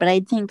out there, but I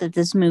think that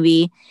this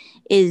movie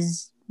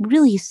is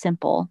really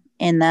simple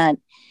in that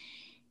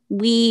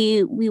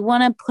we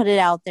want to put it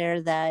out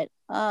there that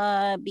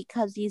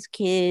because these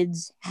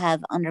kids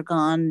have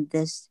undergone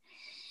this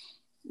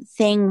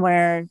thing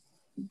where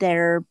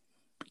they're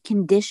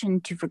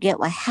conditioned to forget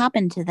what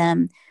happened to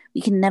them,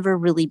 we can never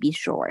really be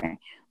sure.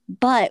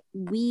 But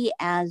we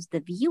as the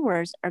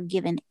viewers are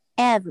given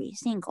every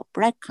single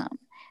breadcrumb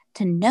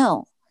to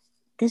know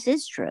this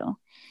is true.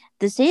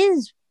 This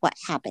is what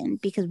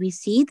happened, because we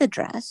see the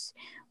dress,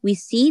 we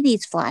see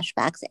these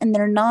flashbacks, and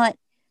they're not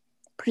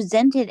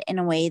presented in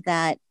a way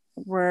that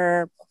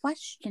we're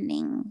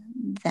questioning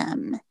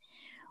them.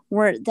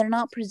 They're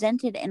not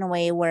presented in a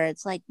way where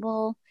it's like,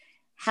 well,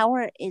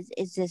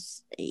 is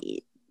this?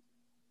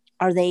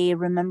 Are they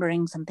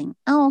remembering something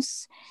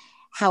else?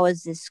 How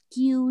is this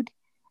skewed?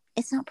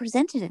 It's not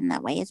presented in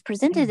that way. It's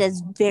presented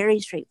as very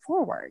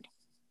straightforward.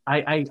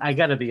 I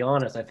got to be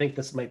honest. I think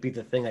this might be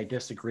the thing I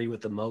disagree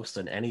with the most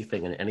in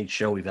anything in any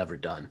show we've ever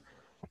done.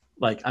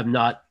 Like, I'm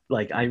not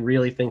like, I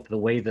really think the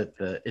way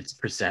that it's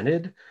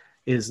presented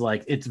is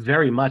like, it's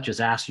very much as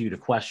asking you to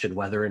question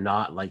whether or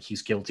not like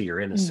he's guilty or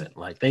innocent.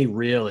 Like, they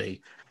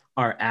really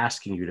are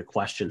asking you to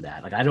question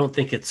that. Like, I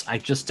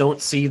just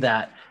don't see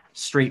that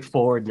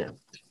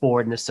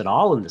straightforwardness at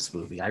all in this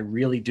movie. I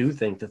really do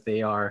think that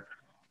they are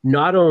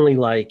not only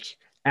like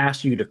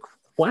ask you to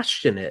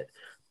question it,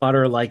 but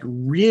are like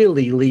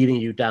really leading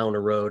you down a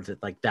road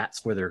that like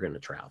that's where they're going to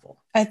travel.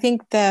 I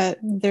think that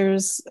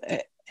there's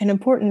an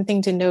important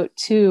thing to note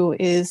too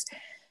is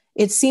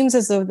it seems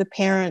as though the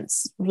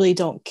parents really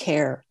don't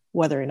care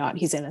whether or not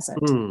he's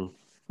innocent.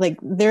 Like,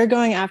 they're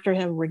going after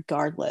him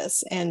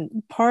regardless.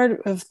 And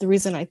part of the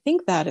reason I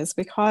think that is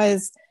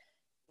because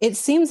it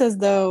seems as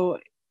though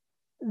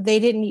they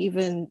didn't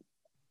even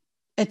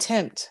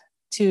attempt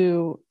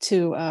to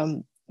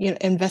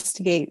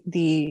investigate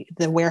the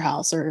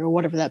warehouse or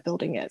whatever that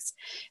building is.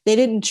 They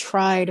didn't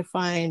try to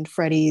find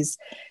Freddy's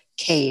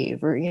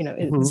cave, or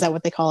is that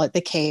what they call it,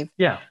 the cave?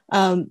 Yeah.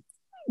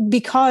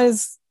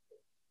 Because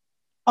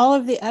all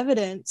of the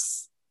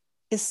evidence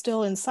is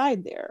still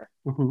inside there.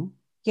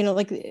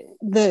 Like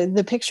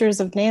the pictures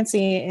of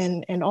Nancy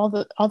and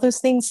all those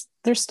things,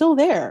 they're still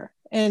there,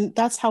 and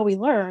that's how we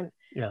learn.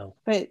 Yeah.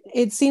 But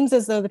it seems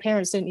as though the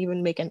parents didn't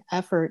even make an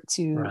effort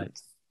to. Right.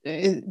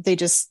 They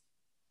just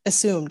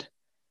assumed.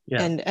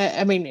 Yeah. And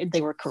I mean,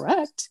 they were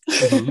correct,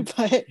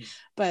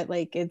 but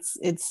like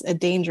it's a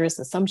dangerous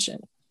assumption.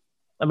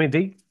 I mean,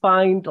 they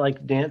find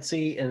like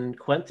Nancy and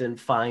Quentin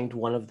find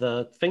one of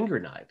the finger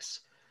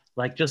knives,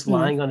 like just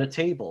lying on a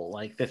table,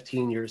 like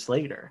 15 years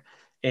later.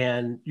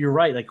 And you're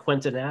right. Like,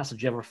 Quentin asks,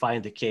 "Did you ever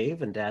find the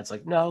cave?" And Dad's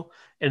like, "No."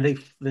 And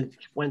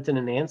Quentin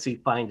and Nancy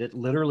find it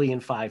literally in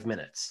 5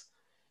 minutes.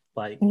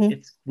 Like,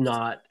 it's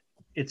not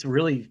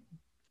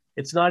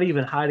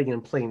even hiding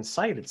in plain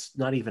sight. It's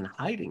not even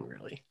hiding,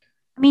 really.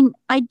 I mean,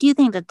 I do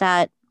think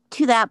that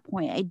to that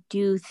point, I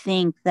do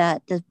think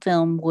that the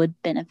film would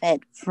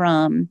benefit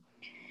from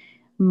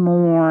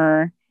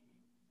more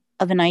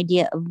of an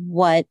idea of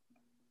what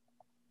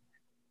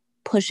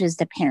pushes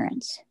the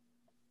parents.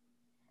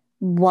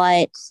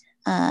 Because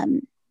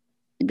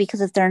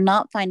if they're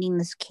not finding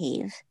this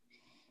cave,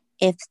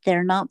 if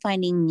they're not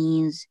finding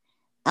these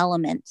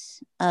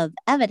elements of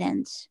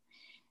evidence,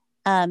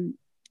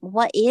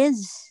 what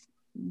is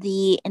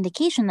the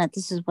indication that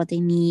this is what they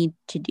need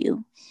to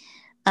do?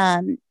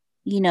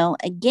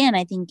 Again,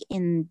 I think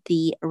in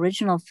the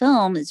original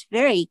film, it's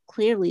very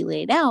clearly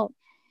laid out.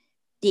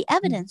 The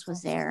evidence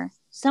was there.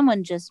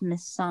 Someone just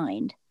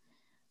missigned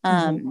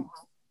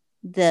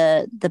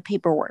the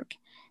paperwork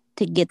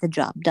to get the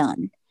job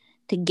done,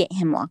 to get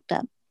him locked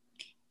up.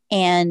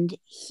 And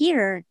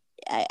here,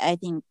 I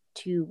think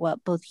to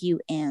what both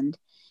you and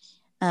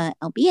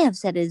LB have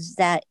said is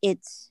that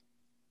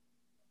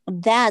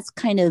that's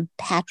kind of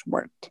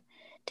patchworked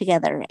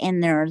together,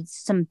 and there are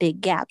some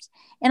big gaps.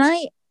 And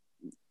I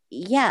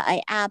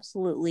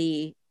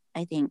absolutely,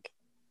 I think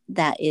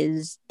that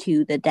is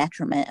to the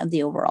detriment of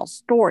the overall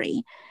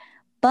story.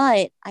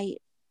 But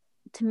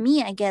to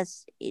me, I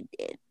guess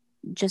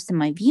just in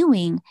my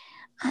viewing,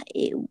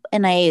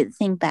 and I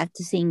think back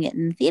to seeing it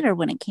in the theater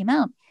when it came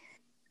out,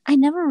 I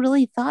never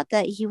really thought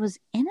that he was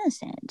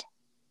innocent.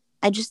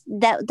 I just,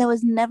 that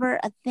was never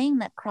a thing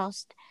that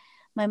crossed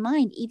my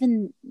mind.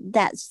 Even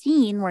that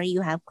scene where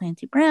you have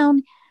Clancy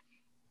Brown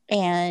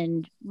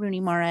and Rooney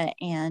Mara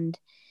and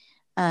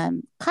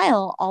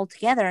Kyle all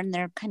together, and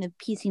they're kind of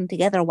piecing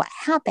together what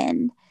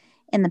happened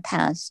in the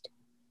past.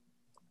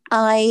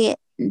 I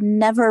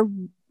never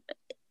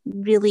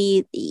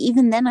really,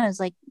 even then I was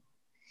like,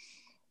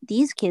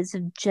 these kids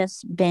have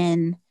just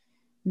been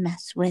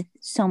messed with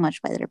so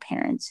much by their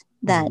parents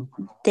that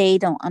they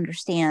don't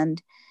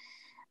understand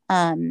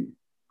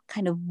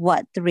kind of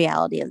what the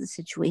reality of the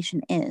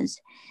situation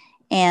is.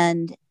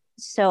 And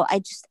so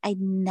I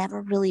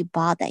never really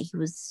bought that he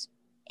was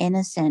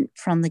innocent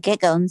from the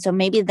get-go. And so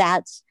maybe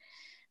that's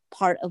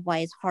part of why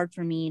it's hard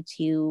for me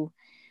to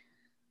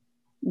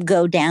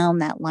go down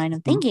that line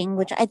of thinking,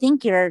 which I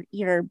think you're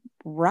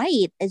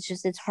right. It's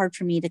just, it's hard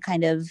for me to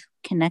kind of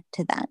connect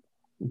to that.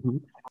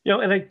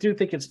 And I do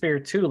think it's fair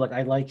too. Like,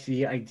 I like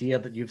the idea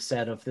that you've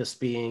said of this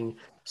being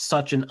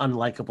such an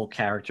unlikable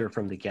character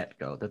from the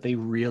get-go, that they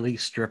really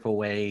strip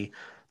away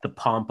the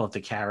pomp of the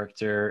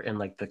character and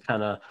like the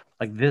kind of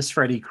like, this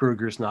Freddy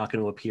Krueger's not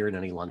going to appear in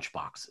any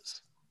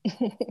lunchboxes.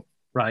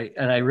 Right.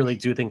 And I really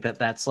do think that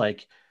that's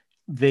like,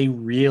 they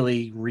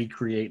really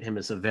recreate him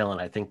as a villain.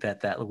 I think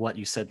that what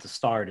you said to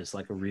start is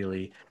like a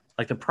really,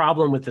 like, the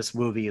problem with this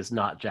movie is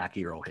not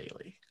Jackie Earle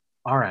Haley.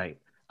 All right.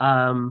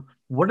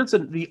 What is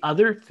the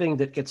other thing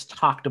that gets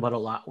talked about a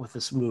lot with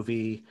this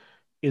movie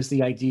is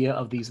the idea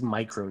of these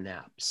micro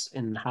naps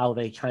and how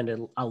they kind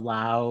of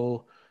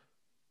allow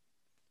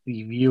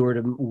the viewer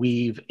to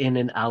weave in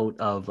and out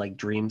of like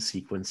dream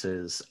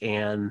sequences.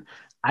 And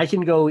I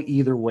can go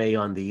either way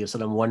on these,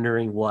 and I'm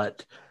wondering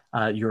what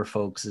your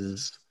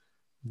folks'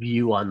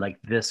 view on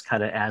like this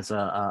kind of as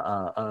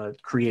a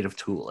creative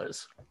tool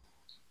is.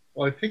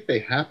 Well, I think they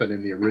happen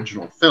in the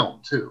original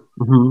film too,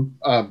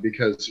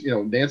 because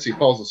Nancy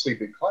falls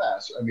asleep in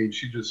class. I mean,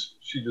 she just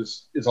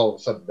is all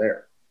of a sudden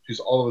there. She's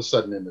all of a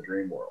sudden in the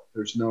dream world.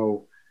 There's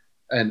no,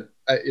 and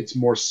it's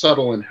more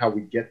subtle in how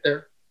we get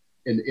there,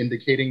 in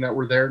indicating that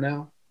we're there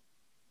now.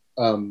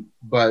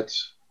 But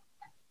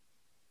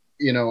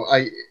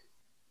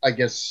I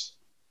guess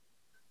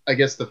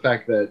the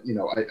fact that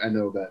I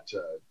know that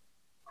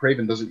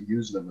Craven doesn't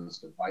use them as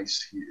a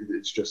device.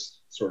 It's just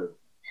sort of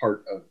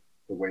part of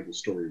the way the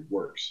story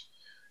works.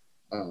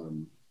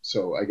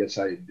 So I guess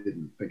I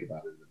didn't think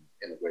about it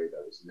in a way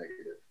that was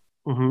negative.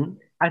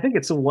 I think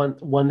it's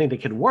one thing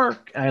that can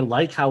work. I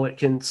like how it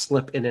can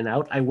slip in and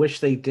out. I wish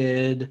they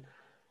did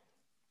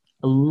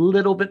a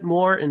little bit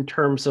more in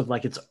terms of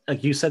like, it's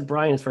like you said,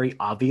 Brian, it's very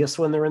obvious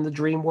when they're in the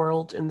dream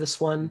world in this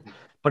one,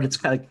 but it's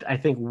kind of, I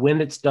think when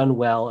it's done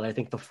well, and I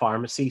think the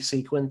pharmacy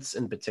sequence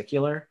in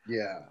particular,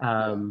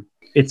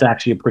 it's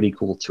actually a pretty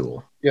cool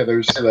tool. Yeah,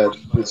 there's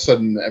that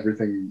sudden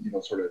everything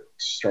sort of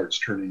starts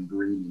turning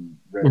green and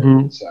red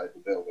inside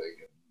the building.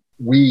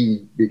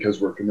 We, because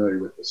we're familiar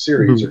with the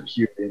series, are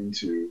cued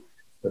into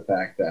the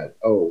fact that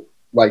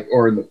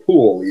or in the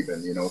pool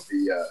even,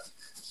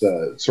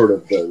 the sort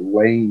of the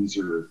lanes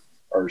are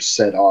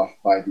set off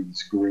by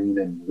these green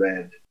and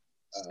red.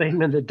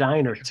 Same in the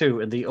diner too.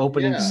 In the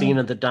opening scene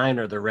of the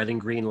diner, the red and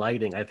green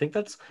lighting. I think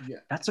that's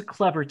a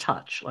clever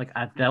touch. Like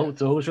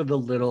those are the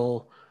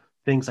little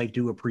things I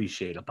do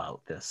appreciate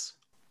about this.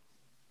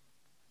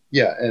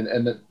 Yeah,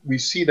 and we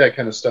see that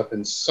kind of stuff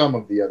in some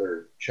of the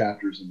other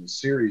chapters in the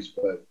series,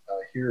 but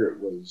here it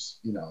was,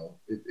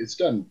 it's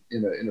done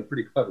in a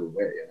pretty clever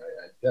way, and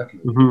I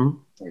definitely give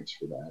points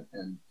for that.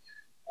 And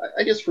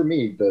I guess for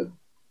me,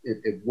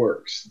 it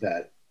works.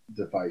 That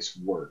device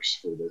works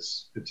for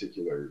this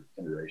particular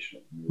iteration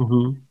of the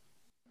movie.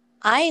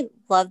 I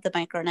love the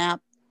micronap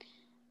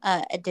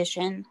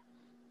addition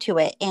to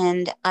it,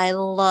 and I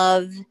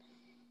love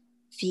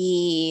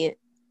the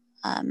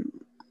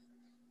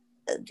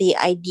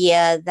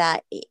idea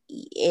that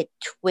it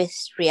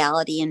twists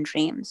reality in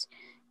dreams.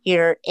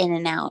 You're in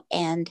and out,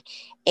 and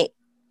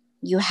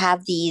you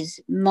have these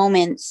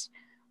moments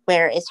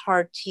where it's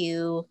hard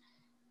to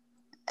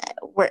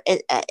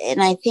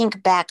and I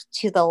think back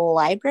to the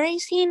library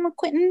scene with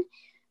Quentin,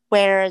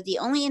 where the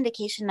only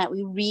indication that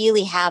we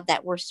really have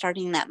that we're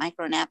starting that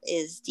micronap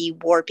is the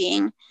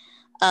warping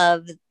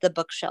of the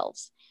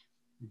bookshelves.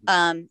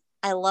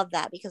 I love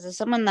that, because as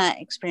someone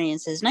that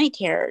experiences night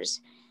terrors,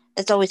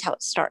 that's always how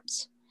it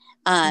starts.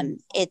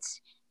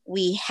 It's,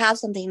 we have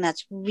something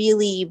that's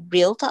really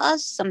real to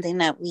us, something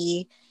that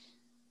we,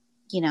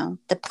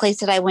 the place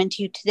that I went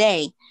to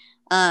today,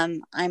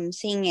 I'm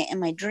seeing it in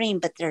my dream,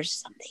 but there's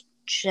something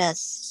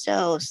just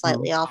so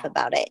slightly off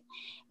about it.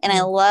 And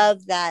I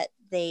love that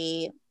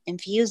they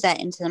infuse that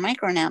into the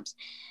micronaps.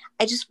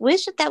 I just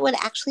wish that would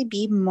actually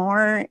be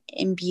more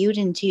imbued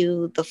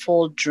into the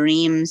full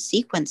dream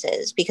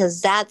sequences, because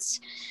that's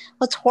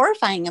what's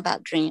horrifying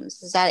about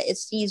dreams, is that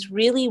it's these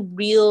really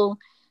real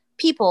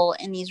people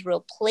in these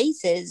real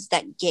places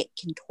that get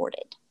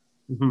contorted.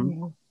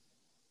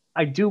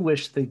 I do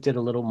wish they did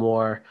a little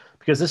more,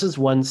 because this is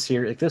one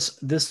series. Like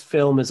this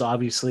film is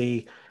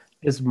obviously,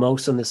 as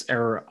most in this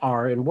era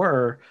are and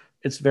were,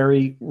 it's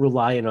very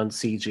reliant on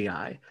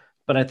CGI.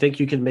 But I think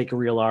you can make a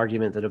real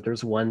argument that if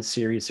there's one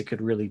series that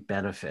could really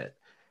benefit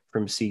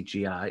from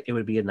CGI, it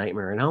would be A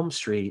Nightmare on Elm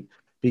Street,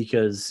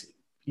 because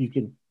you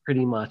can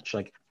pretty much,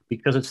 like,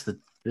 because it's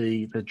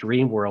the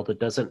dream world,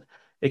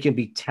 it can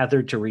be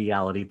tethered to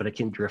reality, but it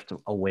can drift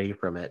away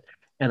from it.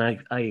 And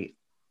I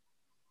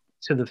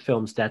to the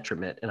film's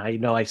detriment. And I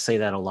know I say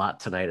that a lot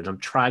tonight, and I'm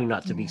trying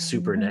not to be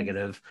super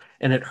negative,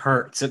 and it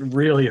hurts. It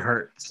really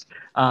hurts.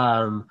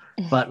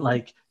 But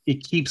like,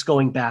 it keeps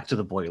going back to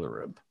the boiler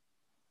room.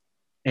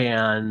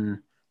 And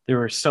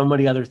there are so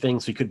many other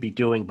things we could be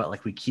doing, but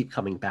like, we keep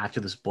coming back to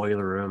this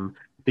boiler room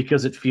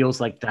because it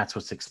feels like that's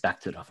what's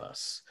expected of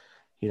us.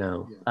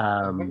 And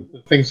one of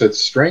the things that's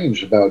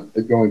strange about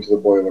going to the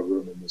boiler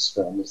room in this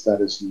film is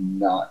that is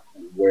not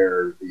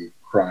where the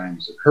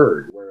crimes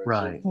occurred.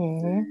 Whereas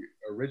in the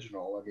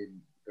original, I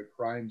mean, the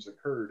crimes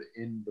occurred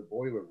in the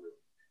boiler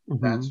room.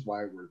 That's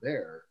why we're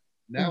there.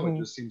 Now it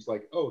just seems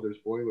like, oh, there's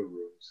boiler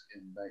rooms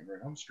in Nightmare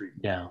on Elm Street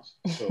movies.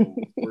 So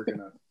we're going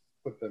to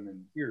put them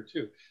in here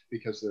too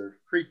because they're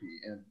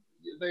creepy, and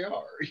they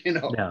are,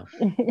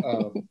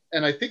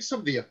 and I think some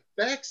of the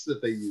effects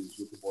that they use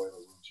with the boiler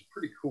rooms are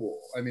pretty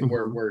cool. I mean,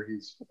 where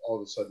he's all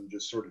of a sudden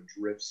just sort of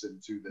drifts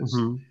into this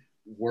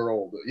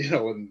world,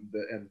 and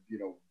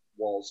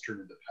walls turn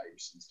into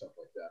pipes and stuff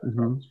like that. I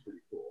thought it was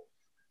pretty cool.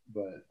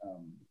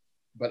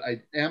 But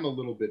I am a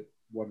little bit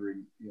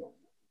wondering,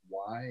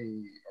 why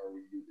are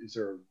we? Is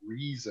there a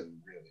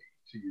reason really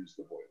to use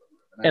the boiler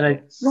room? And I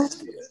don't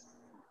see it.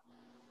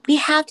 We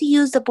have to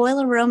use the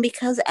boiler room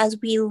because, as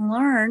we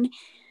learn,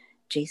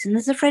 Jason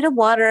is afraid of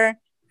water.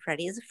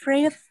 Freddy is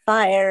afraid of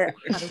fire.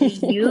 How do we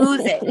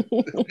use it?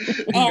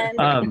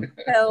 And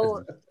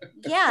so,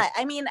 yeah,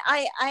 I mean,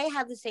 I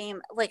have the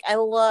same, like, I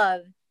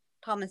love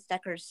Thomas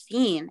Decker's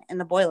scene in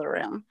the boiler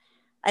room.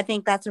 I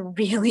think that's a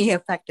really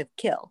effective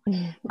kill.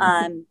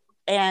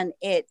 And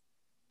I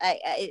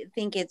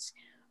think it's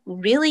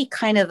really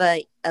kind of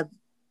a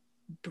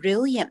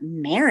brilliant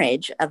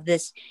marriage of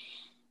this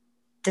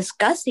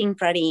disgusting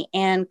Freddy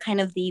and kind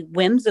of the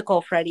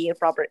whimsical Freddy of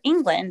Robert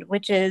Englund,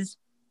 which is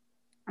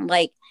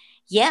like,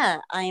 yeah,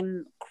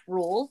 I'm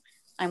cruel,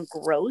 I'm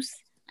gross,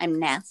 I'm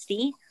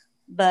nasty,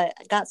 but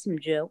I got some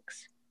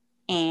jokes,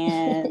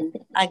 and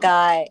I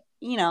got,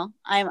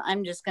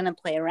 I'm just gonna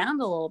play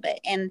around a little bit,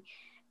 and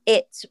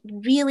it's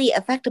really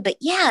effective. But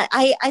yeah,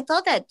 I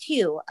thought that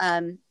too.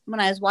 When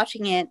I was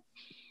watching it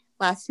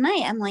last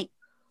night, I'm like,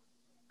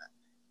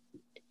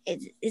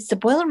 is the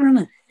boiler room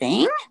a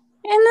thing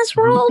in this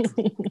world?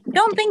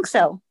 Don't think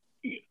so.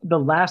 The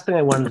last thing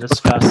I wanted to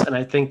discuss, and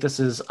I think this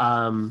is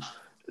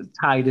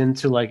tied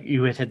into, like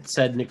you had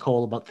said,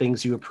 Nicole, about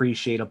things you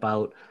appreciate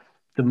about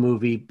the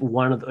movie.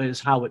 One of is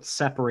how it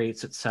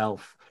separates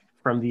itself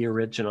from the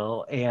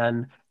original,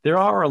 and there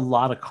are a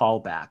lot of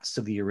callbacks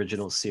to the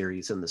original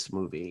series in this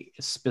movie.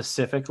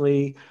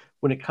 Specifically,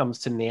 when it comes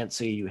to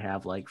Nancy, you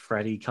have like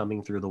Freddy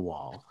coming through the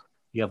wall.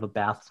 You have a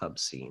bathtub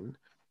scene.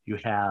 You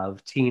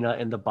have Tina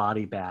in the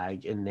body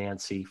bag and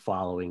Nancy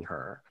following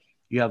her.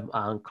 You have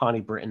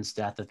Connie Britton's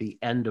death at the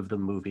end of the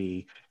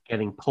movie,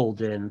 getting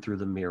pulled in through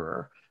the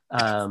mirror.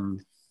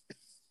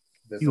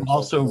 You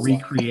also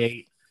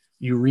recreate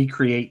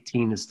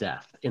Tina's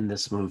death in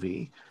this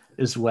movie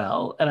as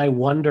well. And I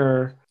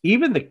wonder,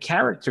 even the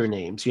character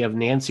names, you have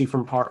Nancy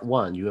from part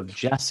 1, you have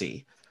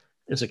Jessie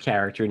as a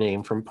character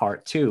name from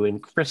part 2,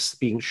 and Chris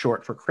being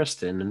short for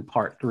Kristen in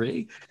part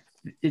 3.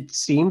 It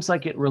seems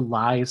like it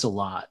relies a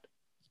lot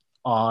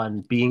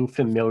on being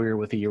familiar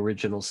with the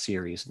original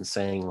series and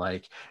saying,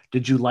 like,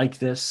 did you like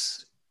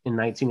this in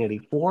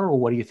 1984, or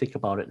what do you think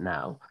about it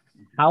now?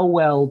 How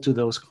well do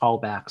those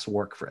callbacks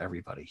work for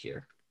everybody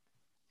here?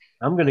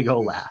 I'm going to go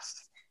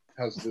last.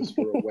 How's this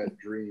for a wet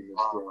dream is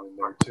thrown in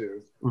there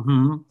too.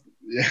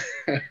 Yeah,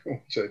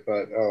 which I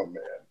thought, oh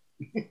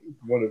man,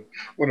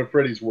 one of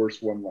Freddy's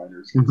worst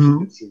one-liners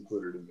gets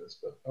included in this,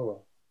 but oh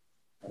well.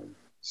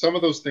 Some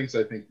of those things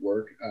I think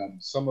work.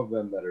 Some of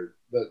them that are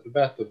the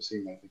bathtub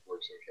scene I think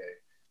works okay.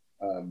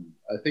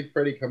 I think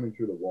Freddy coming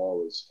through the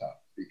wall is tough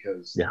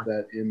because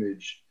that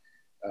image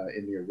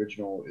in the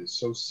original is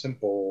so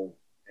simple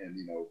and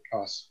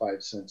costs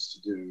 5 cents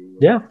to do.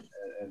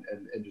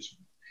 And just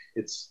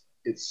it's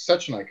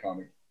such an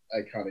iconic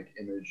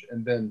image,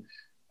 and then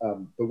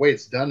the way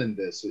it's done in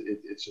this,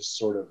 it's just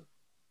sort of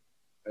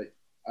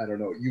I don't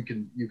know. You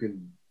can.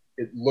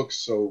 It looks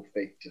so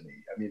fake to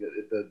me. I mean,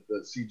 the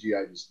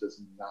CGI just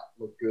does not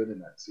look good in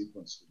that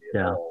sequence to me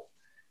at all,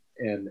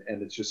 and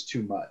it's just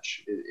too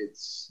much.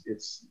 It's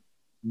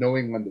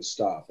knowing when to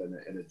stop, and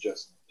it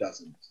just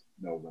doesn't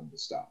know when to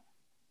stop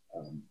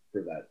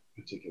for that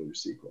particular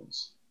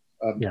sequence.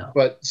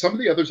 But some of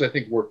the others I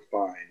think work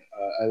fine.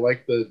 I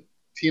like the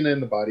Tina in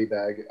the body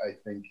bag. I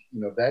think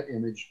that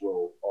image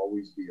will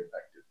always be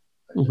effective.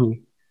 I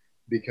think,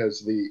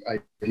 because the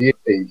idea of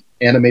an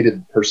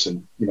animated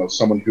person,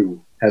 someone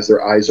who has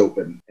their eyes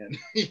open and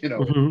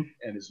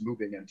and is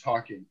moving and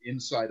talking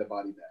inside a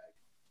body bag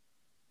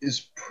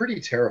is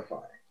pretty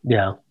terrifying.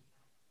 To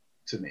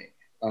me,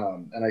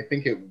 and I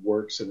think it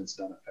works and it's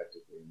done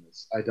effectively in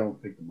this. I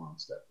don't think the mom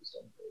stuff is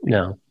done very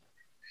well.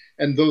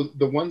 And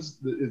the ones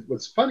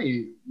what's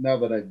funny now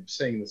that I'm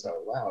saying this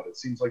out loud, it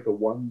seems like the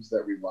ones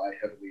that rely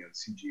heavily on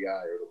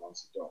CGI are the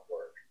ones that don't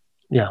work.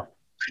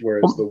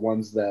 Whereas the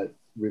ones that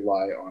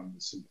rely on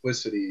the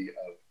simplicity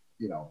of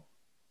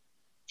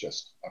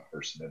just a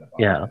person in a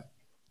body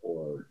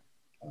or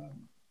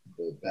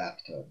the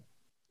bathtub.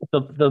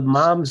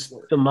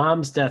 The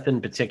mom's death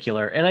in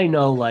particular, and I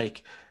know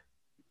like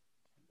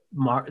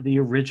the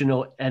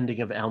original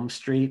ending of Elm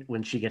Street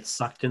when she gets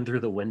sucked in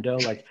through the window,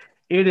 like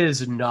it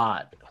is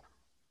not.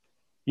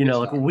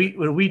 Like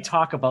when we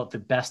talk about the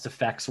best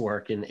effects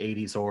work in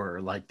 80s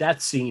horror, like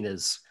that scene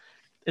is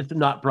it's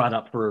not brought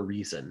up for a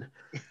reason.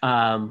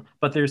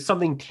 But there's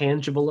something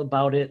tangible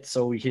about it,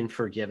 so we can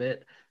forgive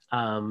it.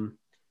 I'm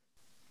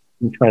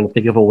trying to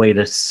think of a way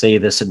to say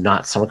this and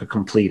not sound like a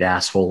complete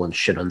asshole and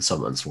shit on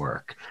someone's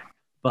work.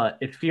 But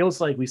it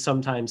feels like we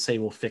sometimes say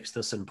we'll fix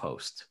this in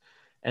post.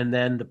 And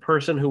then the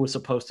person who was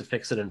supposed to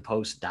fix it in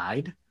post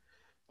died.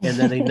 And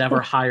then they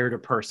never hired a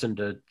person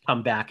to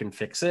come back and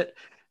fix it.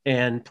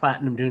 And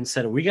Platinum Dune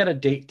said, we got a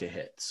date to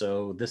hit,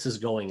 so this is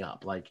going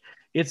up. Like,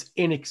 it's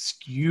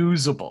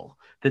inexcusable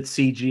that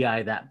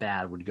CGI that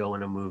bad would go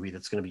in a movie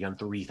that's going to be on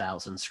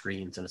 3,000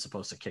 screens and it's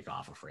supposed to kick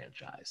off a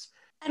franchise.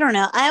 I don't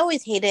know. I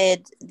always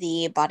hated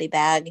the body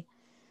bag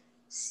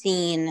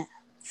scene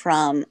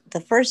from the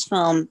first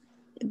film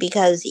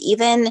because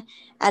even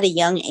at a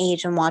young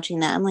age and watching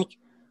that, I'm like,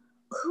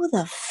 who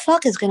the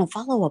fuck is going to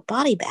follow a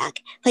body bag?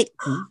 Like,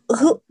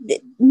 who?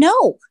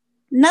 No,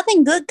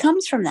 nothing good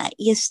comes from that.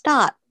 You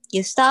stop,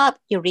 you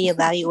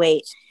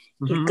reevaluate,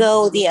 you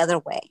go the other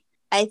way.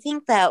 I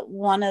think that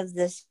one of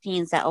the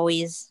scenes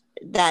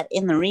that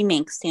in the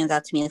remake stands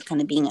out to me as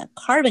kind of being a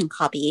carbon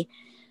copy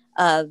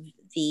of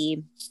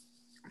the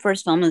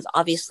first film is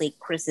obviously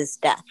Chris's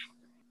death.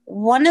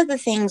 One of the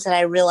things that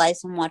I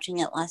realized in watching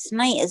it last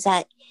night is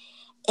that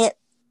it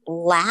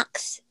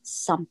lacks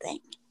something.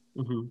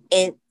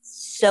 It's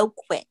so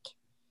quick.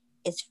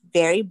 It's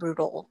very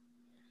brutal,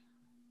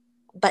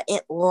 but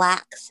it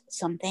lacks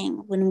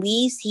something. When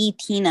we see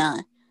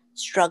Tina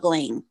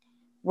struggling,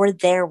 we're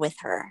there with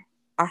her.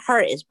 Our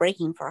heart is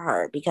breaking for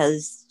her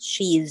because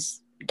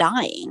she's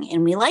dying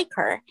and we like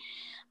her.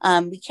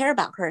 We care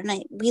about her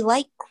and we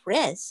like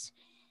Chris,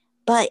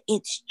 but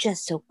it's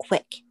just so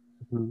quick.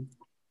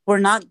 We're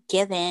not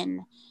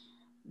given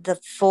the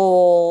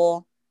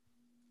full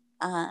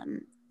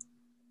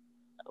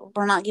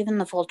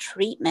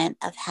treatment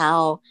of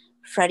how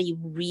Freddie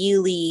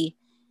really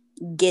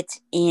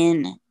gets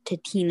into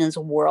Tina's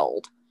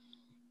world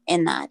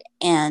in that.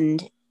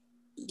 And,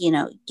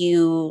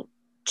 you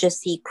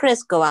just see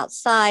Chris go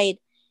outside,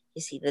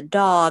 you see the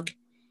dog,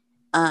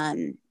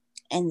 and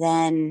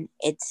then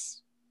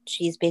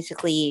she's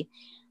basically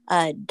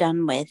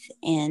done with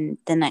in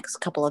the next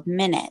couple of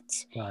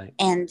minutes. Right.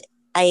 And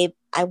I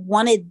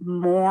wanted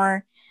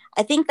more.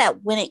 I think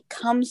that when it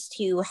comes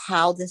to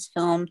how this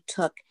film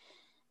took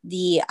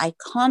the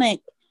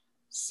iconic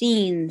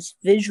scenes,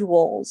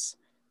 visuals,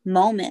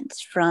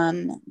 moments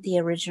from the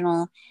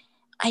original,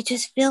 I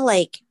just feel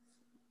like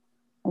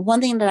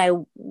one thing that I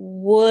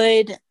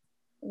would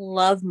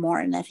love more,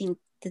 and I think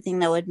the thing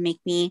that would make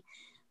me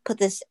put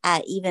this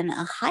at even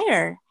a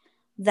higher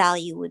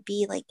value would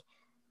be like,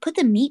 put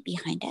the meat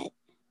behind it,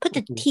 put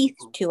the teeth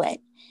to it,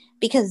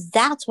 because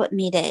that's what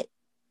made it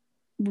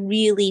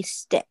really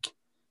stick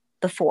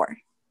before.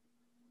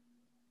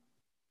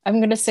 I'm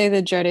going to say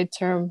the dreaded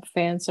term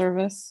fan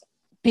service,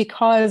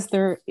 because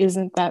there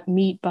isn't that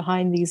meat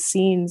behind these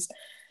scenes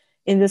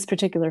in this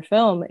particular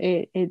film.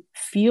 It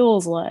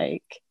feels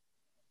like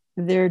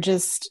they're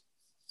just,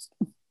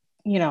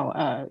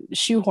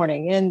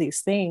 shoehorning in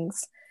these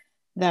things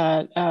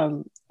that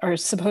are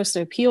supposed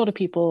to appeal to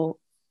people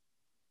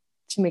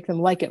to make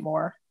them like it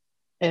more.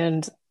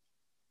 And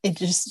it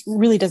just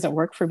really doesn't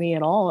work for me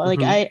at all.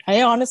 Like,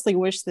 I honestly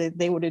wish that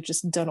they would have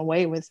just done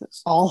away with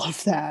all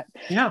of that.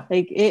 Yeah.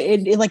 Like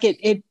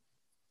it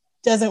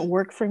doesn't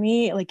work for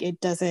me. Like,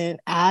 it doesn't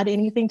add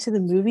anything to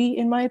the movie,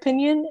 in my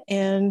opinion.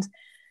 And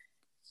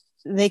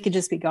they could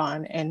just be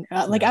gone. And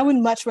I would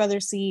much rather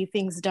see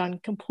things done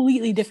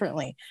completely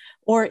differently.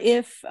 Or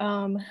if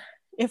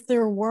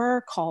there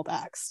were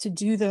callbacks, to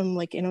do them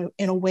like in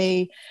a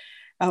way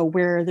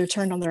where they're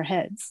turned on their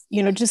heads,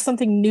 just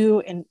something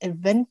new and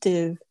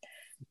inventive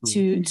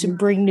to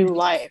bring new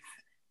life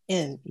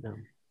in.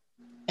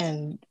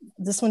 And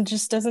this one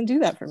just doesn't do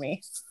that for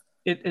me.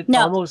 It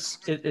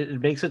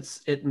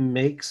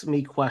makes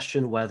me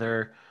question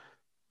whether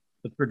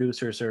the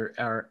producers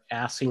are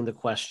asking the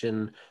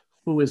question,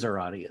 who is our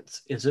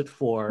audience? Is it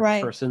for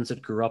persons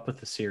that grew up with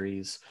the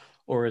series,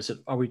 or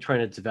are we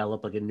trying to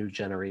develop like a new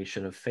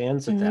generation of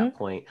fans at that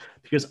point?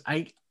 Because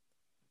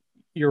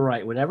you're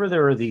right. Whenever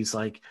there are these,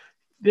 like,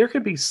 there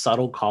could be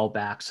subtle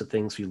callbacks to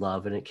things we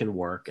love and it can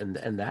work, and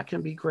that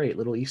can be great.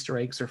 Little Easter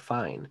eggs are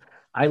fine.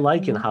 I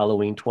like in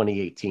Halloween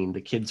 2018,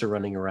 the kids are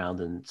running around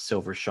in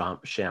silver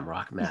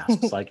shamrock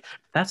masks. Like,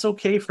 that's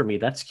okay for me.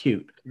 That's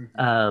cute.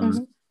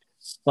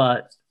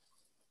 But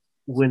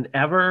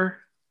whenever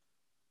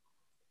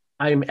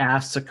I'm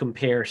asked to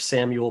compare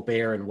Samuel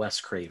Bayer and Wes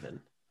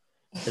Craven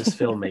as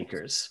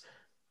filmmakers,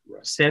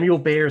 Samuel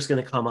Bayer is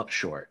going to come up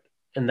short.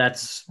 And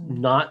that's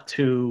not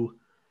to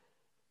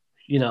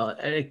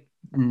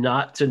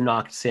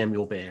knock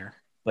Samuel Bayer,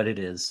 but it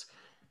is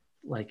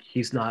like,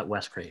 he's not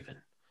Wes Craven.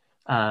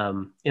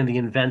 And the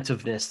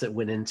inventiveness that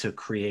went into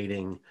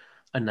creating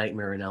A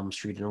Nightmare on Elm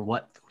Street, and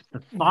what the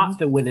thought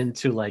that went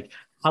into, like,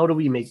 how do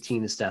we make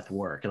Tina's death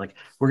work? And like,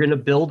 we're going to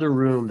build a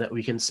room that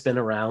we can spin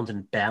around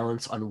and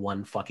balance on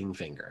one fucking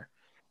finger.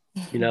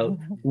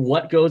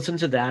 What goes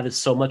into that is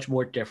so much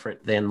more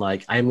different than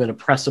like, I'm going to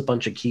press a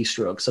bunch of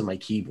keystrokes on my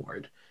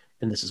keyboard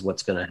and this is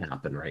what's going to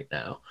happen right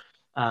now.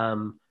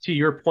 To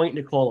your point,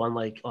 Nicole,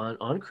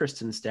 on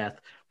Kristen's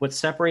death, what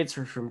separates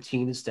her from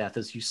Tina's death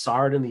is you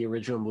saw it in the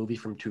original movie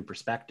from two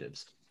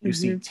perspectives. You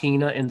see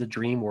Tina in the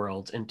dream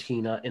world and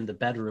Tina in the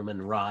bedroom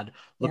and Rod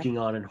looking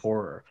on in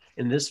horror.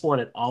 In this one,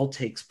 it all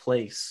takes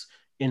place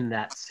in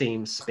that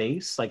same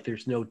space. Like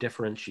there's no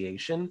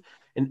differentiation.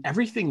 And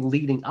everything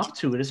leading up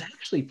to it is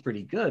actually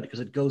pretty good because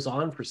it goes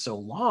on for so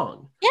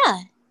long. Yeah.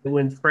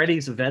 When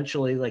Freddy's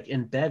eventually like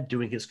in bed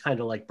doing his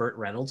kind of like Burt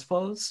Reynolds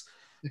pose,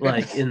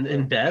 like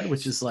in bed,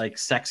 which is like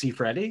sexy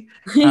Freddy.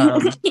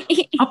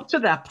 Up to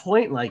that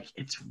point, like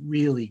it's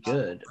really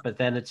good. But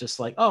then it's just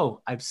like,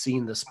 oh, I've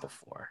seen this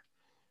before.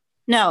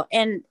 No,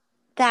 and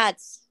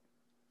that's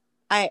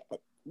a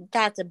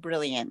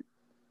brilliant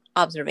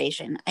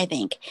observation, I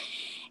think.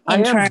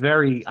 I'm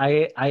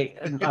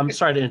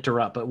sorry to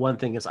interrupt, but one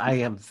thing is I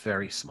am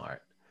very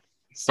smart.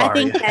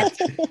 Sorry.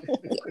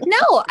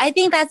 I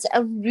think that's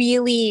a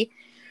really,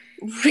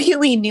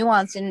 really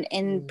nuanced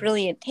and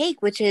brilliant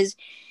take, which is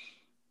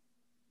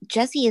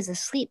Jesse is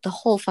asleep the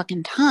whole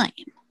fucking time.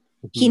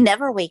 Mm-hmm. He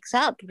never wakes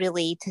up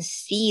really to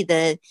see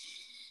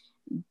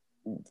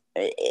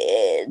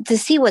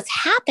what's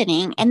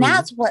happening. And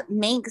that's what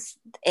makes,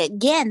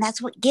 again,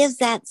 that's what gives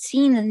that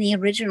scene in the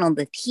original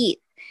the teeth,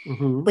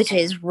 which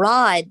is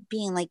Rod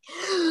being like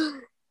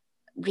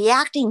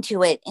reacting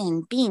to it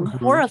and being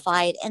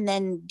horrified, and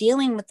then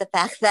dealing with the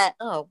fact that,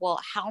 oh, well,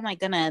 how am I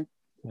gonna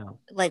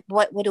like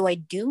what do I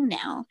do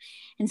now?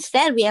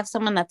 Instead, we have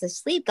someone that's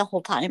asleep the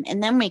whole time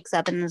and then wakes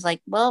up and is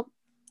like, well,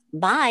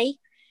 bye.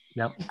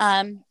 Yep.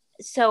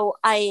 So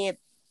I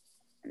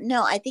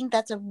think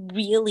that's a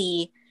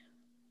really,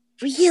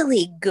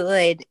 really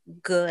good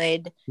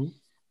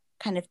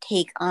kind of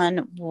take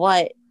on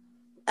what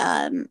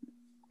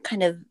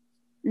kind of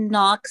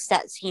knocks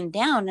that scene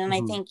down. And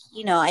I think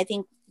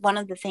one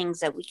of the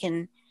things that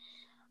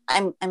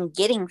I'm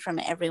getting from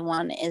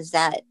everyone is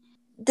that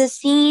the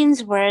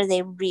scenes where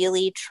they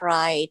really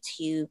try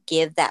to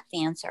give that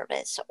fan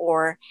service,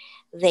 or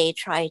they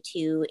try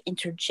to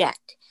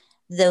interject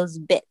those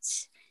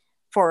bits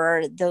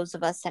for those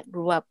of us that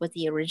grew up with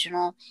the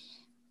original,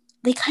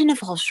 they kind of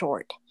fall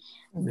short.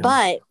 Yeah.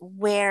 But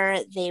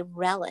where they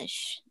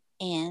relish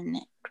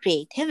in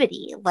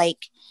creativity,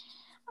 like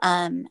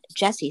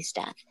Jesse's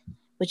death,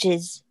 which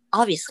is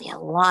obviously a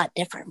lot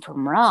different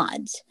from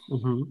Rod's,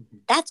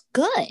 that's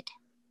good.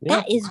 Yeah.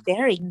 That is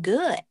very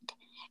good.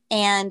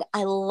 And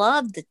I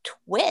love the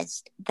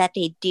twist that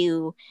they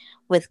do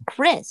with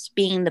Chris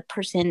being the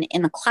person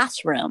in the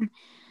classroom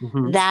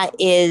that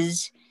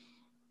is,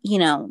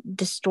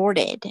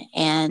 distorted.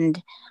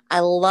 And I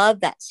love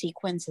that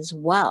sequence as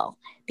well,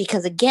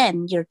 because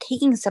again, you're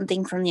taking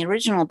something from the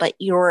original, but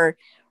you're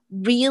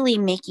really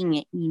making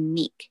it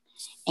unique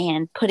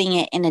and putting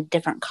it in a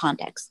different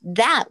context.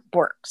 That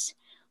works.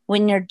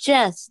 When you're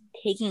just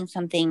taking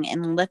something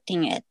and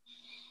lifting it,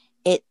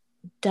 it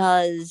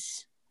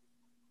does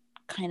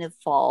kind of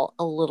fall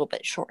a little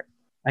bit short.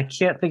 I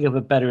can't think of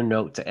a better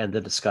note to end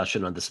the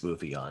discussion on this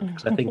movie on,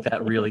 because I think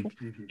that really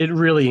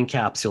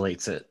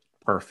encapsulates it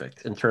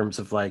perfect in terms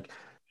of like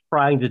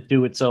trying to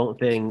do its own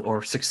thing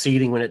or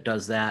succeeding when it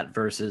does that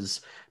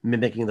versus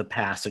mimicking the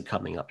past and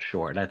coming up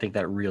short. And I think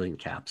that really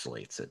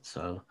encapsulates it.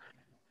 So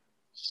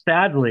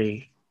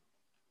sadly,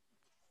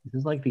 this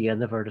is like the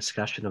end of our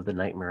discussion of the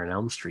Nightmare on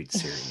Elm Street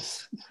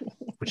series,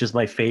 which is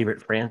my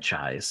favorite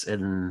franchise.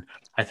 And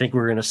I think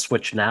we're going to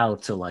switch now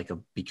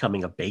to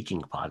becoming a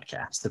baking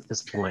podcast at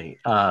this point.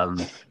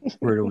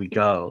 Where do we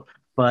go?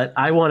 But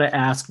I want to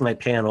ask my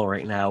panel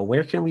right now,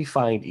 where can we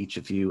find each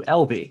of you?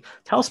 LB,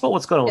 tell us about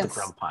what's going on with the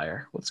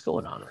Grumpire. What's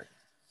going on right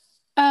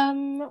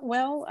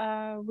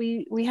now?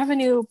 We have a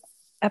new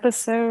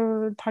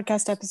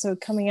podcast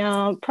episode coming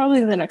out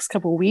probably in the next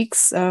couple of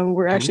weeks.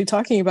 We're actually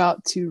talking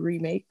about 2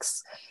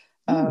 remakes.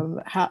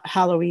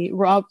 Halloween,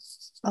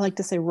 I like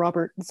to say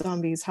Robert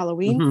Zombie's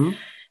Halloween,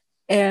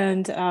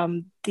 and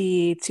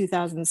the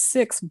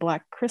 2006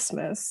 Black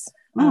Christmas.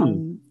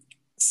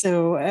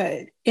 So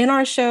in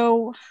our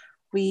show,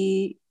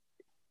 we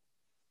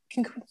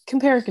can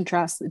compare and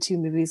contrast the 2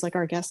 movies. Like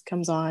our guest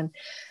comes on,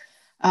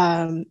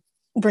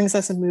 brings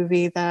us a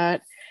movie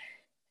that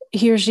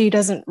he or she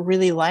doesn't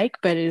really like,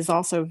 but is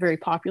also very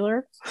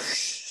popular.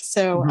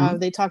 So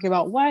they talk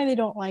about why they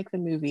don't like the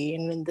movie.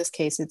 And in this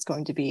case, it's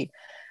going to be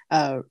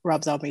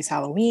Rob Zombie's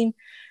Halloween.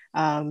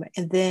 And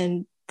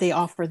then they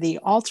offer the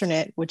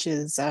alternate, which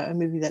is a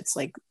movie that's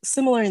like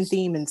similar in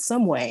theme in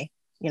some way.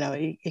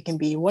 It can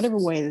be whatever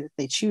way that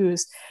they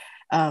choose,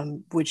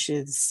 which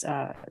is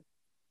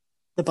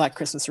the Black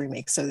Christmas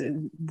remake.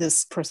 So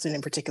this person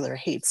in particular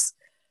hates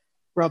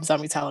Rob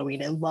Zombie's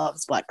Halloween and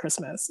loves Black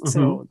Christmas.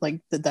 So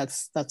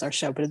that's our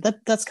show, but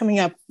that's coming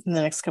up in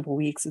the next couple of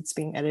weeks. It's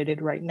being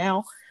edited right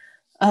now.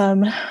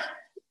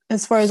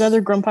 As far as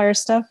other Grumpire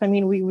stuff, I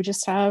mean, we would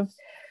just have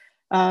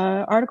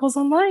articles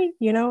online,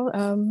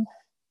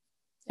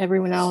 every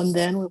now and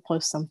then we'll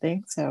post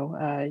something. So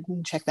you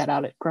can check that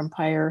out at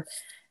grumpire.com.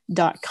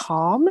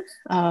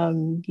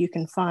 You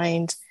can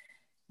find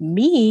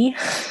me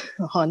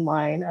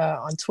online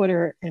on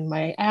Twitter, and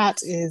my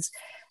 @ is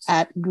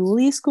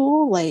 @Ghoulie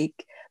School,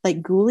 like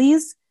like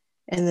Ghoulies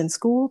and then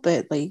School,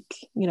 but like,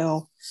 you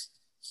know,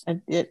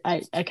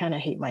 I kind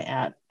of hate my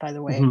aunt, by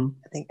the way.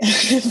 I think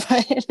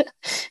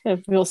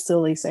it feels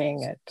silly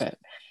saying it, but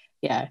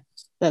yeah,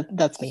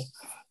 that's me.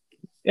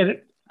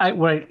 And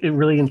what I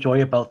really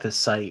enjoy about this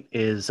site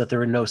is that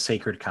there are no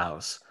sacred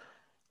cows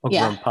of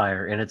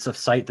Grumpire, and it's a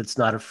site that's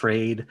not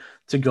afraid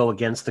to go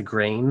against the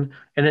grain,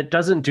 and it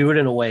doesn't do it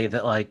in a way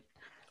that, like,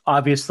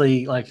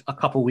 obviously, like a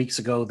couple weeks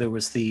ago there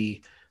was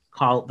the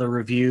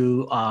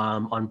review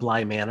on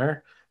Bly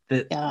Manor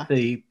that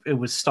it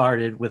was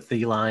started with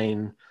the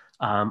line,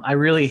 I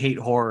really hate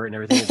horror and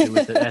everything to do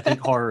with it. I think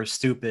horror is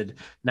stupid.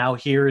 Now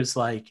here is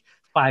like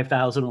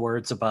 5,000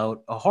 words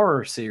about a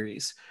horror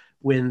series,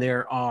 when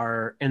there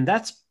are, and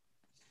that's,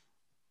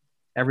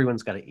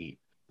 everyone's got to eat.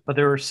 But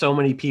there are so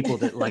many people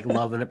that like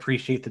love and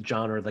appreciate the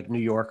genre, like New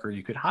Yorker.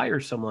 You could hire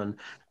someone.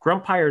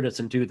 Grumpire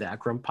doesn't do that.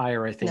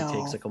 Grumpire, I think,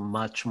 takes like a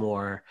much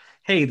more,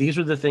 hey, these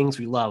are the things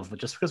we love, but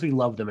just because we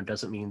love them, it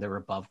doesn't mean they're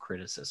above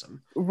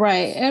criticism.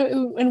 Right.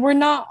 And we're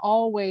not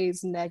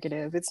always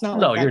negative. It's not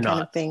like that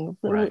kind of thing.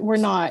 Right. We're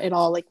not at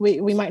all. Like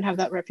we might have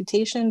that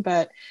reputation,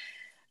 but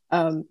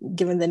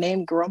given the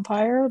name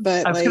Grumpire,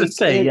 but I was going to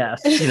say,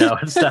 yes, you know,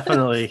 it's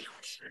definitely,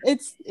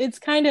 it's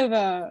kind of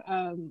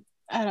a,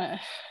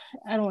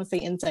 I don't want to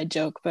say inside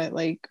joke, but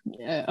like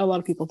a lot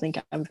of people think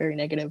I'm very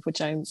negative, which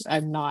I'm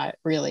not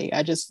really.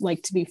 I just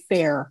like to be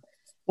fair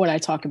when I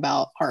talk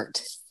about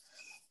art.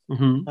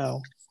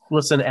 So.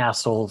 Listen,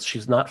 assholes,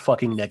 she's not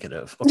fucking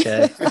negative,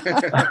 okay?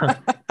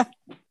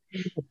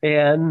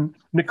 And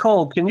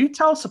Nicole, can you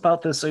tell us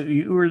about this?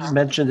 You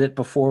mentioned it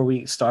before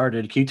we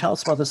started. Can you tell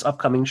us about this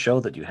upcoming show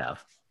that you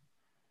have?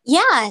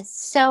 Yeah,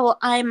 so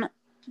I'm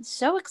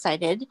so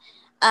excited.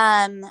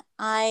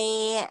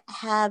 I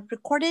have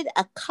recorded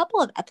a couple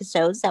of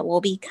episodes that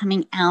will be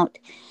coming out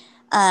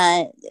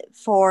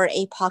for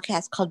a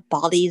podcast called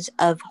Bodies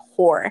of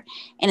Horror,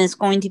 and it's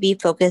going to be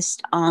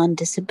focused on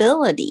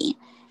disability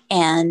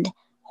and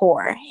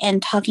horror,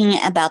 and talking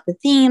about the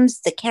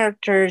themes, the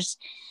characters,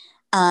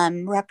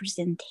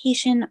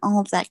 representation, all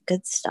of that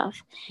good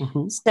stuff.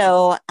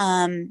 So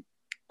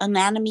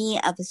Anatomy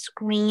of a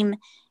Scream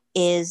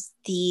is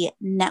the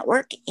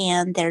network,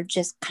 and they're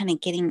just kind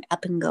of getting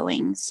up and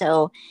going.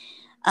 So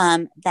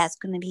that's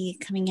going to be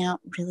coming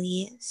out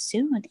really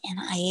soon, and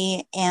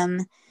I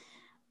am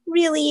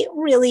really,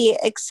 really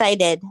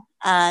excited.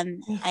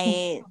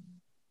 I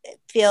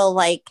feel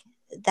like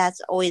that's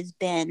always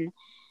been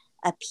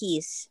a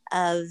piece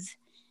of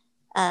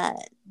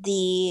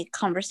the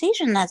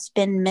conversation that's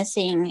been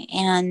missing.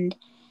 And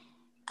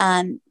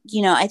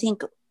you know, I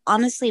think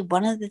honestly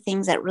one of the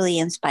things that really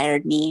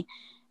inspired me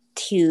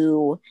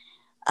to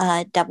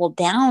double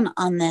down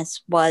on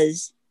this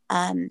was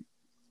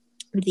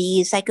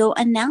the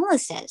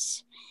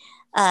psychoanalysis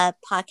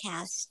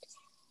podcast,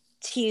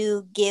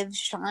 to give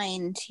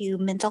shine to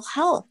mental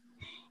health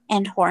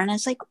and horror. And I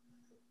was like,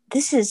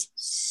 this is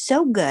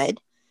so good,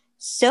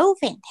 so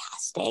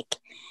fantastic.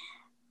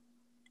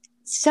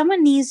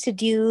 Someone needs to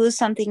do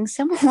something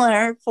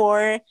similar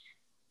for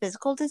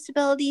physical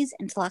disabilities,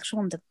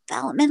 intellectual and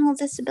developmental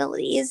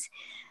disabilities.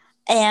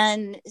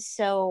 And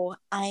so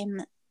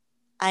I'm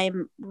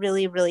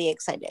really, really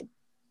excited.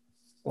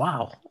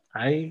 Wow.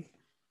 I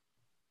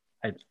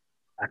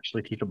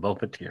actually take a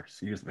moment here.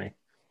 Excuse me.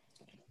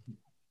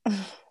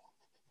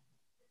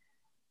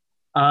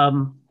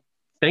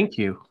 Thank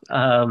you.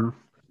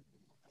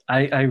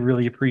 I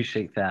really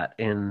appreciate that.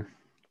 And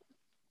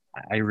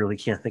I really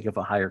can't think of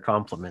a higher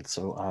compliment.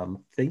 So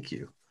thank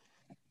you.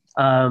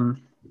 I'm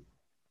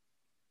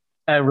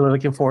really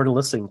looking forward to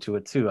listening to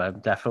it too. I'm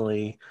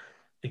definitely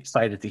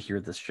excited to hear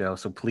this show.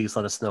 So please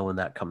let us know when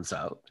that comes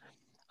out.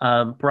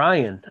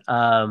 Brian,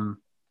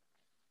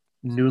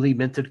 newly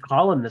minted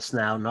columnist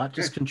now, not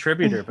just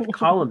contributor, but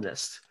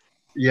columnist.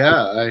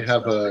 Yeah, I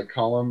have a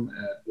column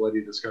at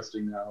Bloody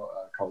Disgusting now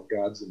called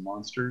Gods and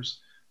Monsters,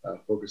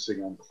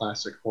 focusing on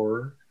classic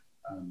horror.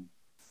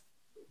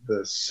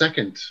 The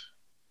second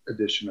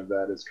edition of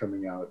that is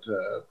coming out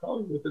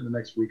probably within the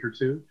next week or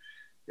two.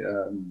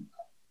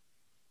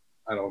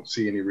 I don't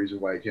see any reason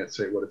why I can't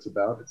say what it's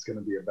about. It's going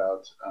to be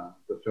about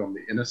the film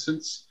The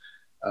Innocents,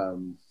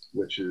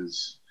 which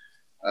is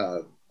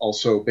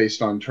also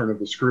based on Turn of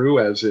the Screw,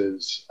 as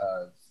is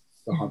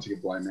The Haunting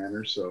of Bly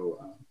Manor. So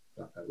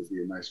that would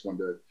be a nice one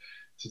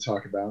to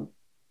talk about.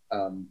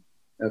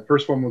 The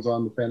first one was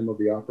on The Phantom of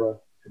the Opera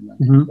in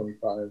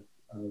 1925.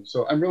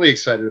 So I'm really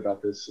excited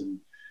about this, and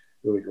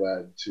really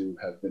glad to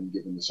have been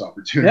given this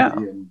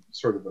opportunity, and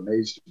sort of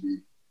amazed to be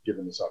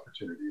given this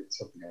opportunity. It's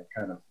something I've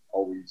kind of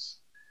always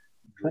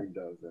dreamed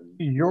of.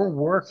 And your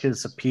work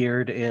has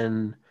appeared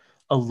in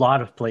a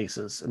lot of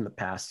places in the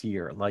past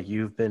year. Like,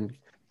 you've been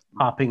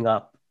popping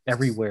up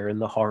everywhere in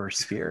the horror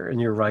sphere, and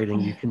your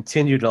writing, you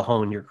continue to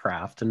hone your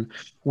craft. And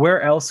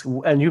where else?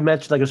 And you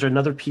mentioned, like, is there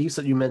another piece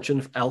that you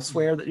mentioned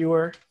elsewhere that you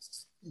were?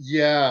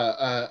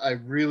 Yeah, I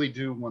really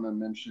do want to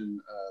mention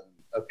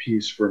a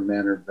piece for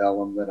Manor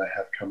Vellum that I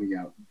have coming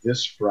out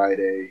this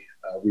Friday.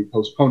 We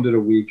postponed it a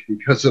week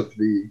because of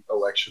the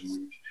election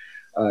week.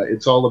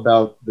 It's all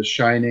about The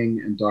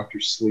Shining and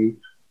Dr.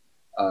 Sleep.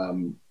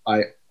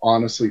 I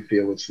honestly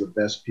feel it's the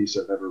best piece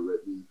I've ever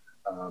written,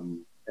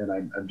 and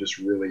I'm just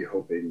really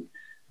hoping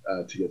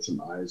to get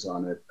some eyes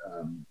on it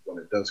when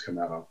it does come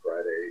out on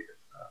Friday.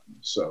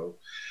 So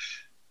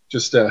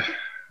just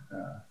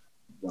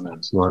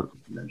want to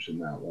mention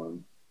that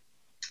one.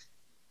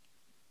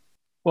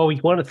 Well,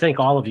 we want to thank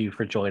all of you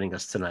for joining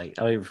us tonight.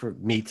 I mean, for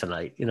me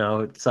tonight,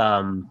 it's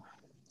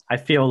I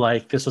feel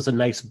like this was a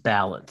nice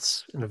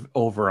balance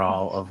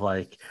overall of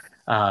like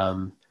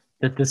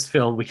that this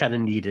film we kind of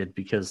needed,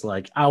 because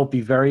like I'll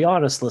be very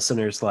honest,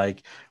 listeners,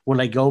 like when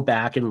I go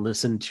back and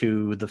listen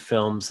to the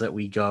films that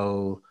we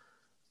go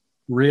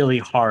really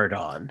hard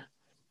on,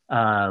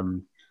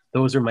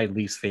 those are my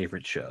least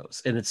favorite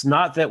shows. And it's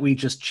not that we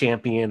just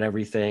champion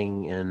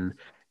everything and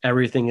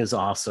everything is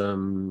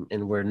awesome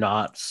and we're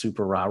not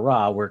super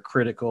rah-rah. We're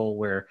critical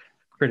where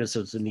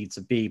criticism needs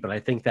to be. But I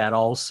think that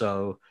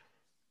also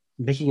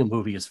making a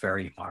movie is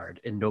very hard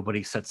and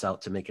nobody sets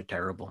out to make a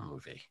terrible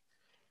movie.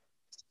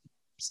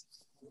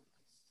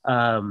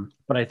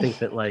 But I think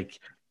that like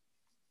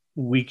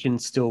we can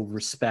still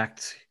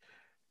respect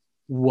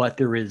what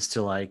there is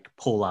to like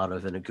pull out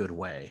of in a good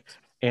way.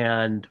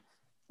 And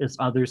as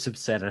others have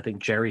said, I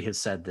think Jerry has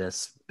said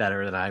this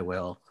better than I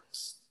will,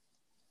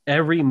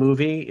 every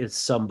movie is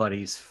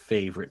somebody's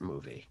favorite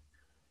movie.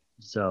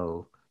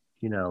 So,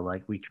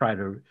 like we try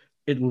to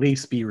at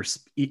least be,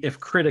 if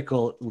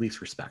critical, at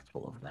least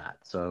respectful of that.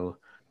 So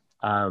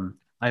I'm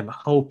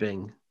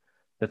hoping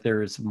that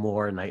there is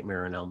more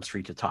Nightmare on Elm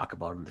Street to talk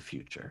about in the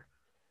future.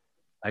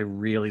 I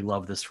really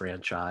love this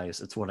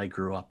franchise. It's what I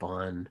grew up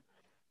on.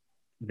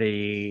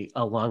 They,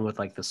 along with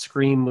like the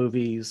Scream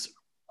movies,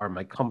 are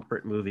my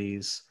comfort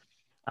movies.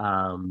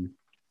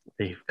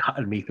 They've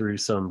gotten me through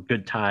some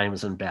good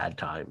times and bad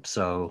times.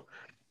 So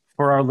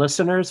for our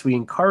listeners, we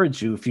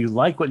encourage you, if you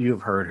like what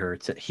you've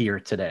heard here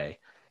today,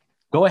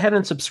 go ahead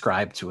and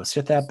subscribe to us.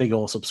 Hit that big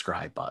old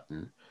subscribe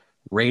button.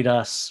 Rate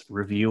us,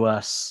 review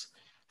us,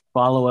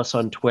 follow us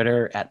on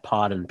Twitter at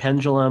Pod and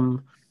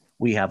Pendulum.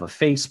 We have a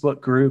Facebook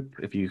group.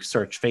 If you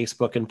search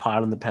Facebook and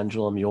Pod and the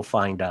Pendulum, you'll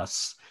find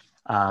us.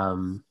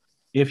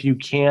 If you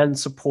can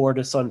support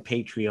us on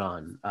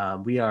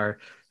Patreon, we are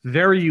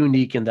very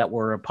unique in that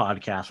we're a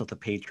podcast with a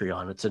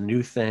Patreon. It's a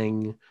new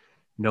thing.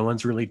 No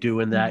one's really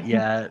doing that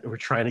yet. We're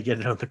trying to get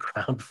it on the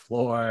ground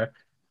floor.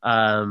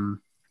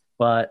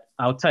 But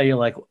I'll tell you,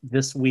 like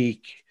this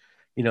week,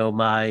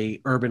 my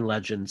Urban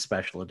Legend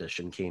special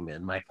edition came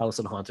in. My House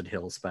on Haunted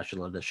Hill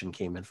special edition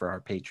came in for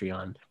our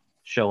Patreon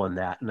show on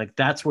that. And like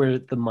that's where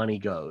the money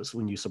goes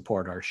when you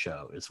support our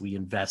show, is we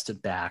invest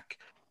it back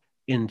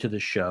into the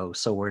show,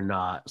 so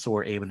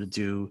we're able to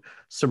do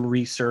some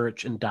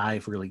research and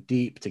dive really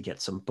deep to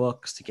get some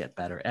books, to get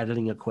better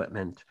editing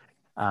equipment.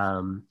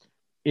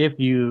 If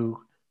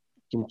you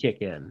can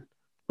kick in,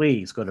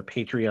 please go to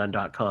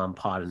patreon.com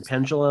Pod and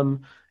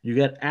Pendulum. You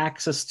get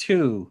access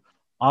to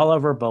all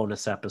of our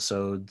bonus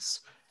episodes,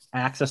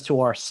 access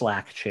to our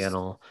Slack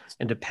channel,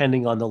 and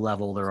depending on the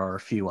level, there are a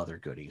few other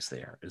goodies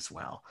there as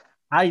well.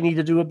 I need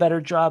to do a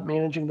better job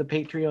managing the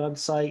Patreon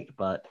site,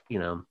 but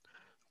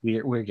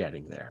we're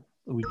getting there.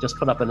 We just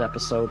put up an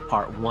episode,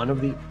 part 1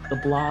 of the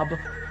Blob,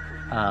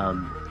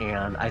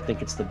 and I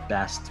think it's the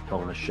best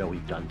bonus show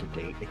we've done to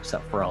date,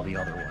 except for all the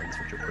other ones,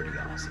 which are pretty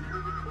awesome.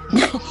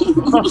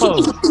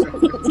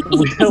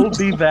 We'll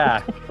be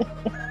back.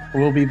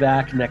 We'll be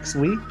back next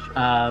week.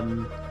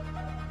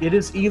 It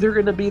is either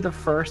going to be the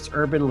first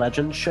Urban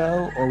Legend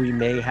show, or we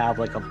may have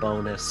like a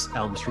bonus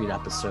Elm Street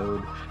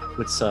episode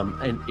with some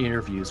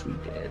interviews we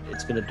did.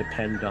 It's going to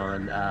depend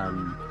on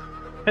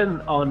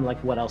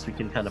like what else we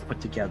can kind of put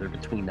together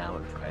between now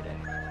and Friday.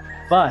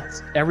 But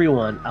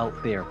everyone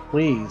out there,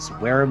 please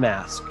wear a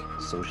mask,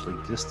 socially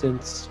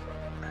distance,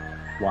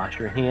 wash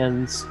your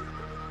hands,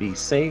 be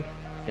safe,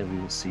 and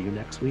we will see you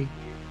next week.